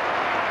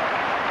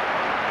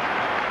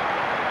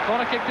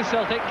 Corner kick to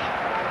Celtic.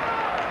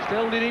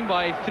 Still leading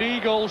by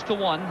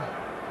 3-1.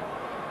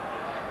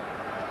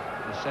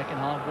 The second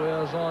half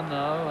wears on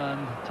now,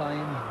 and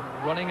time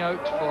running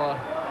out for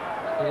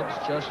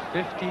Hibs. Just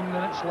 15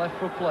 minutes left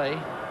for play.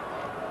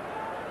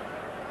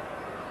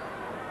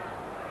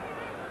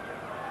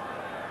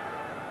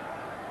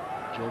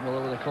 Joe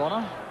Miller with a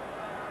corner.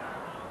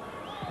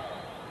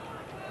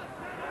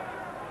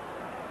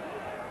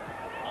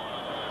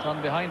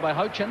 Turned behind by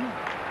Houchin.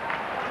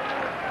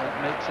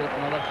 That makes it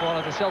another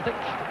corner to Celtic.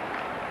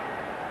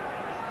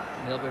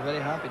 And they'll be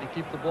very happy to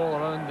keep the ball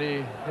around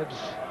the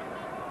Hibs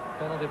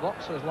penalty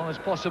box for as long as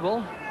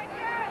possible.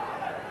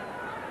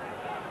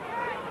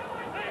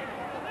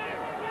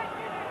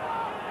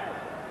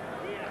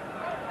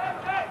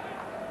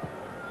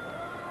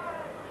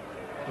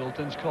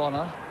 Bolton's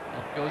corner.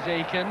 Up goes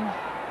Aiken.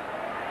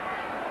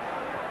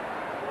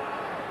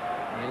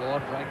 Naylor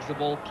drags the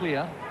ball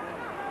clear.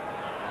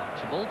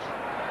 Archibald.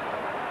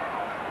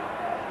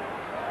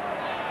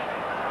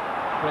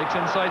 Breaks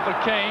inside for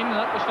Kane.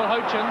 That was for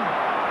Houchin.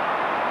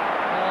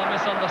 A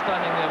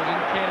misunderstanding there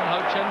between Kane and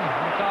Houchin.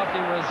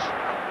 McCarthy was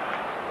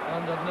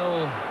under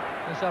no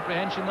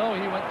misapprehension though.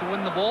 He went to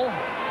win the ball.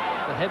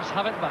 The Hibs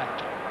have it back.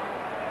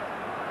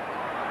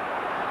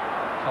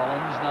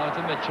 Collins now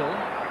to Mitchell.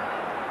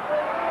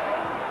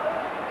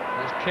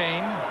 There's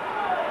Kane.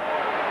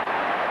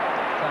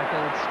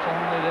 Tackled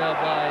strongly there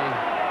by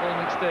Paul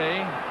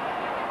McStay.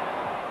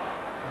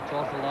 And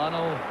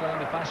Tortolano playing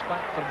the pass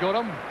back for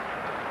Gorham.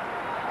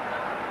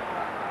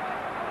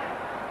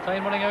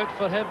 Time running out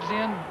for Hibs,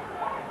 Ian.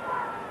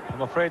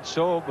 I'm afraid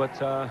so,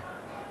 but I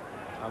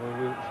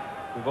mean,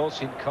 we've all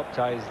seen cup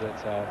ties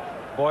that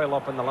boil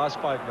up in the last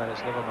 5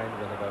 minutes, never mind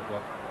with about,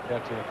 what,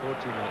 13 or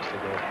 14 minutes to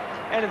go.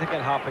 Anything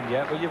can happen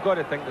yet, but you've got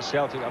to think the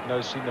Celtic have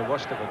now seen the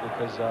worst of it,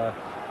 because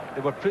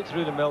they were put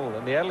through the mill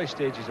in the early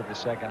stages of the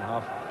second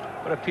half,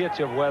 but appear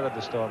to have weathered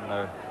the storm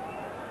now.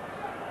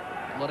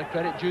 A lot of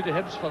credit due to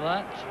Hibs for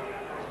that.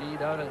 3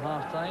 down at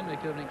half-time. They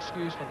could have an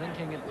excuse for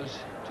thinking it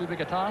was too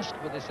big a task,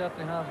 but they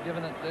certainly have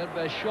given it their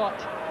best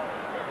shot.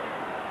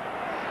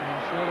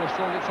 I'm sure they'll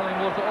still get something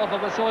more to offer,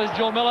 but so is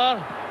Joe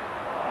Miller.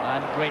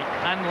 And great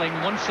handling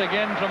once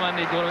again from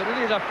Andy Gorham. It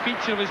really is a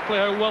feature of his play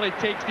how well he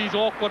takes these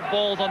awkward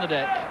balls on the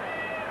deck.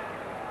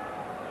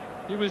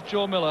 He was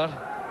Joe Miller,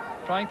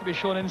 trying to be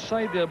shown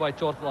inside there by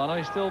Tortolano.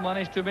 He still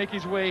managed to make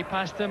his way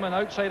past him and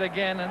outside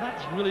again, and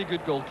that's really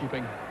good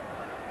goalkeeping.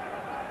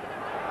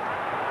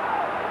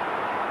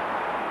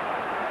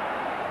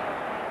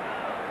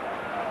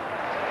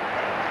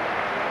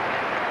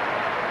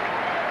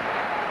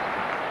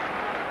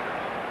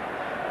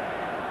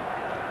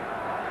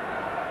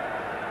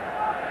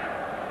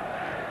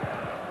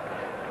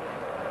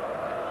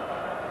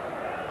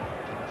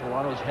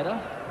 Tortolano's header,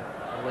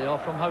 a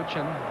layoff from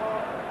Houchin.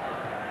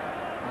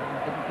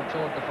 Didn't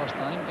control it the first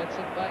time, gets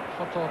it back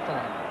for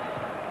Tortolano.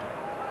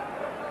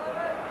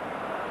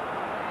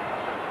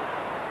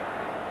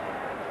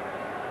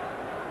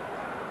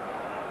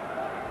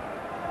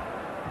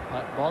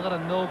 Pat Bonner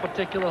in no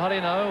particular hurry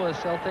now, with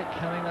Celtic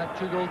having that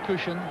 2-goal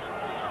cushion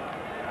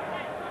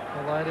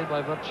provided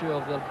by virtue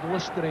of their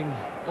blistering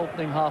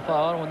opening half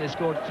hour when they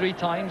scored 3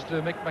 times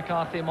through Mick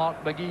McCarthy,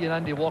 Mark McGee and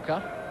Andy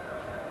Walker.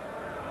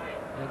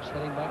 Hibs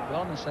heading back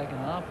well in the second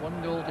half.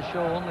 1 goal to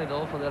show only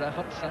though for their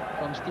efforts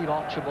from Steve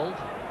Archibald.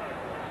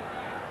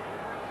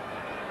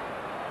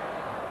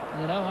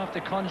 They now have to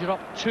conjure up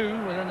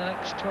 2 within the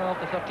next 12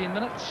 to 13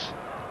 minutes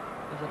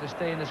if they're to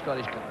stay in the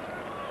Scottish Cup.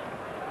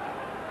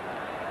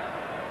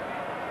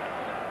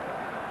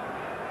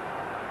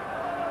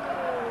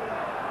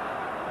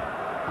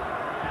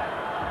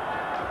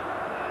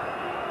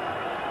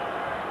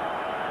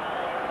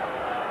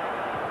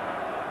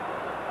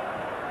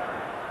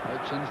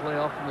 Houchin's lay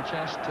off from the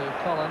chest to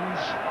Collins.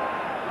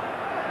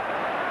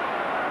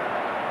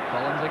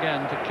 Collins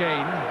again to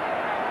Kane.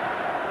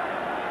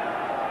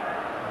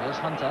 Here's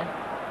Hunter.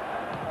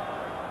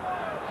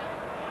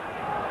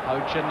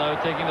 Houchin now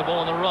taking the ball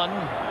on the run,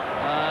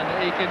 and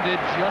Aiken did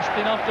just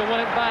enough to win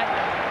it back.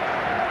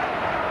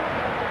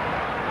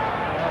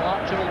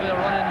 Well, Archibald will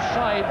run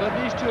inside, but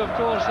these two, of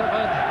course, have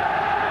had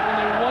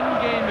only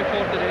 1 game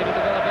before today to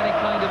develop any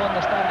kind of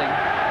understanding.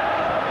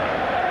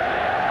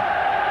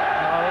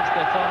 It's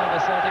the turn of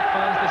the Celtic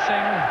fans to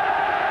sing,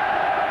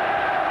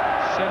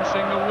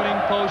 sensing the winning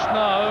post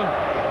now.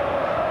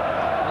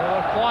 They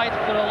were quiet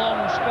for a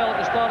long spell at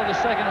the start of the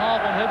second half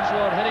when Hibs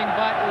were heading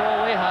back with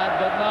all they had,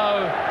 but now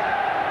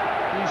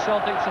these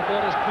Celtic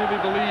supporters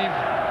clearly believe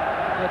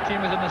their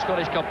team is in the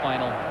Scottish Cup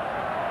final.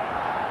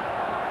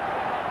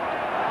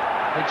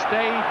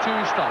 McStay to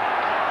start.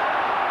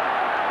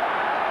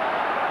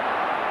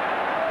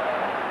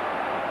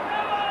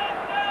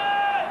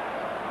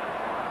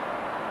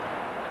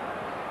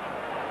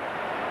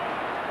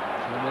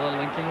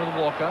 linking with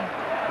Walker.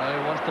 Now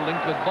he wants to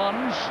link with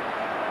Burns.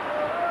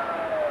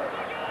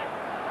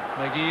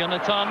 McGee on the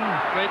turn,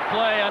 great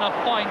play and a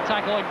fine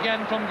tackle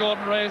again from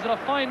Gordon Ray. Is it a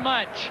fine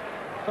match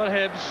for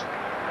Hibs?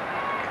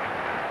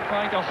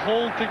 Trying to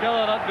hold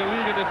together that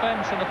beleaguered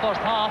defence in the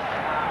first half.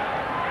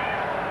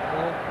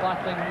 Oh,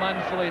 battling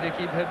manfully to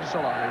keep Hibs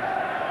alive.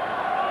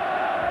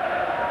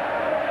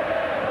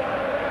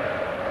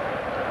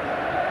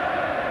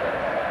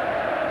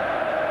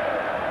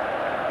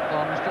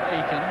 Burns to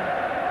Aiken.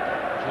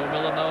 Joe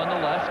Miller now on the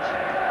left.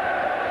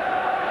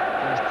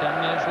 There's 10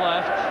 minutes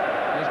left.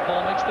 Here's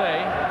Paul McStay.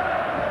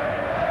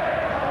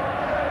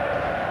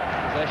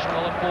 Possession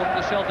all important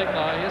to Celtic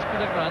now. Here's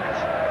Peter Grant.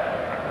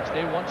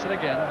 McStay wants it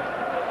again.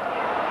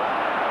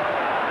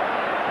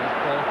 Here's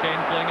Paul Kane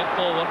playing it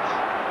forward.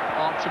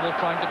 Archibald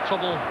trying to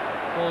trouble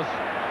both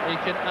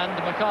Aiken and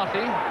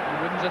McCarthy. He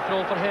wins a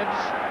throw for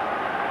Hibs.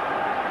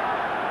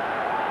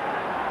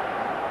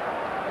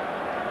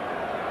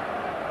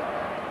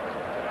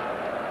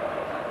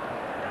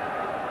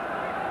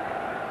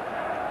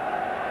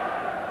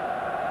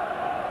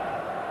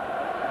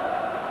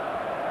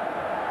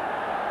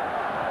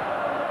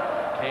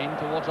 Kane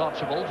towards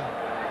Archibald,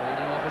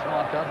 leading off his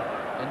marker.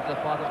 Into the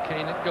path of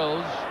Kane it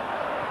goes.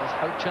 There's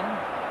Houchin.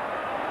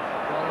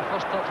 Well, the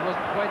first touch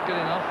wasn't quite good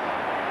enough.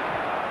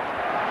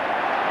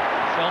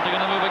 Celtic going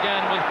to move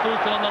again with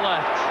Fulton on the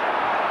left.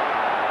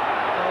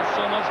 There was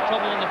so much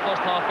trouble in the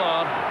first half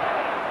hour.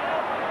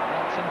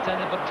 That's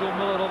intended for Joe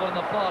Miller over on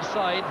the far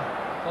side.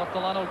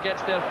 Tortolano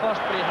gets there first,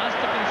 but he has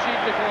to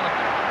concede the corner.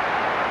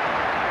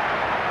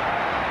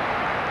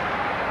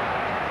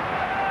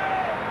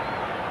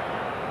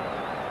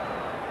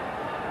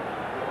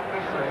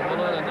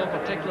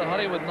 Particular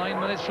hurry with 9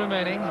 minutes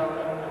remaining.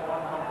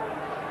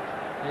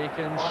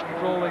 Aiken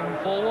strolling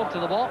forward to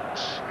the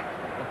box.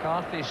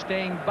 McCarthy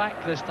staying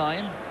back this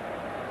time.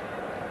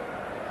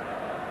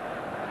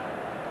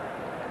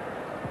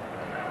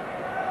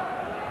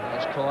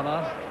 Nice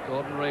corner.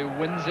 Gordon Ray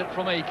wins it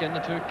from Aiken, the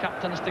two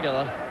captains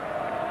together.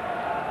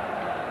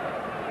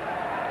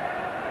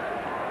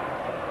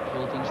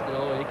 Fulton's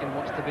throw. Aiken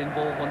wants to be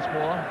involved once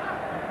more.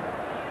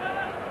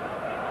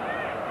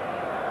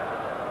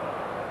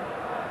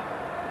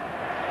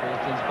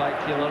 Back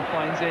Keeler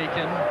finds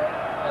Aiken.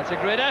 That's a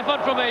great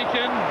effort from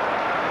Aiken.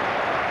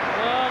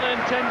 Well, the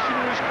intention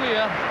was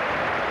clear. A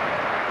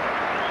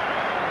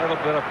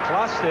little bit of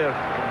class there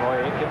from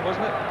Roy Aiken,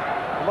 wasn't it?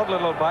 A lovely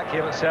little back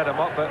heel that set him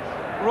up, but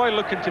Roy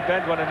looking to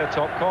bend one in the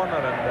top corner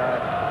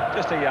and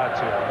just a yard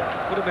too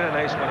high. Would have been a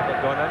nice one if it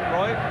had gone in,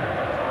 Roy.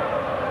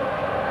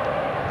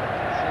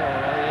 So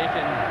Roy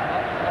Aiken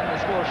on the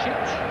score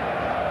sheet.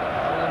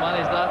 Only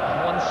managed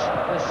that once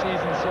this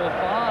season so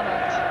far.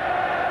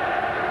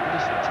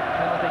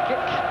 Penalty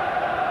kick,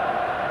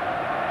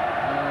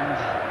 and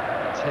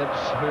it's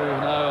Hibs who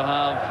now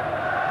have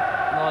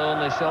not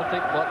only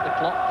Celtic but the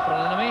clock for an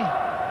enemy.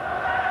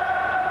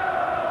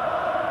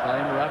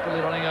 Time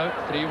rapidly running out.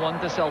 3-1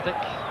 to Celtic.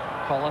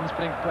 Collins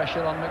putting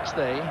pressure on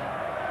McStay.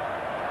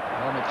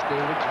 Well, McStay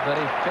looks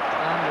very fit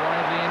and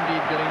lively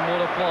indeed, getting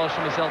more applause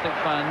from the Celtic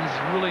fans,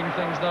 ruling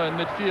things now in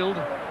midfield.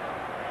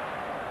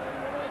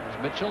 There's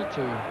Mitchell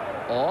to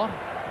Orr.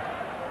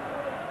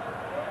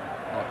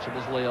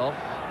 Archibald's layoff.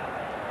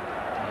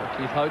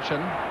 Keith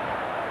Houchin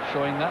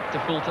showing that to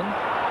Fulton.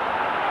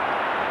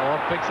 Orr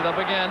picks it up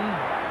again.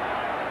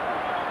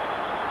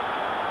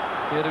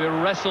 Appeared to be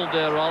wrestled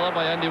there rather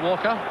by Andy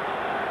Walker.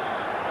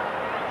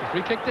 The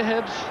free kick to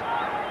Hibs.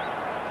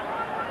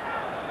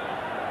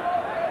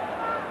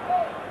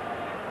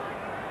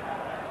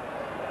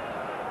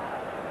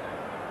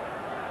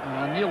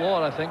 Neil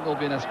Orr, I think, will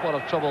be in a spot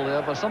of trouble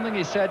there for something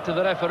he said to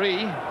the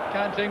referee.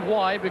 Can't think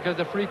why, because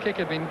the free kick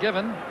had been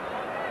given.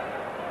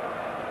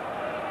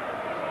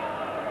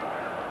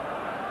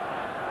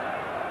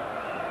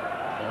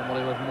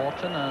 With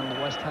Morton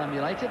and West Ham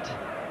United.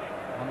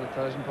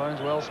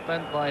 £100,000 well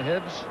spent by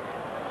Hibs.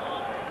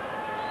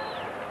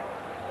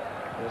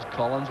 There's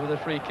Collins with a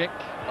free kick.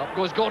 Up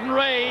goes Gordon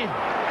Ray.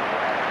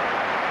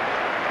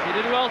 He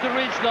did well to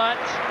reach that.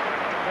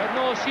 Had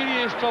no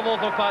serious trouble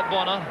for Pat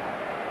Bonner.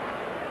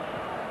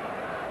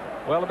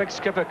 Well, the big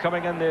skipper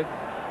coming in there,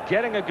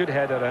 getting a good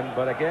header in,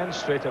 but again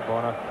straight at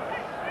Bonner.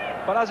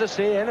 But as I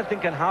say, anything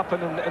can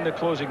happen in the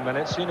closing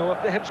minutes. You know,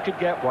 if the Hibs could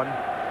get one,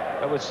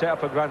 it would set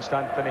up a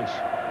grandstand finish.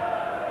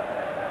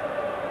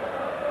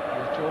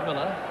 Joe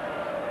Miller.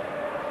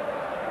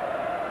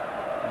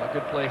 A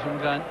good play from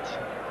Grant.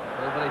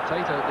 Very, very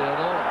tight out there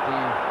though at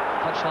the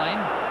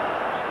touchline.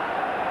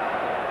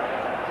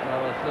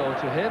 Now a throw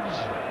to Hibs.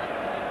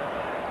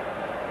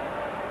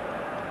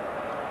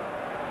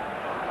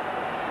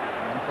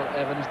 And for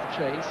Evans to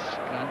chase.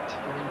 Grant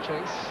giving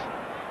chase.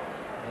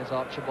 There's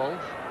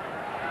Archibald.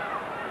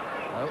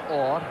 Now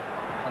Orr.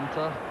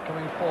 Hunter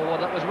coming forward.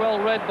 That was well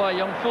read by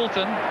young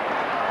Fulton.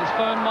 He's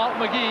found Mark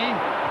McGee.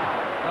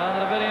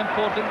 And a very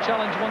important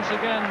challenge once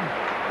again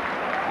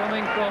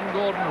coming from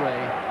Gordon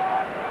Ray.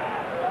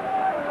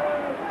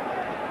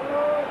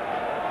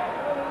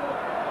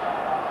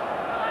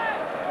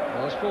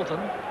 There's Fulton.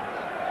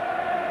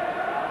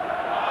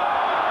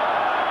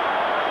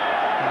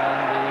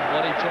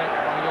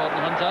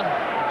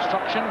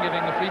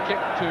 kick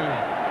to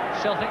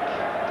Celtic.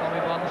 Tommy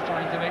Buns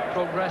trying to make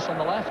progress on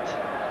the left.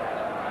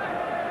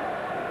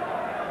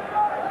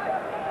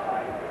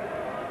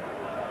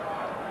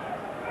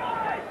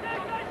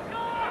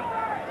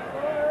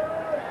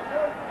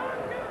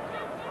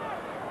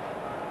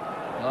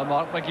 Now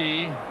Mark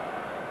McGee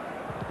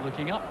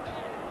looking up.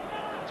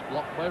 It's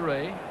blocked by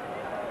Ray.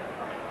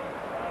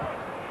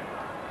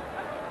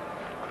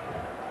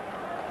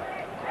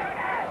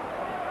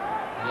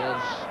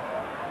 Here's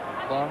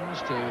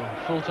Burns to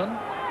Fulton.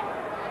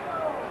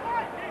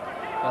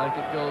 Back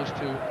it goes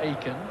to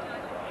Aiken.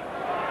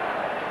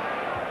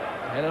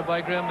 Headed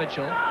by Graham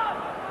Mitchell.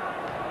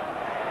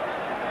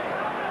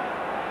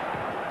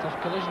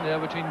 Tough collision there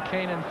between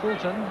Kane and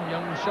Fulton.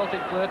 Young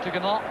Celtic player took a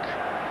knock.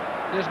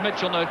 There's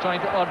Mitchell now trying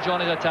to urge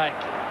on his attack.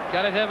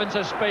 Gareth Evans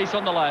has space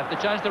on the left. The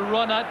chance to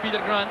run at Peter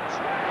Grant.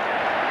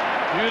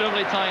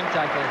 Beautifully timed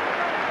tackle.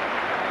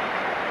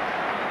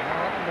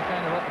 Well, that's the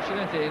kind of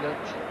opportunity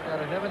that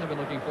Gareth Evans has been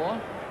looking for.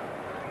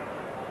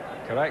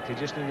 Correct, he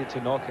just needed to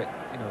knock it,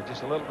 you know,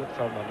 just a little bit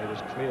further, and it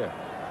was clear.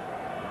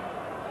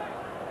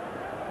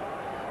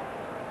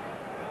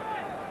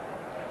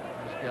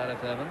 There's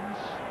Gareth Evans.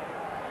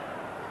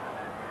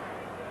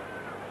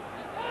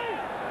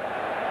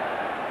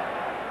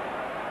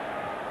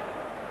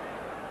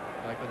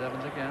 Back with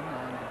Evans again,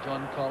 and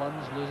John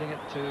Collins losing it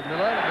to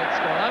Miller. It's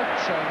gone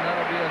out, and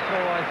that'll be a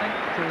throw, I think,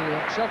 to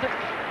Celtic.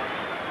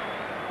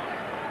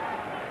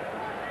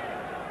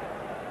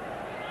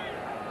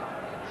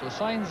 So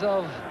signs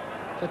of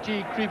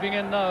fatigue creeping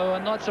in now,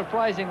 and not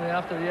surprisingly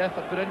after the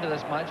effort put into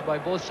this match by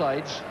both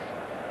sides.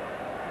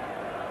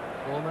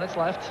 4 minutes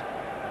left.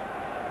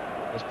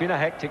 It's been a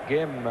hectic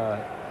game,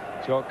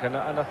 Jock, and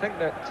I think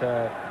that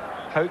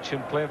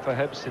Houchin playing for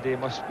Hibs today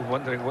must be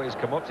wondering what he's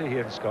come up to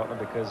here in Scotland,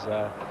 because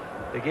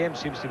the game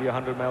seems to be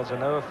 100 miles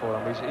an hour for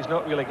him. He's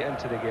not really getting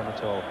into the game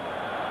at all.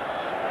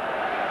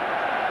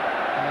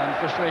 And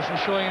frustration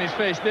showing in his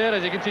face there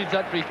as he concedes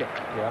that free kick.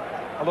 Yeah.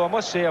 Although I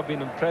must say I've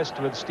been impressed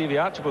with Stevie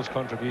Archibald's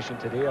contribution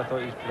today. I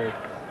thought he's played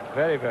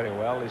very, very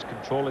well. His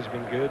control has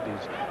been good.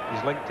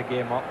 He's linked the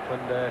game up.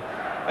 And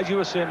as you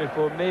were saying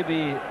before,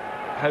 maybe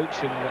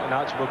Houchin and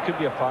Archibald could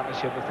be a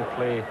partnership if they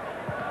play,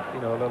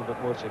 you know, a little bit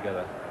more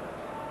together.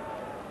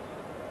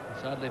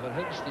 Sadly for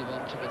Hibs, Steve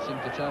Archibald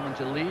seemed determined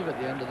to leave at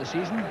the end of the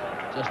season,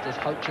 just as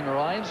Houchin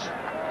arrives.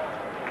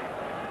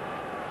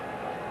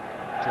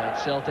 So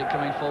Celtic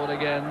coming forward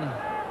again.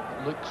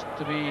 Looks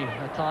to be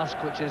a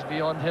task which is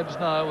beyond Hibs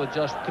now, with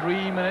just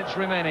 3 minutes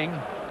remaining.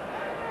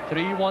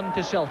 3-1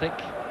 to Celtic.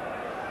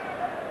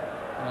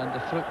 And the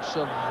fruits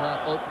of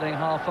that opening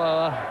half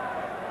hour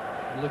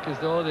look as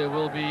though they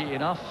will be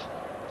enough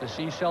to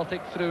see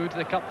Celtic through to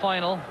the cup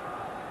final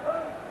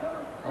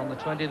on the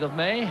 20th of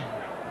May.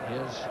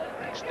 Here's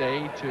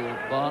Stay to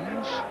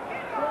Barnes.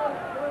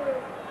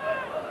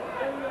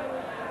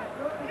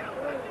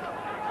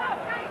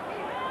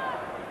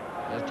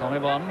 There's Tommy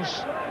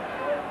Barnes.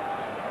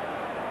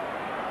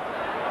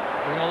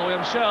 Going all the way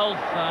himself,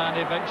 and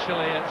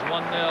eventually it's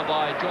won there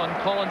by John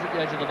Collins at the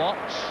edge of the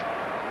box.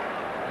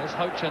 There's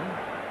Houchin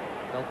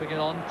helping it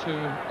on to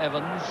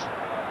Evans.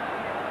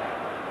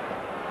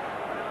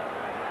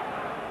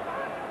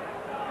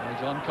 Now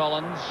John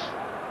Collins.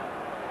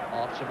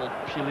 Archibald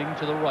peeling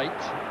to the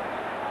right.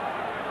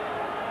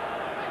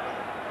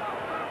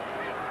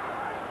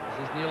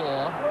 This is Neil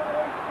Orr.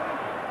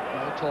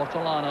 Now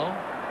Tortolano.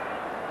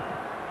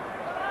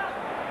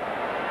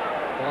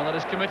 One that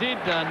is committed,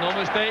 and no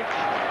mistake.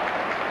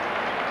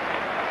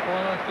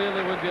 Well,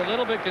 clearly would be a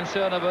little bit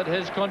concerned about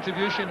his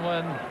contribution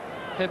when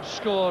Hibs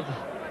scored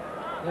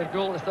their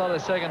goal at the start of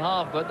the second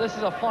half, but this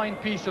is a fine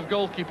piece of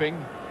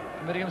goalkeeping,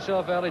 committing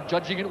himself early,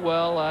 judging it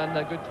well, and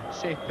a good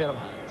safe pair of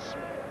hands.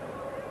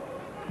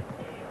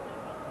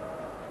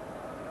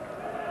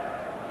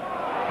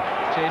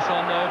 Chase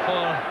on now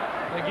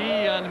for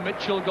McGee, and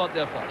Mitchell got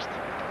there first.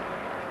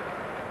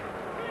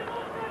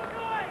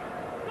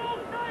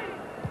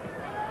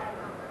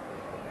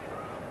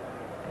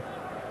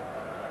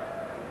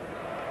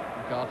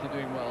 McCarthy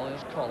doing well.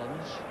 There's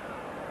Collins.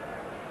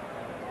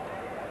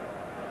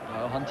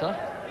 Now Hunter.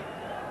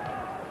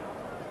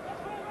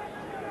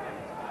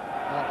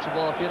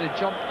 Archibald appeared to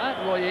jump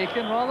at Roy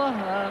Aiken rather,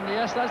 and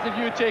yes, that's the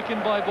view taken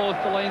by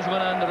both the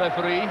linesman and the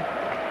referee.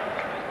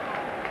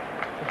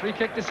 The free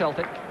kick to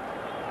Celtic.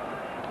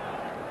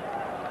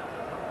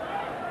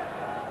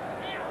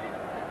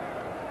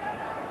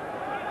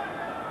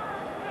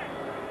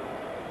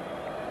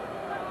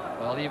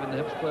 Well, even the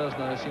Hibs players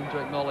now seem to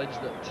acknowledge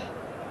that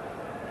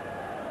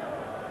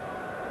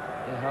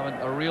they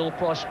haven't a real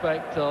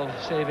prospect of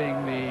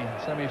saving the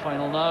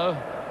semi-final now.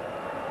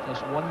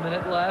 Just 1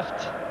 minute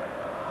left.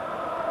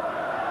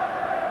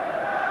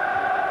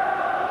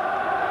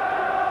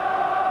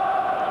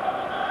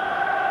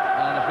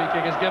 And a free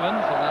kick is given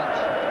for that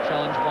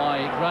challenge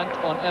by Grant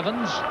on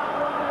Evans.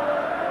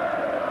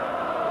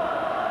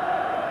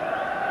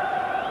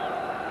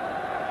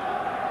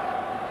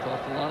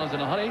 Tortolano's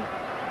in a hurry.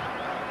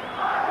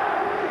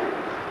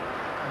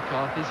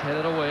 McCarthy's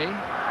headed away.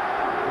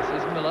 This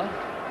is Miller.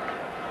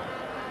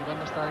 Good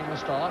understanding of the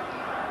start.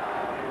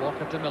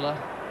 Walker to Miller.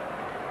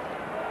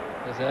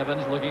 There's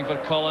Evans looking for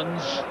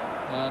Collins,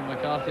 and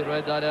McCarthy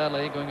read that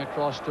early, going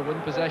across to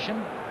win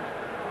possession.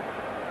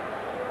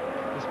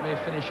 This may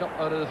finish up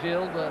out of the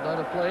field, but out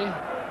of play.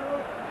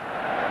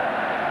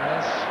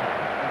 Yes,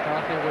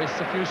 McCarthy wastes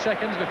a few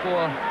seconds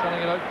before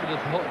turning it out for the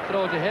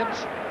throw to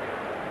Hibs.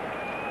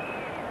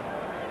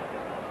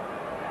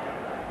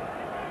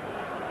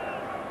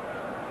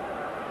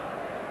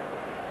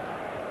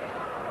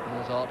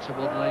 There's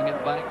Archibald laying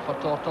it back for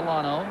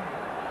Tortolano.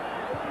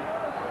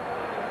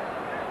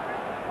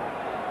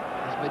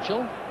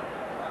 Mitchell.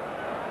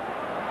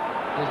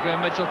 There's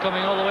Graham Mitchell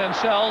coming all the way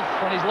himself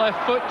on his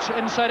left foot.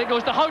 Inside it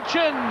goes to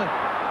Houchin.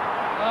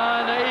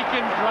 And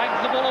Aiken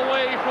drags the ball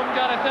away from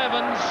Gareth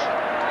Evans.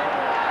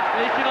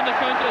 Aiken on the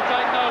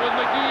counter-attack now with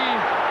McGee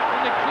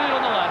in the clear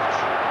on the left.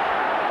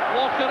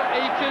 Walker,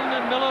 Aiken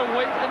and Miller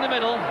wait in the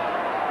middle.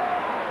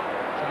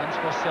 Chance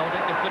for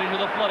Celtic to finish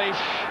with a flourish.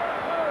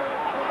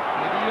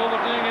 McGee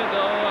overdoing it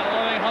though, and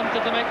allowing Hunter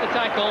to make the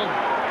tackle.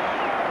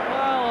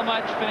 Well, the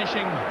match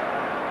finishing.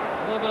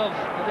 A little bit of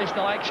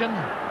additional action,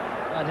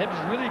 and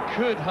Hibs really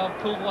could have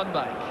pulled one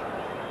back.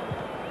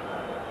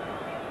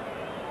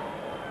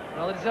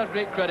 Well, they deserve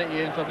great credit,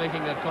 Ian, for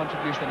making their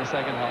contribution in the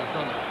second half,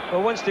 don't they?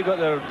 Well, once they got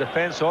their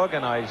defence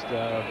organised,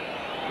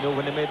 you know,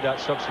 when they made that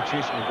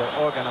substitution, they got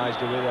organised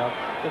the way they have.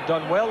 They've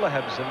done well, the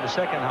Hibs, in the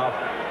second half.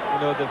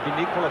 You know, they've been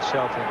equal at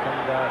Celtic,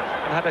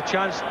 and had a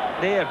chance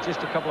there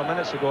just a couple of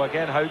minutes ago.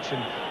 Again,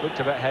 Houchin looked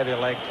a bit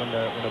heavy-legged when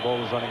the ball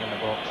was running in the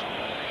box.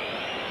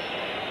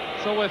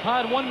 So we've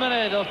had 1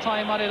 minute of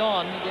time added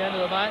on at the end of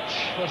the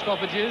match for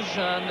stoppages,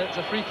 and it's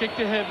a free kick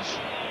to Hibs.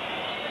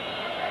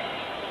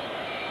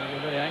 They're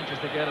very anxious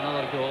to get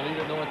another goal,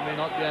 even though it may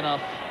not be enough.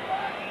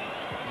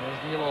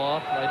 There's Neil Orr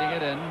sliding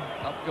it in.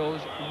 Up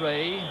goes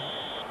Ray,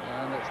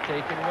 and it's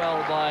taken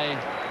well by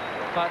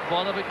Pat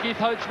Bonner, but Keith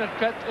Houchin had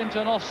crept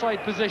into an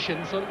offside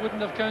position, so it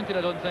wouldn't have counted,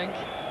 I don't think.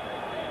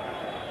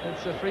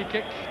 It's a free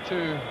kick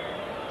to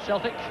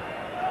Celtic.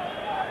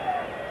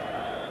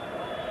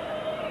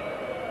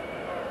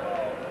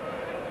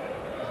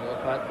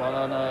 Pat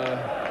Bonner now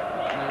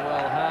may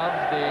well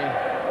have the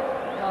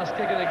last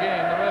kick of the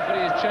game. The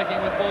referee is checking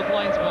with both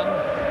linesmen.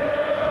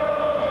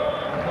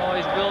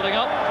 Noise building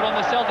up from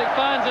the Celtic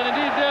fans, and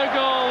indeed there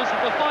goes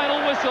the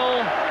final whistle.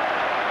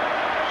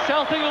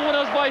 Celtic will win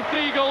us by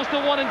 3-1,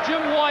 and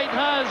Jim White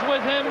has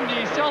with him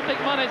the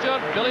Celtic manager,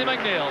 Billy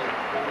McNeill.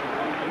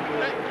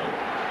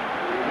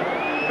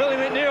 Billy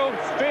McNeill,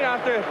 straight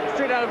after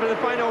the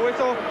final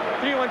whistle,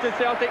 3-1 to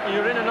Celtic.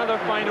 You're in another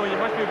final. You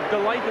must be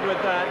delighted with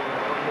that.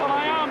 Well,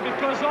 I am,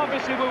 because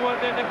obviously the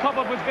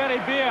cupboard was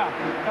very bare.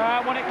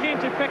 When it came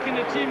to picking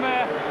the team,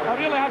 I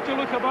really had to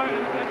look about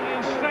and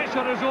stretch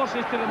our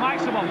resources to the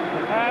maximum.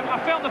 I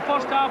felt the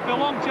first half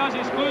belonged to us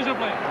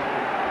exclusively.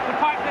 The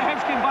fact that Hibs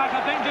came back,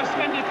 I think, just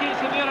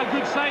indicates that they're a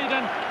good side.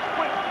 And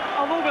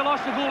although we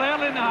lost the goal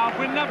early in the half,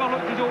 we never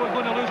looked as though we were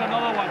going to lose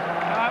another one.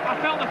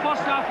 I felt the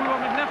first half we were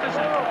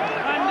magnificent,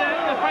 and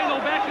the final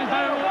beckons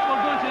now.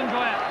 We're going to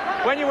enjoy it.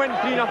 When you went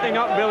 3-0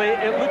 up, Billy,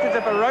 it looked as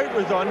if a rout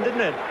was on,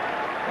 didn't it?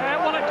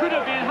 Well, it could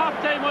have been.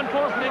 Half-time,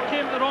 unfortunately, it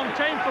came at the wrong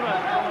time for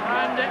us,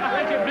 and I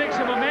think it breaks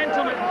the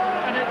momentum,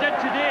 and it did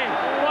today.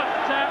 But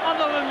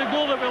other than the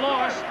goal that we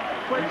lost,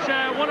 which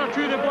one or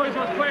two of the boys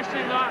were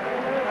questioning that,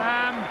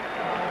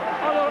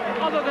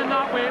 other than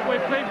that, we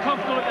played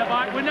comfortable at the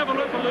back. We never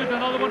looked for losing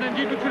another one.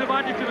 Indeed, we could have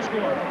added to the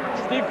score.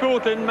 Steve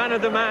Fulton, man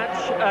of the match.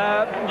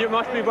 You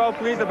must be well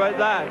pleased about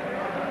that.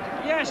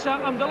 Yes,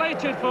 I'm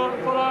delighted for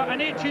an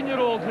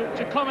 18-year-old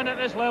to come in at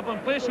this level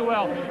and play so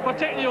well.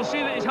 Particularly, you'll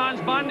see that his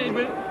hand's bandaged.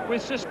 We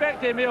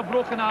suspect he may have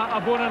broken a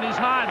bone in his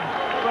hand.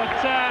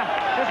 But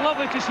it's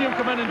lovely to see him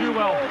come in and do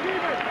well.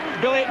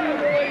 Billy,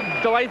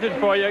 delighted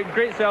for you.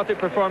 Great Celtic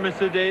performance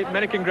today.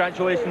 Many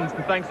congratulations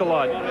and thanks a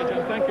lot.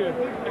 Thank you.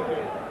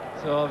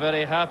 So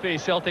very happy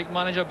Celtic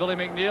manager Billy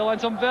McNeill, and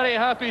some very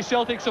happy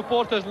Celtic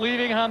supporters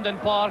leaving Hampden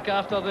Park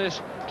after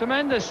this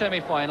tremendous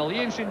semi-final.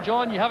 Ian St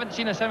John, you haven't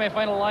seen a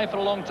semi-final live for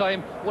a long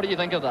time. What do you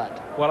think of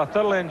that? Well, I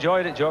thoroughly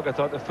enjoyed it, Jock. I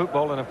thought the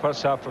football in the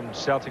first half from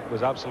Celtic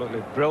was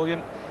absolutely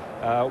brilliant.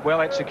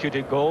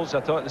 Well-executed goals.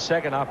 I thought the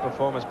second half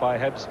performance by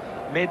Hibs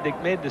made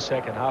the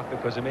second half,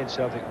 because they made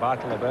Celtic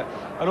battle a bit.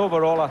 And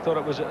overall, I thought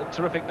it was a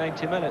terrific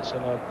 90 minutes,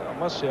 and I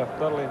must say I've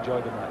thoroughly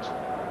enjoyed the match.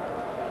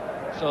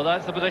 So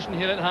that's the position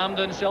here at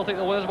Hampden. Celtic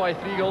the winners by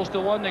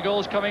 3-1. The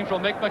goals coming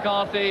from Mick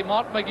McCarthy,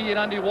 Mark McGee and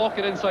Andy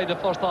Walker inside the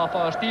first half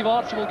hour. Steve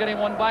Archibald getting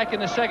one back in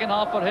the second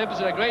half for Hibs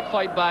in a great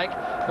fight back.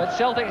 But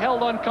Celtic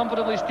held on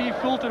comfortably. Steve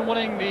Fulton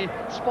winning the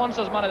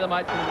sponsors man of the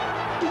match.